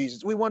name of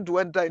Jesus. We want to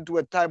enter into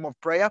a time of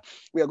prayer.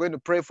 We are going to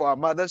pray for our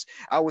mothers.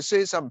 I will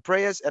say some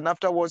prayers, and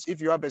afterwards,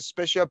 if you have a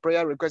special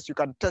prayer request, you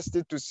can text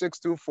it to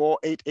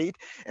 62488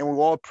 and we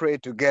all pray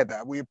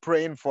together. We're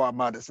praying for our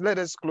mothers. Let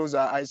us close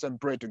our eyes and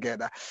pray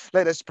together.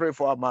 Let us pray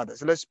for our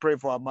mothers. Let's pray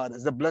for our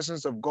mothers. The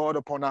blessings of God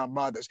upon our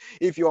mothers.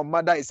 If your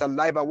mother is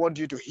alive, I want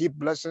you to heap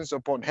blessings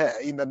upon her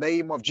in the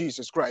name of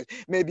Jesus Christ.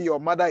 Maybe your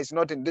mother is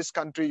not in this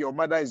country. Your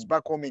mother is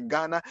back home in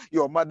Ghana.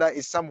 Your mother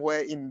is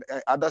somewhere in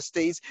other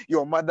states.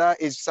 Your mother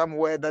is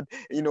somewhere that,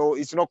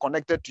 is not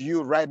connected to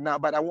you right now.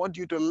 But I want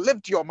you to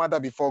lift your mother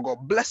before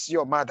God. Bless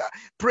your mother.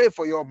 Pray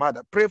for your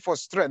mother. Pray for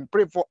strength.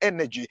 Pray for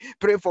energy.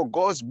 Pray for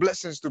God's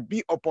blessings to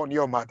be upon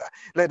your mother.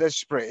 Let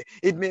us pray.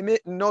 It may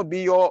not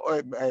be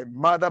your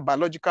mother,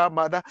 biological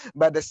mother,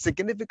 but a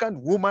significant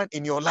woman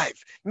in your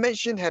life.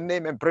 Mention her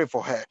name and pray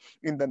for her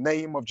in the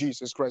name of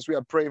Jesus Christ. We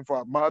are praying for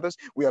our mothers.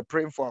 We are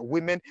praying for our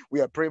women. We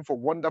are praying for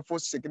wonderful,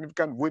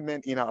 significant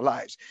women in our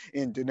lives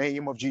in the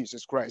name of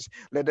Jesus Christ.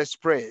 Let us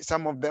pray.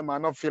 Some of them are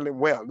not feeling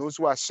well. Those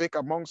who are sick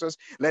amongst us,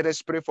 let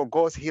us pray for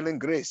God's healing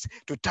grace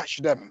to touch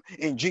them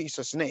in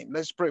Jesus' name.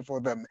 Let's pray for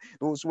them.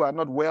 Those who are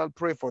not well,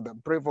 pray for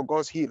them. Pray for God's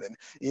miraculous healing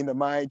in the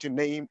mighty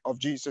name of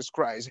Jesus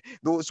Christ.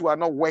 Those who are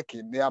not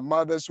working, they are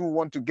mothers who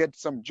want to get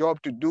some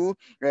job to do,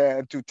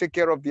 to take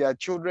care of their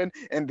children,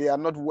 and they are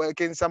not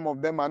working. Some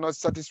of them are not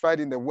satisfied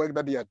in the work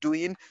that they are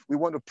doing. We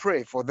want to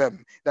pray for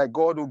them, that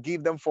God will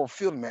give them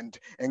fulfillment,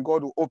 and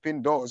God will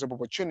open doors of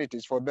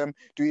opportunities for them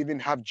to even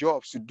have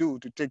jobs to do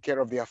to take care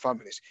of their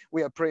families.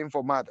 We are praying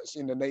for mothers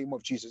in the name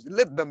of Jesus.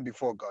 Lift them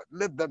before God.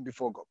 Lift them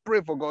before God.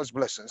 Pray for God's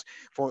blessings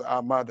for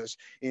our mothers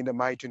in the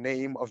mighty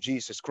name of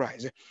Jesus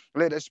Christ.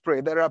 Let us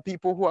pray. There are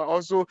people who are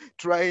also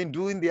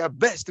doing their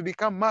best to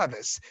become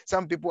mothers.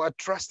 Some people are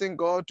trusting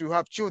God to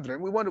have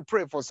children. We want to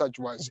pray for such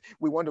ones.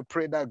 We want to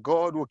pray that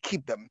God will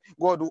keep them.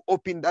 God will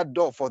open that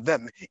door for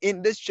them.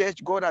 In this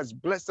church, God has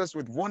blessed us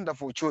with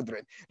wonderful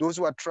children. Those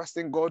who are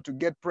trusting God to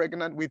get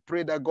pregnant, we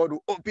pray that God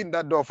will open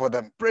that door for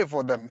them. Pray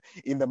for them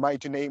in the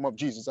mighty name of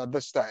Jesus. At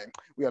this time,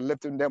 we are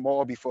lifting them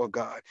all before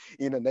God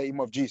in the name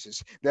of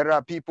Jesus. There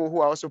are people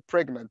who are also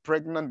pregnant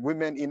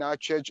women in our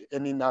church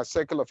and in our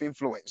circle of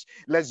influence.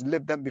 Let's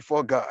lift them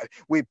before God.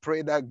 We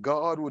pray that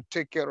God will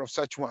take care of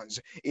such ones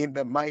in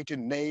the mighty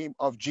name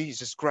of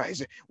Jesus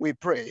Christ. We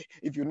pray,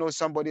 if you know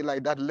somebody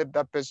like that, lift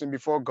that person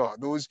before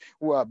God. Those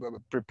who are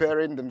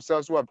preparing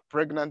themselves, who are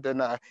pregnant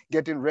and are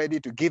getting ready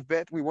to give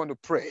birth, we want to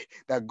pray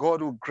that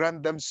God will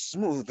grant them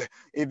smooth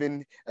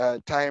even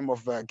time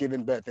of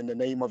giving birth in the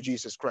name of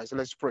Jesus Christ.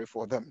 Let's pray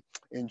for them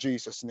in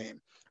Jesus' name.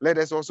 Let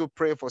us also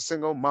pray for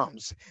single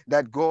moms,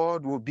 that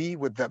God will be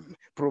with them,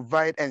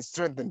 provide and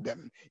strengthen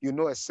them. You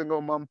know, a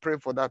single mom, pray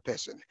for that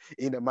person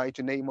in the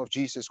mighty name of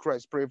Jesus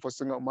Christ. Pray for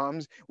single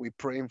moms. We're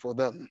praying for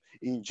them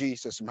in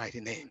Jesus'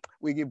 mighty name.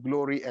 We give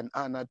glory and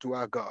honor to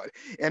our God.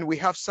 And we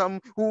have some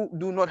who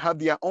do not have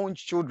their own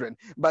children,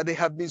 but they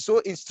have been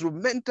so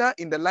instrumental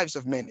in the lives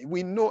of many.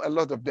 We know a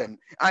lot of them.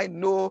 I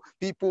know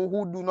people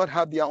who do not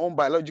have their own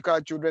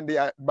biological children,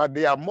 but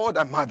they are more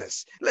than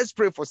mothers. Let's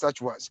pray for such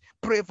ones.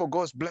 Pray for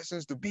God's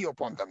blessings to be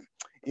upon them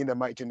in the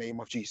mighty name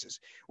of Jesus.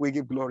 We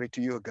give glory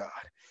to you, God,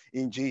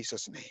 in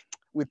Jesus' name.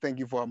 We thank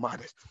you for our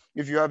mothers.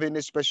 If you have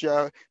any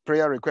special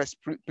prayer requests,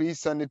 please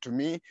send it to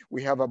me.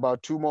 We have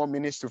about 2 more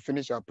minutes to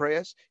finish our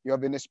prayers. You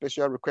have any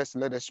special requests,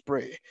 let us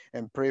pray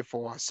and pray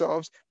for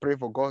ourselves, pray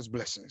for God's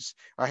blessings.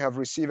 I have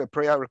received a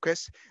prayer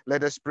request.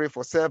 Let us pray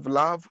for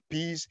self-love,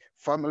 peace,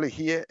 family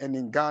here and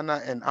in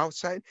Ghana and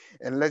outside.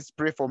 And let's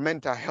pray for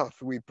mental health.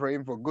 We're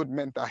praying for good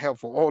mental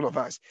health for all of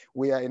us.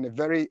 We are in a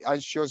very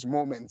anxious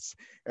moments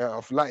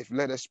of life.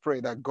 Let us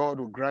pray that God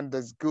will grant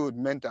us good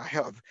mental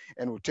health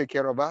and will take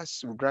care of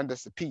us, will grant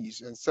us the peace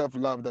and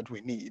self-love that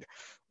we need.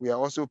 We are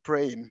also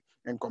praying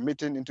and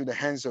committing into the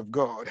hands of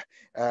God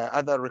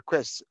other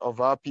requests of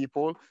our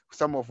people,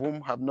 some of whom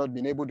have not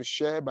been able to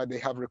share, but they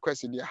have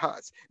requests in their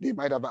hearts. They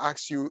might have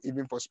asked you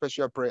even for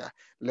special prayer.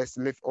 Let's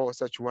lift all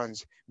such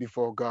ones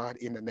before God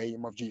in the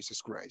name of Jesus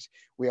Christ.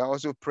 We are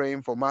also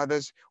praying for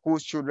mothers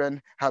whose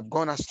children have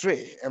gone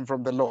astray and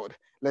from the Lord.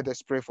 Let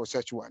us pray for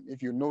such one.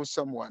 If you know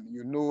someone,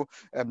 you know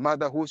a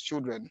mother whose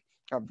children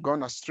have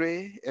gone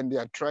astray and they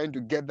are trying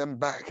to get them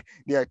back.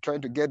 They are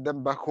trying to get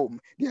them back home.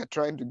 They are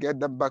trying to get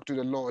them back to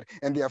the Lord,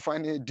 and they are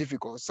finding it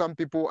difficult. Some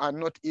people are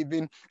not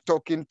even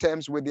talking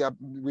terms with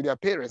their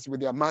parents, with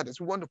their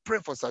mothers. We want to pray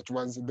for such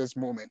ones in this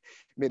moment.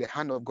 May the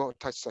hand of God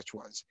touch such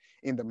ones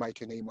in the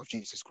mighty name of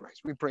Jesus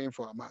Christ. We're praying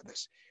for our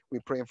mothers. We're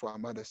praying for our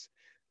mothers.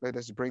 Let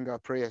us bring our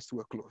prayers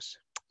to a close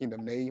in the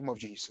name of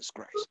Jesus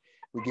Christ.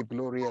 We give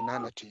glory and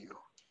honor to you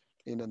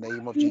in the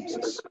name of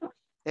Jesus.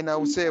 And I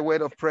will say a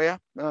word of prayer.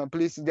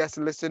 Please just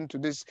listen to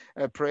this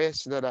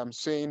prayers that I'm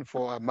saying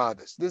for our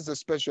mothers. This is a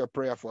special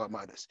prayer for our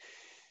mothers.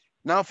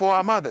 Now, for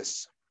our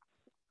mothers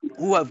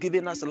who have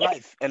given us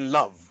life and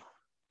love,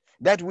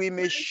 that we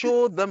may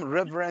show them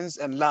reverence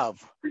and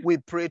love, we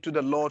pray to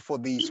the Lord for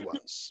these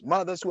ones.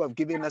 Mothers who have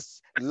given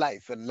us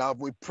life and love,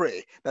 we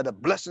pray that the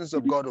blessings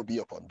of God will be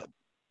upon them.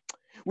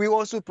 We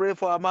also pray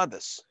for our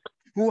mothers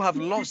who have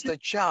lost a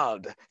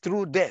child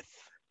through death,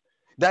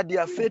 that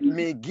their faith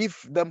may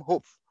give them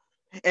hope,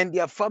 and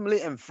their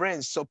family and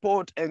friends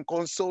support and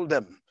console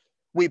them.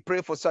 We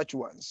pray for such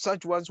ones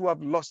who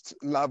have lost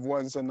loved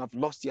ones and have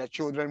lost their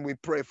children. We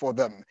pray for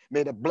them.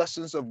 May the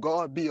blessings of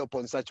God be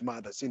upon such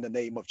mothers in the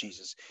name of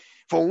Jesus.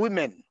 For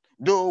women,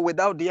 though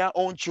without their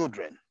own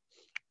children,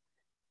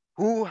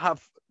 who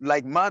have,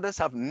 like mothers,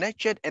 have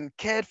nurtured and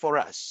cared for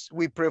us,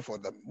 we pray for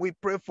them. We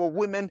pray for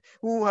women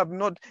who have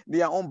not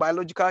their own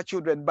biological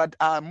children, but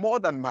are more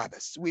than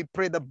mothers. We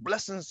pray the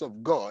blessings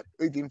of God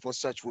even for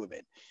such women.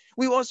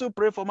 We also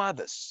pray for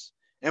mothers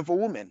and for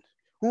women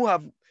who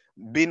have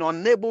been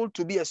unable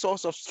to be a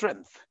source of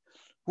strength,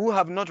 who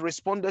have not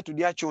responded to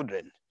their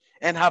children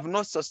and have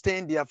not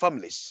sustained their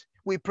families.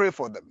 We pray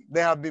for them.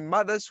 There have been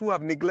mothers who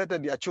have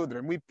neglected their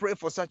children. We pray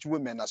for such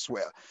women as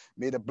well.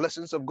 May the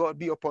blessings of God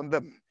be upon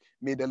them.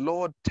 May the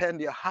Lord turn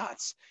their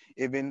hearts,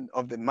 even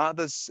of the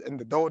mothers and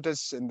the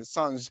daughters and the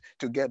sons,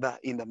 together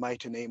in the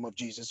mighty name of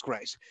Jesus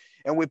Christ.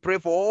 And we pray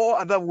for all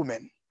other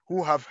women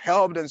who have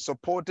helped and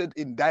supported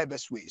in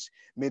diverse ways.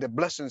 May the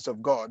blessings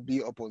of God be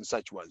upon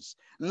such ones.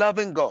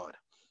 Loving God,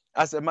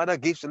 as a mother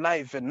gives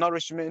life and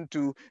nourishment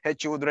to her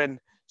children,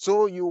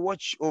 so you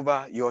watch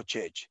over your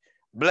church.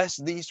 Bless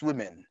these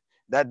women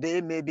that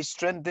they may be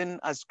strengthened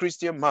as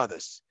Christian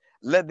mothers.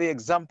 Let the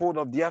example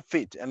of their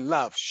faith and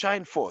love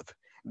shine forth.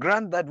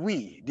 Grant that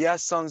we, their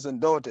sons and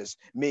daughters,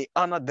 may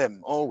honor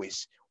them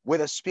always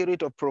with a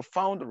spirit of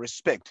profound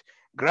respect.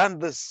 Grant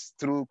this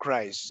through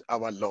Christ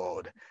our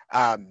Lord.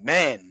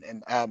 Amen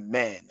and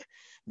amen.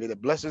 May the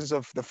blessings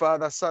of the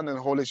Father, Son, and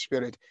Holy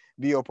Spirit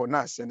be upon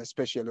us and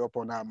especially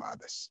upon our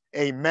mothers.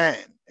 Amen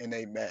and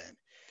amen.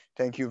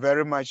 Thank you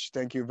very much.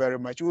 Thank you very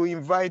much. We'll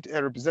invite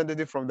a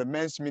representative from the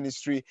men's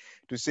ministry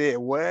to say a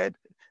word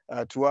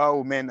to our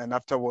women, and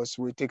afterwards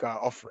we'll take our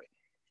offering.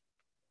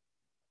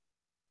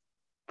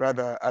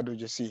 Brother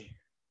Adojasi.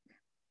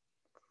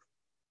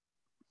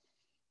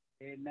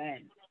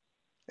 Amen.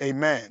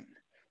 Amen.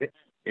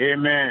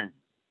 Amen.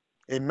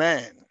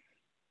 Amen.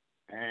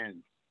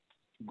 And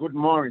good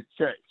morning,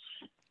 church.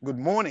 Good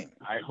morning.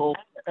 I hope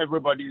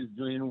everybody is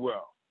doing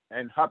well.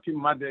 And happy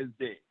Mother's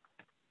Day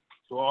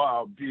to all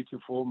our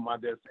beautiful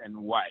mothers and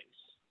wives.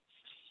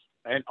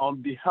 And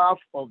on behalf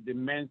of the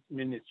men's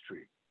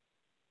ministry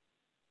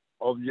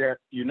of the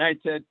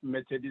United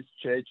Methodist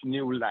Church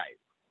New Life,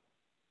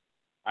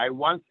 I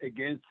once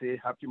again say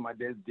happy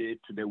Mother's Day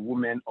to the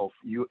women of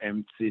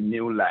UMC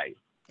New Life.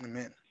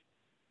 Amen.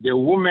 The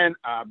women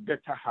are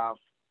better half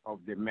of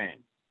the men.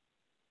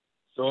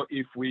 So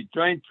if we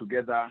join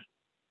together,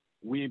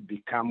 we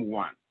become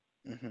one,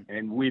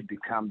 and we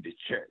become the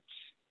church.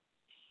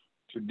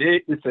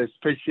 Today is a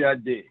special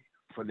day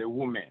for the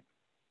women,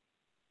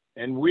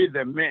 and we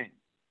the men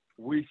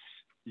wish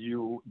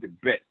you the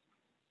best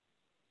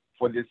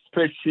for the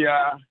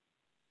special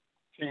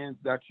things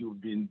that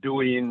you've been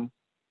doing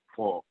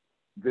for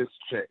this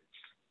church.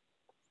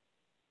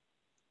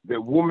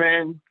 The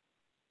women,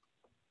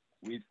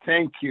 we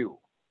thank you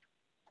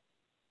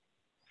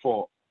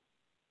for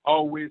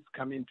always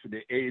coming to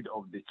the aid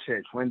of the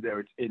church when there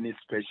is any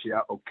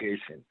special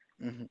occasion.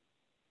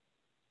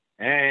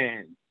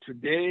 And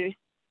today,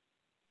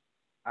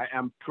 I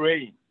am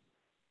praying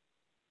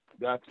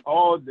that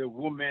all the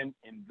women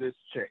in this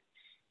church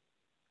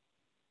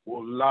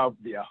will love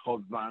their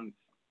husbands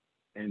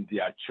and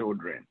their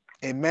children.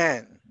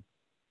 Amen.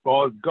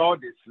 Because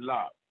God is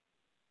love.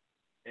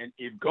 And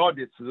if God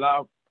is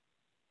love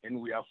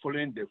and we are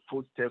following the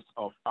footsteps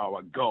of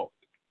our God,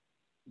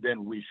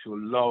 then we should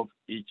love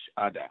each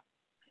other.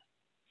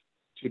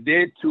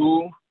 Today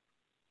too,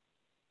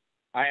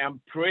 I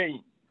am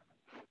praying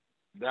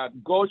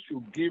that God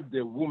should give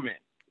the woman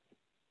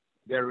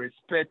the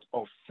respect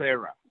of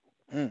Sarah.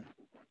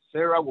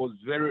 Sarah was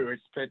very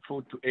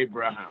respectful to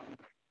Abraham.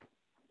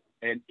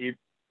 And if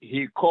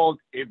he called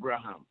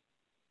Abraham,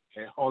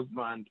 her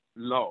husband,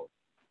 Lord.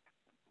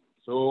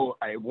 So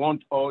I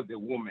want all the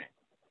women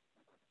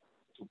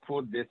to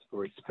put this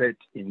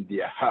respect in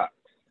their heart.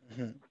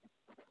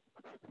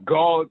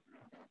 God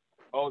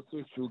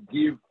also should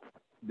give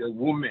the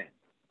woman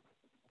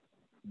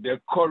the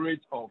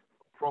courage of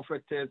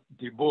prophetess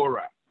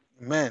Deborah,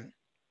 Amen,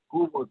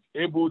 who was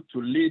able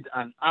to lead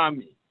an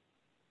army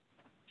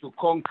to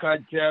conquer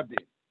Jabin,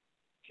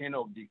 king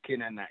of the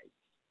Canaanites.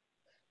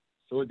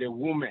 So the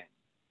woman,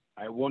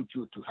 I want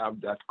you to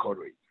have that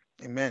courage.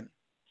 Amen.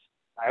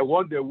 I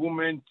want the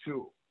woman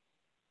to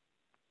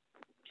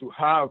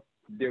have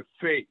the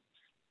faith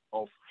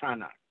of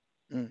Hannah.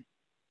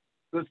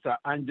 Sister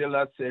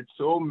Angela said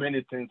so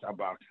many things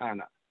about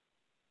Hannah.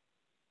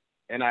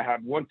 And I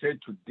had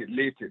wanted to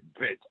delete it,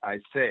 but I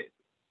said,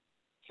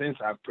 since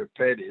I've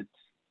prepared it,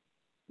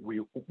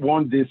 we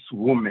want this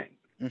woman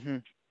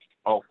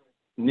of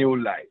New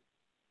Life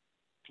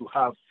to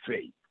have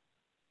faith.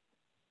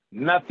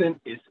 Nothing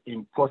is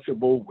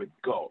impossible with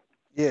God.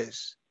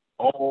 Yes.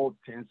 All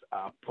things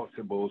are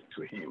possible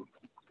to him.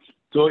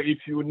 So if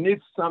you need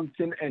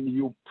something and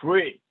you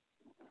pray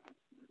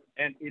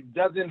and it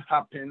doesn't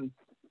happen,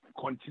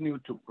 continue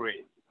to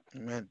pray.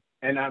 Amen.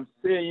 And I'm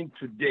saying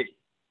today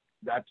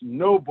that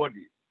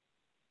nobody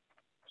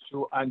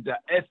should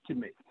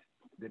underestimate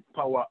the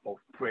power of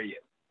prayer.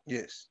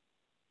 Yes.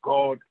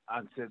 God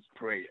answers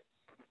prayer.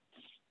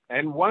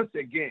 And once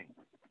again,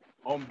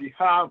 on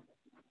behalf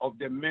of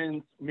the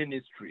men's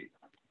ministry,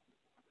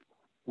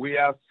 we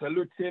are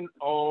saluting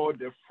all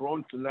the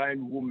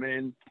frontline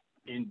women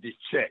in the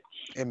church.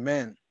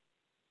 Amen.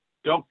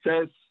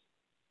 Doctors,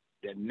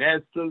 the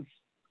nurses,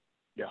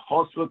 the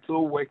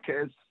hospital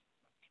workers,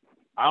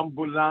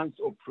 ambulance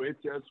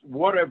operators,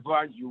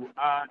 wherever you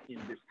are in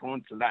the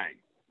front line,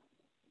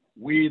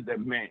 we the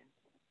men,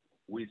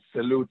 we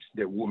salute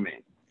the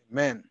women.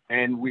 Amen.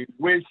 And we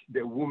wish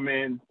the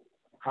women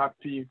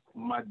happy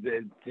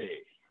Mother's Day.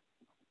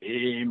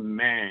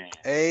 Amen.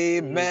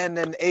 Amen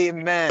and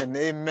amen.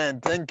 Amen.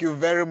 Thank you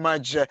very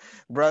much,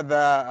 brother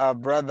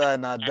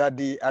and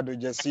daddy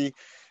Adojasi.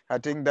 I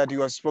think that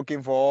you have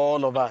spoken for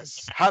all of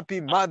us.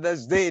 Happy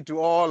Mother's Day to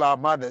all our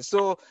mothers.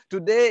 So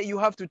today you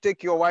have to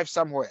take your wife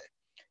somewhere.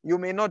 You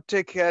may not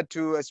take her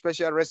to a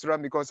special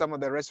restaurant because some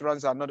of the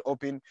restaurants are not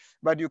open,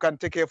 but you can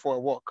take her for a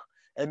walk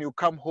and you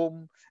come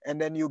home and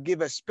then you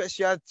give a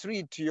special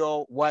treat to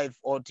your wife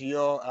or to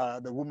your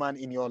the woman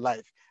in your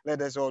life.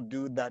 Let us all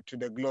do that to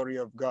the glory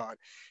of God.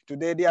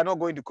 Today they are not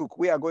going to cook.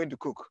 We are going to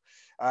cook.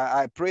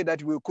 I pray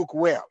that we will cook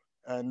well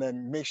and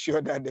then make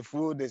sure that the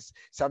food is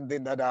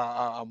something that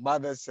our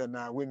mothers and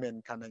our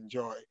women can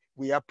enjoy.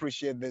 We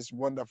appreciate this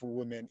wonderful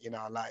women in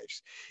our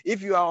lives.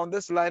 If you are on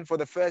this line for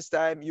the first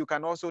time, you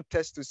can also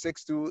text to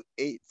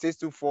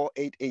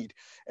 62488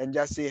 and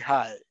just say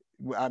hi.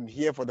 I'm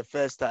here for the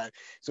first time,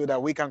 so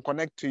that we can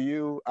connect to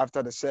you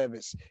after the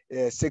service.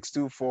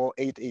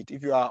 62488.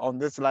 If you are on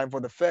this line for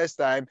the first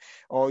time,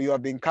 or you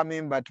have been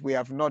coming but we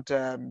have not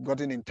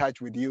gotten in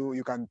touch with you,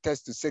 you can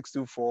text to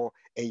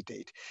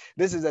 62488.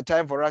 This is the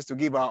time for us to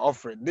give our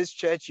offering. This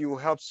church, you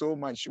help so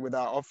much with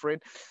our offering.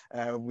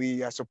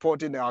 We are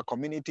supporting our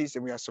communities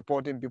and we are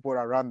supporting people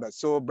around us.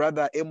 So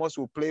Brother Amos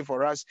will play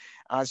for us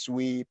as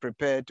we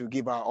prepare to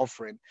give our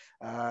offering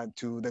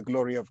to the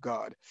glory of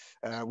God.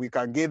 We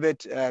can give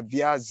it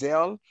via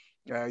Zelle.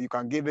 You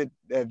can give it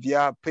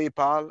via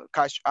PayPal,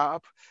 Cash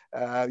App.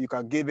 You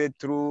can give it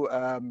through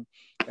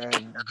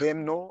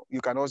Venmo.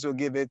 You can also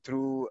give it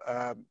through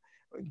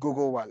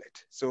Google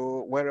Wallet.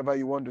 So wherever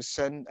you want to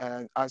send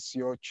us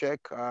your check,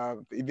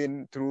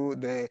 even through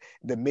the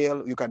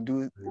mail, you can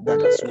do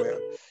that as well.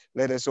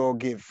 Let us all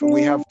give.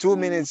 We have 2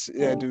 minutes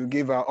to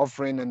give our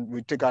offering, and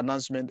we take our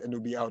announcement and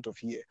we'll be out of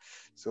here.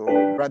 So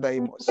Brother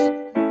Amos.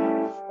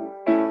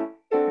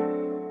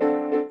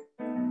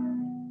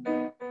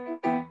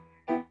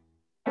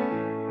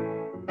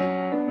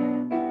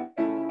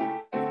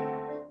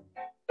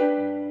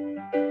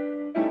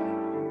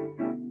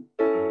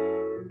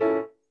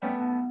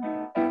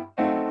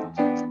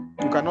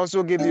 You can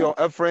also give your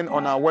offering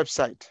on our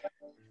website.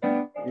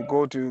 You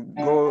go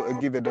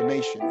give a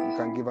donation. You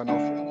can give an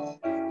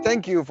offering.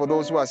 Thank you for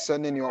those who are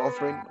sending your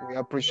offering. We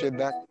appreciate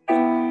that.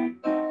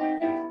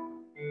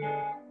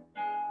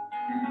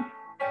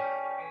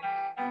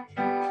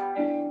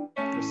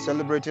 We're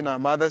celebrating our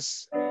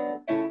mothers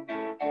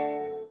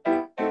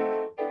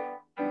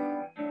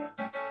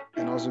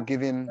and also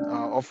giving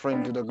our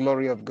offering to the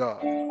glory of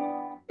God.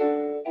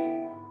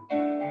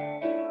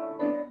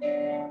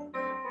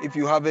 If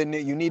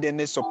you need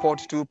any support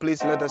too,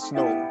 please let us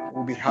know.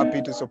 We'll be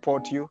happy to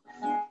support you.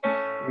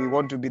 We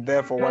want to be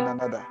there for one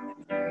another.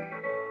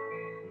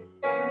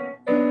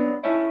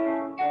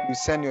 You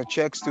send your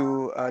checks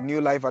to New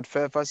Life at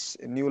Fairfax,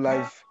 New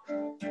Life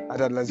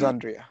at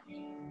Alexandria.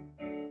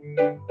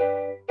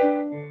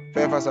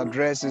 Fairfax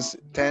address is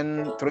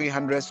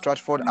 10300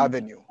 Stratford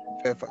Avenue,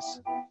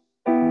 Fairfax.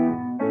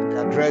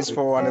 The address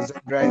for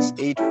Alexandria is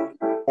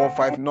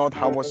 845 North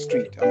Howard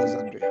Street,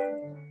 Alexandria.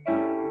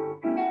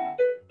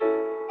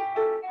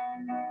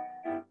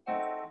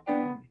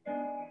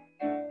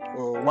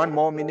 One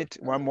more minute,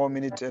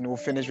 and we'll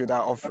finish with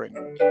our offering.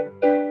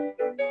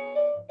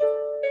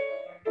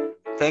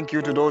 Thank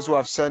you to those who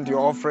have sent your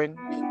offering.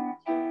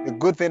 The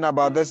good thing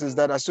about this is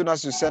that as soon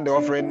as you send the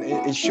offering,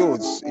 it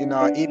shows in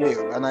our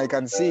email, and I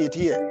can see it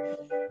here.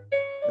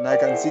 And I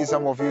can see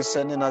some of you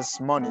sending us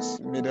monies.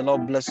 May the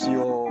Lord bless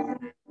you all.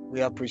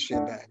 We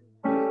appreciate that.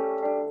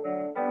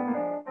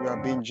 You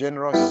are being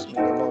generous. May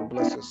the Lord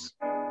bless us.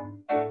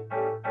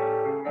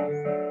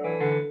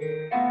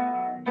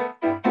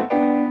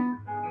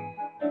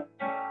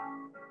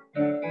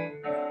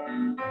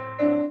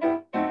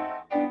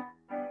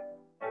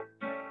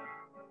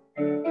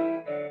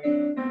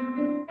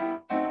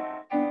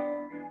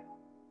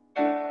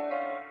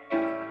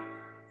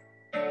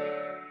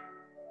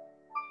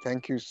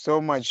 Thank you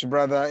so much,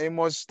 Brother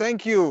Amos.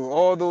 Thank you,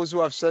 all those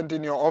who have sent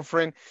in your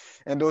offering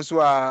and those who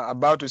are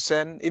about to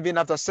send. Even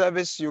after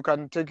service, you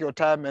can take your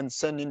time and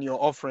send in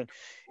your offering.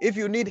 If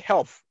you need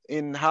help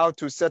in how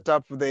to set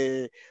up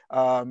the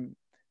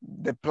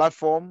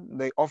platform,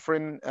 the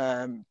offering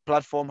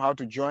platform, how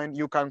to join,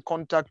 you can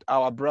contact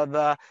our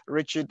brother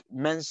Richard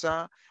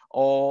Mensah,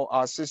 or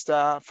our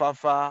sister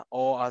Fafa,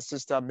 or our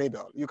sister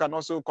Mabel. You can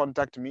also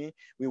contact me.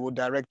 We will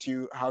direct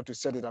you how to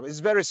set it up. It's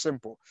very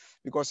simple,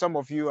 because some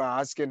of you are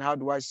asking, how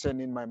do I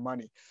send in my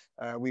money?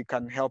 We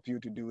can help you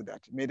to do that.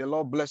 May the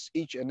Lord bless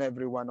each and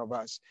every one of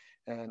us,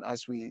 and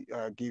as we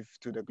give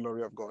to the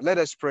glory of God. Let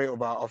us pray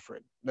over our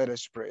offering. Let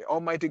us pray.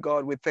 Almighty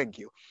God, we thank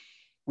you.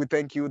 We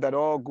thank you that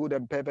all good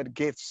and perfect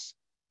gifts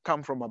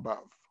come from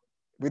above.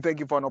 We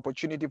thank you for an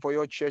opportunity for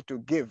your church to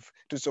give,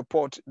 to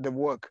support the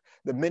work,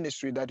 the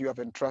ministry that you have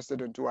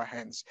entrusted into our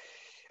hands.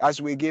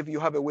 As we give, you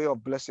have a way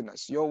of blessing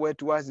us. Your word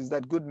to us is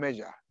that good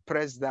measure,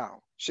 pressed down,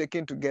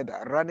 shaken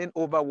together, running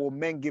over will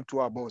men give to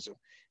our bosom.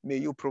 May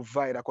you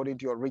provide according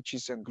to your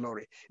riches and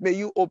glory. May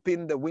you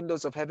open the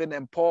windows of heaven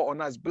and pour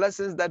on us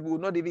blessings that will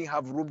not even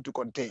have room to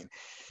contain.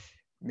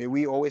 May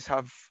we always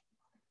have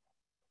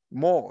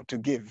more to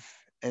give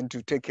and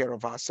to take care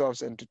of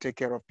ourselves and to take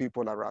care of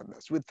people around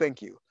us. We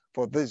thank you.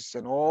 for this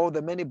and all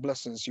the many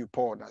blessings you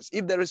pour on us.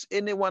 If there is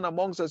anyone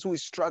amongst us who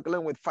is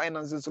struggling with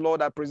finances,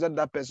 Lord, I present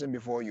that person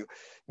before you.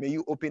 May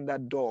you open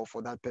that door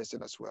for that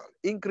person as well.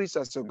 Increase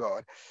us, oh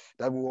God,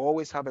 that we will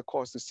always have a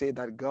cause to say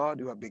that, God,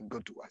 you have been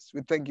good to us.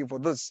 We thank you for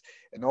this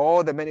and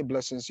all the many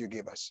blessings you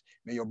give us.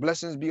 May your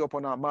blessings be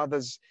upon our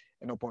mothers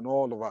and upon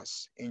all of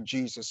us. In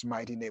Jesus'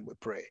 mighty name we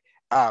pray.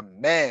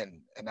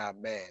 Amen and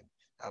amen.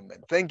 Amen.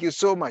 Thank you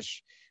so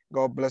much.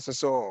 God bless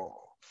us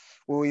all.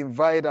 We'll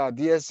invite our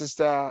dear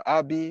sister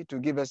Abby to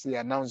give us the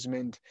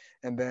announcement,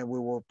 and then we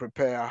will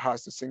prepare our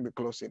hearts to sing the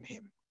closing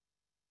hymn.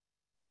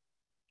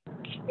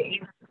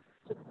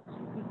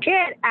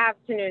 Good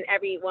afternoon,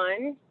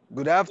 everyone.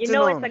 Good afternoon. You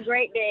know, it's a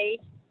great day.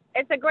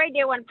 It's a great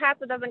day when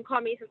Pastor doesn't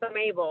call me Sister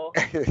Mabel.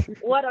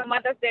 What a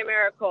Mother's Day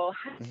miracle.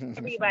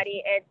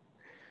 Everybody, it's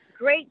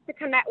great to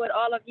connect with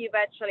all of you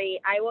virtually.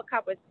 I woke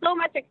up with so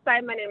much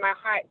excitement in my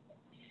heart.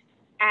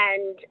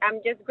 And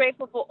I'm just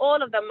grateful for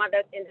all of the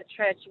mothers in the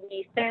church.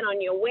 We stand on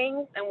your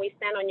wings and we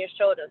stand on your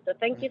shoulders. So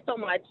thank you so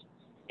much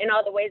in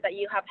all the ways that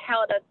you have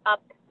held us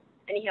up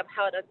and you have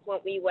held us when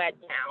we were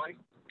down.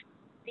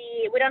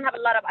 We don't have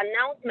a lot of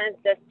announcements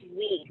this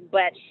week,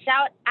 but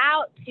shout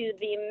out to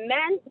the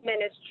men's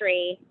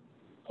ministry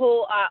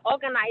who are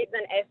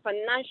organizing a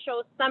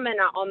financial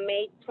seminar on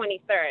May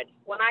 23rd.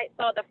 When I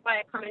saw the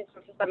flyer coming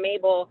from Sister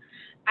Mabel,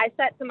 I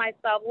said to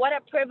myself, what a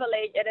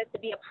privilege it is to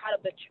be a part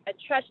of a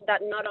church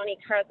that not only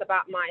cares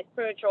about my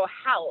spiritual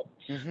health,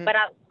 but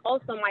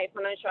also my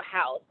financial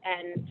health.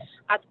 And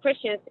as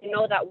Christians, we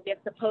know that we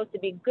are supposed to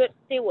be good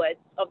stewards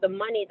of the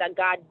money that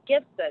God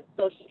gives us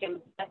so he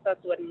can bless us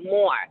with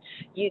more.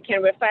 You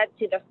can refer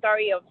to the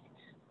story of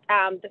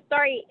the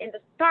story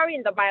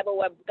in the Bible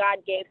where God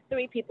gave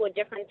 3 people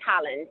different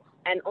talents,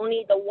 and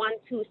only the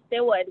ones who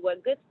were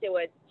good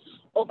stewards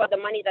over the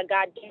money that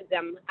God gave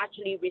them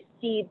actually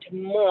received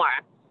more.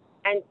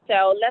 And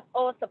so let's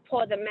all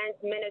support the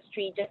men's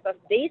ministry just as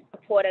they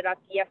supported us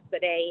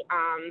yesterday.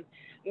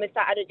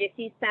 Mr.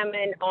 Adojesi's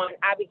sermon on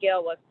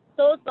Abigail was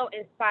so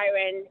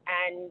inspiring,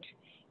 and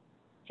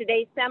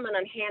today's sermon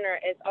on Hannah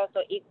is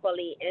also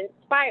equally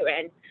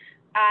inspiring.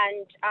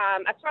 And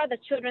as far as the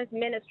children's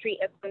ministry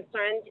is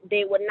concerned,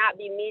 they would not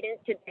be meeting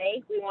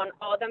today. We want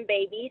all them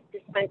babies to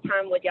spend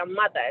time with your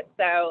mother.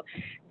 So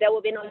there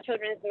will be no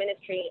children's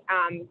ministry,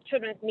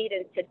 children's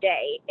meeting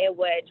today. It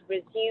would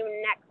resume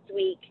next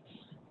week,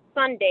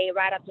 Sunday,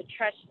 right after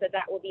church. So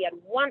that will be at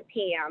 1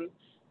 p.m.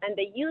 And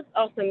the youth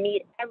also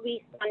meet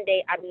every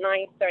Sunday at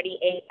 9:30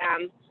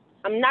 a.m.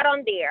 I'm not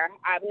on there.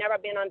 I've never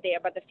been on there,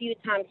 but the few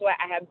times where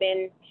I have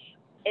been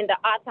in the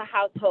Arthur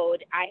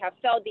household, I have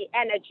felt the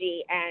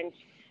energy and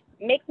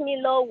makes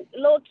me low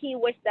key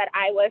wish that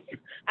I was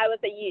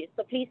a youth.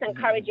 So please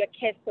encourage your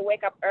kids to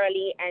wake up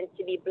early and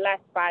to be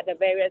blessed by the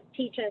various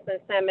teachings and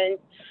sermons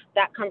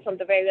that come from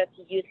the various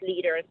youth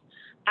leaders.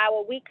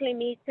 Our weekly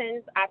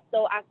meetings are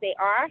still as they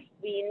are.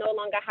 We no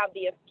longer have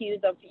the excuse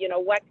of,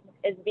 work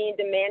is being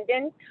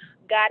demanding.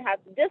 God has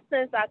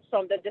distanced us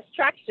from the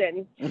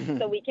distraction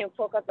so we can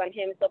focus on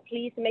him. So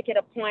please make it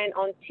a point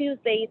on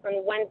Tuesdays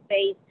and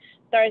Wednesdays,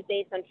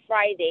 Thursdays and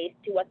Fridays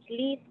to at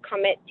least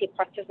commit to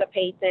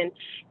participating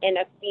in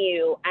a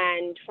few.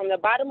 And from the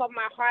bottom of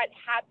my heart,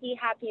 happy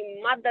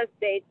Mother's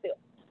Day to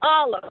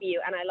all of you.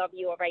 And I love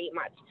you all very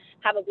much.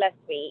 Have a blessed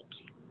week.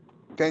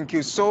 Thank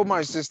you so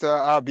much, Sister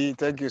Abby.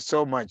 Thank you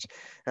so much.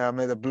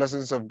 May the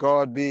blessings of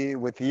God be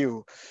with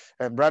you.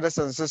 And brothers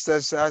and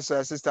sisters, as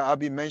Sister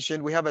Abby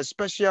mentioned, we have a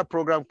special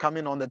program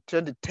coming on the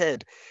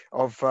 23rd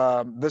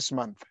of this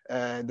month,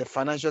 the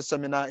financial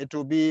seminar. It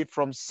will be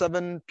from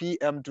 7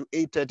 p.m. to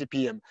 8:30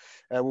 p.m.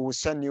 We will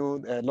send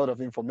you a lot of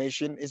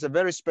information. It's a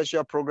very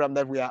special program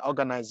that we are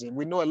organizing.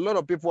 We know a lot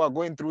of people are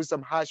going through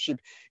some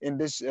hardship in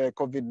this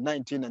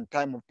COVID-19 and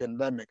time of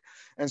pandemic.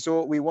 And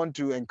so we want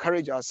to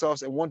encourage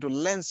ourselves and want to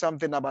learn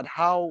something about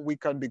how we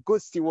can be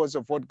good stewards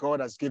of what God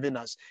has given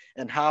us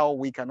and how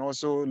we can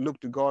also look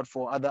to God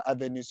for other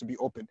avenues to be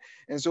open.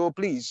 And so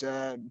please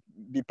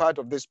be part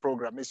of this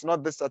program. It's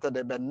not this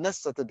Saturday, but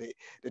next Saturday,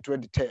 the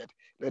 23rd.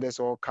 Let us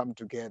all come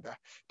together.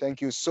 Thank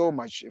you so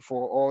much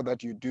for all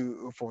that you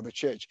do for the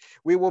church.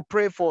 We will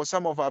pray for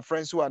some of our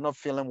friends who are not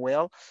feeling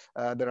well.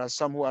 There are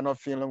some who are not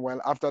feeling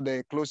well. After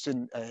the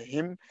closing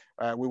hymn,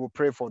 we will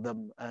pray for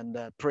them and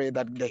pray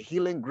that the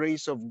healing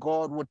grace of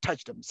God will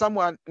touch them. Some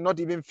are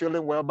not even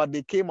feeling well, but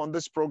they came on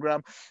this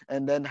program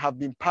and then have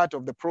been part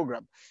of the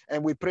program.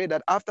 And we pray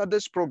that after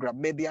this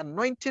program, may the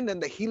anointing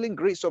and the healing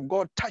grace of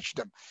God touch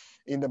them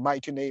in the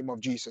mighty name of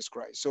Jesus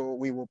Christ. So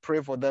we will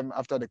pray for them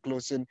after the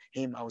closing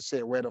hymn. I will say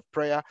a word of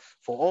prayer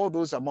for all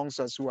those amongst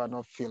us who are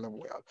not feeling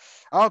well.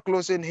 Our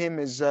closing hymn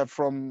is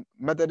from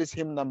Methodist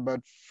hymn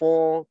number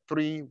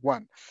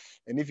 431.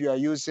 And if you are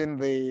using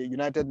the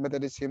United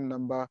Methodist hymn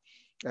number,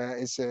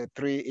 it's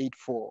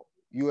 384.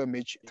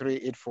 UMH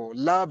 384,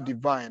 Love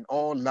Divine,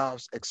 all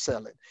loves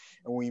excelling.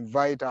 And we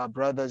invite our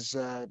brothers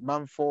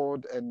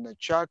Manford and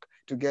Chuck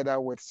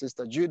together with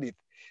Sister Judith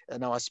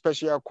and our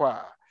special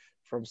choir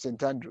from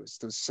St. Andrews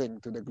to sing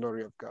to the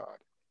glory of God.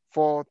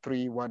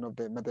 431 of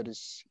the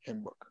Methodist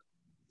hymn book.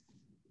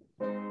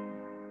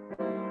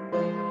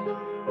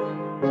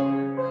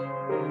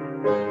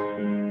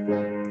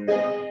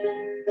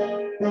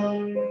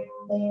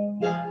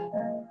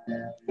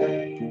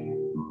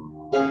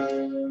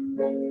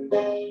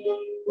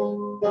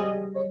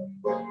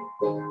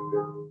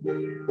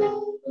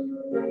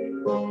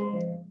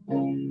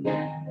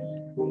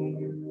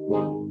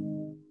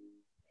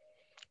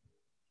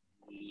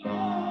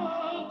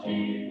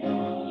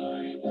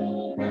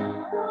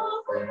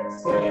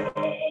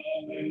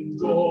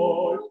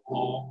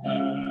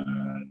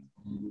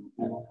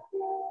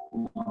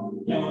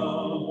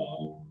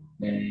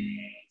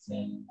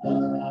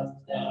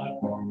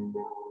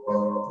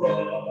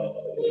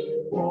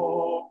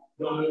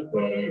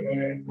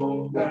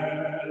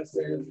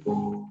 blessings.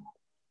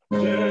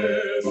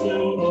 Yes, O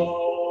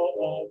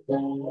Lord,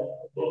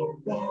 the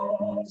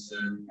rocks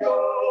and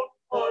God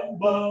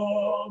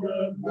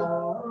unbounded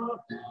love.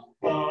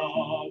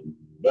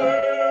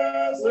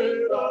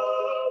 Blessed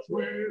us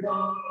with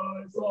thy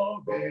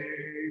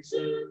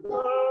salvation,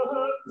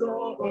 and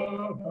of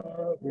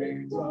her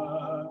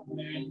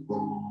returning.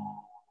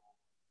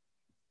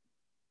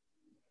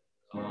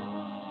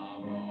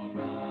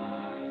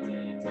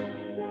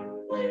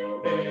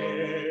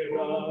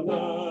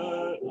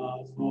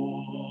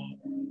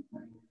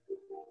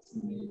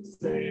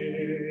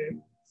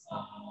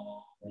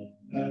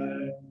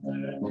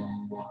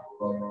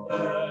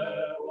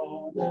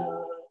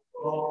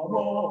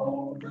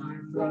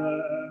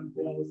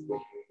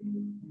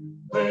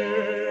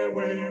 There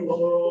we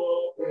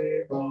will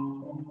be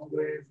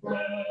always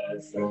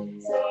blessed,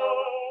 serving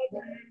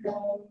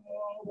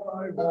all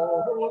thy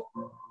word.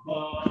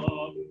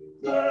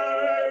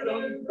 Great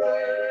and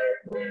great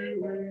we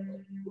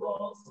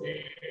will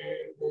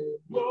sing,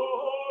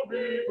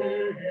 glory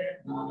in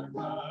thy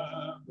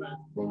heaven.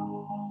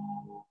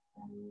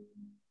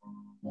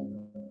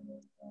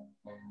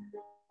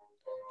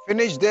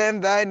 Finish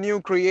then thy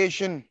new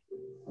creation.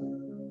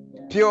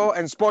 Pure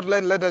and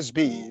spotless let us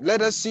be.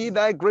 Let us see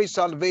thy great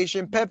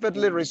salvation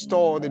perfectly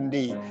restored in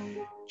thee.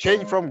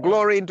 Change from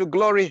glory into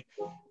glory,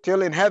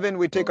 till in heaven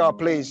we take our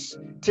place,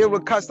 till we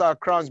cast our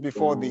crowns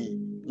before thee,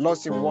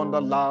 lost in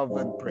wonder, love,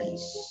 and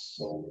praise.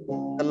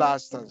 The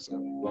last stanza.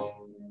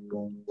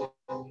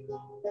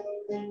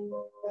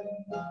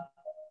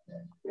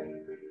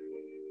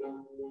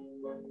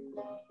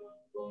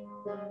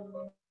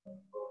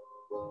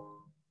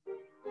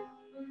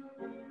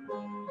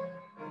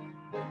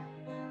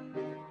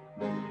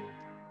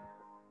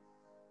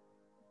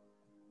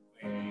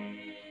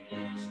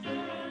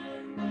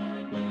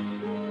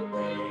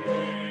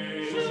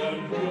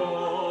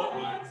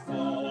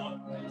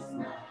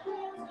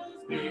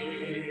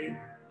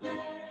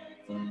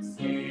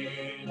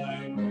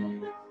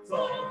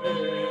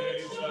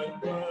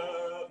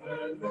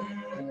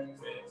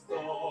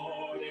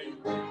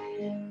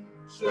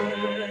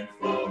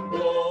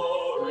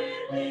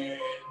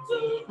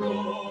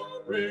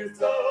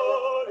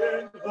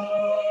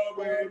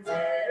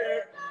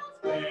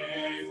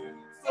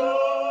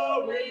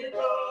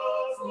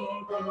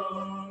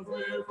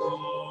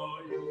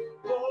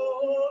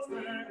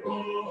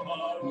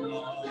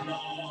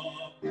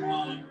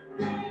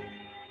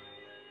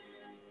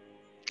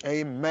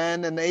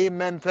 Amen and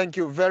amen. Thank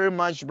you very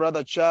much,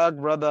 Brother Chuck,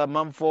 Brother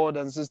Mumford,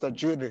 and Sister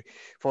Judy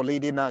for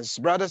leading us.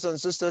 Brothers and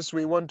sisters,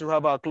 we want to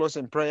have our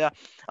closing prayer.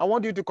 I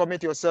want you to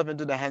commit yourself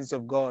into the hands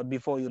of God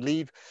before you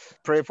leave.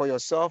 Pray for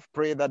yourself.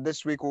 Pray that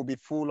this week will be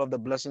full of the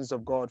blessings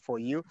of God for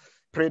you.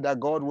 Pray that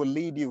God will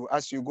lead you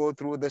as you go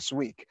through this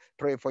week.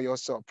 Pray for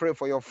yourself. Pray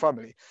for your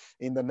family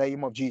in the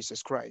name of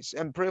Jesus Christ.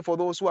 And pray for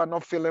those who are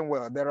not feeling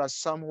well. There are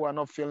some who are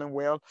not feeling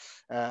well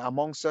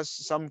amongst us.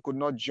 Some could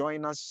not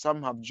join us.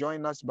 Some have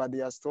joined us, but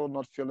they are still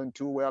not feeling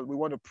too well. We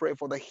want to pray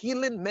for the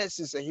healing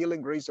mercies and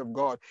healing grace of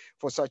God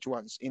for such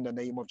ones in the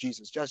name of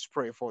Jesus. Just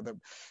pray for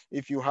them.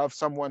 If you have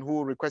someone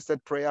who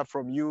requested prayer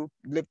from you,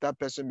 lift that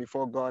person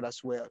before God as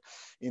well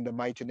in the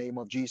mighty name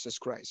of Jesus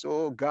Christ.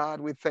 Oh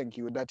God, we thank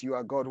you that you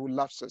are God who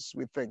loves us.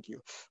 We thank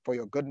you for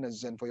your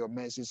goodness and for your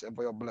mercies and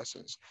for your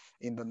blessings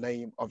in the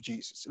name of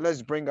Jesus.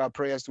 Let's bring our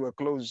prayers to a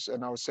close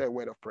and I'll say a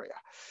word of prayer.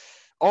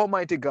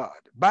 Almighty God,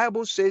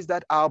 Bible says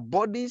that our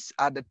bodies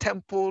are the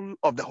temple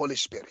of the Holy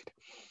Spirit.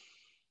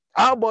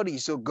 Our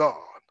bodies, oh God,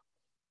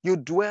 you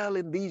dwell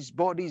in these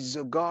bodies,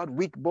 oh God,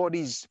 weak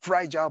bodies,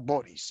 fragile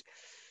bodies.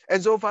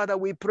 And so, Father,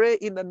 we pray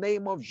in the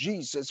name of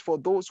Jesus for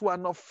those who are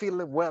not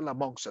feeling well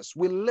amongst us.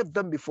 We lift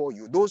them before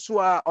you. Those who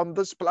are on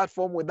this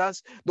platform with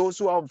us, those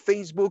who are on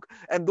Facebook,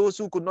 and those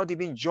who could not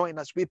even join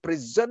us, we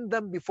present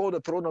them before the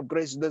throne of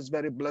grace this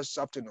very blessed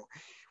afternoon.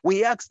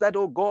 We ask that,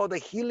 oh God, the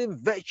healing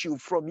virtue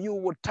from you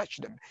will touch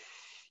them.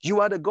 You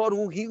are the God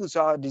who heals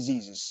our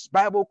diseases.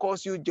 Bible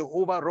calls you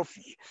Jehovah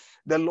Rapha,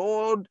 the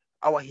Lord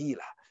our healer.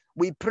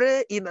 We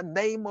pray in the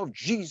name of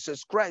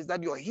Jesus Christ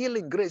that your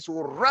healing grace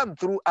will run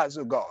through us,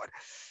 oh God.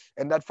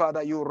 And that,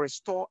 Father, you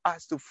restore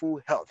us to full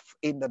health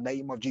in the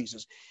name of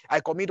Jesus. I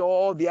commit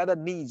all the other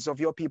needs of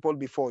your people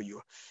before you.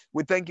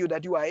 We thank you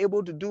that you are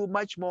able to do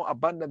much more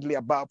abundantly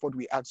above what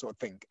we ask or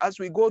think. As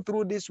we go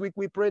through this week,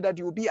 we pray that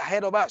you will be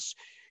ahead of us.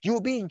 You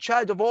will be in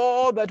charge of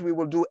all that we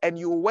will do, and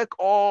you will work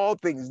all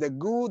things, the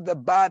good, the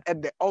bad,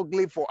 and the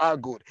ugly for our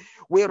good.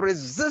 We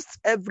resist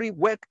every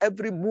work,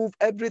 every move,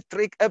 every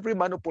trick, every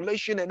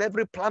manipulation, and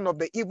every plan of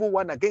the evil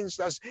one against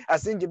us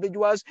as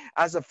individuals,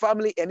 as a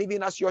family, and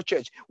even as your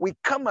church. We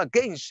come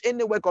against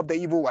any work of the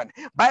evil one.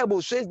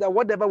 Bible says that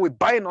whatever we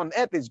bind on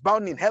earth is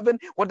bound in heaven.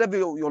 Whatever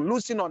you're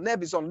loosing on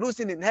earth is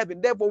unloosing in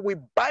heaven. Therefore, we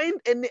bind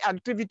any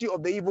activity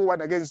of the evil one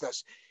against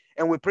us.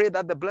 And we pray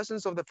that the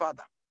blessings of the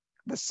Father,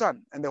 the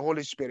Son, and the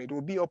Holy Spirit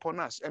will be upon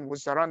us and will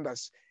surround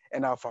us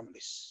and our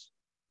families.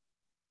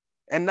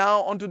 And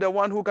now unto the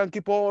one who can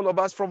keep all of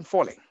us from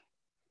falling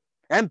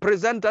and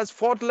present us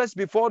faultless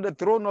before the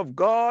throne of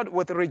God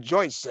with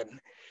rejoicing.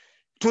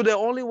 to the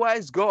only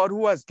wise God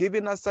who has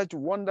given us such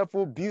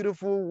wonderful,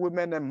 beautiful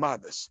women and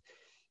mothers.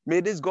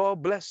 May this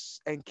God bless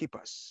and keep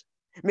us.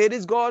 May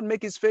this God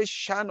make his face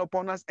shine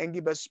upon us and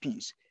give us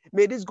peace.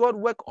 May this God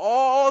work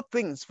all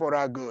things for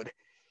our good.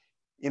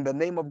 In the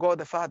name of God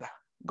the Father,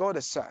 God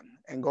the Son,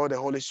 and God the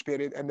Holy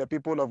Spirit, and the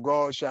people of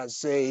God shall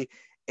say,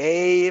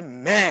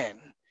 Amen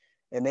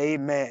and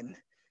amen.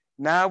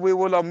 Now we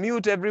will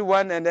unmute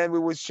everyone and then we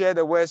will share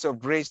the words of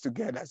grace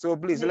together. So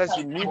please, let's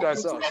mute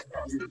ourselves.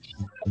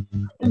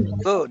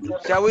 Good.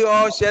 Shall we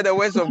all share the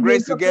words of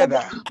grace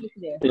together?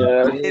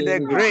 May the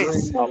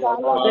grace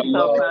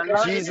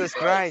of Jesus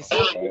Christ,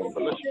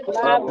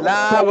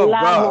 love of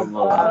God,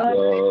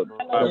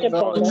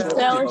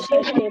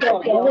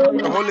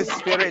 the Holy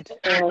Spirit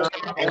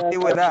be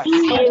with us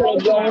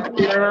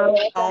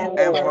now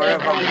and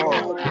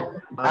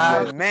forevermore.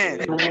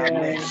 Amen.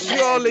 Amen.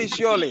 Surely,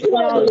 surely,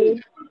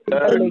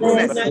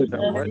 goodness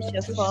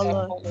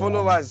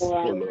follow us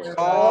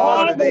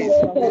all the days.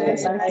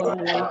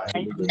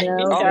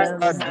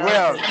 I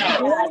dwell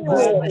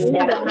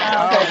in the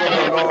house of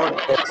the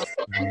Lord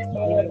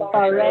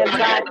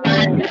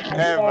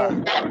ever.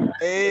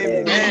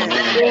 Amen.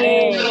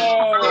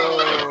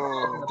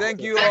 Oh,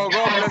 thank you all.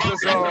 God bless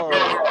us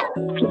all.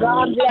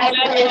 God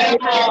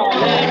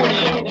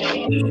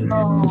bless you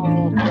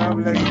all. God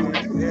bless you.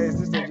 Hey,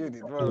 Sister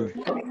Judith.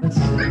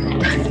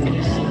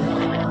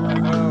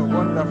 Oh,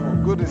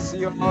 wonderful. Good to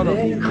see all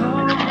of you.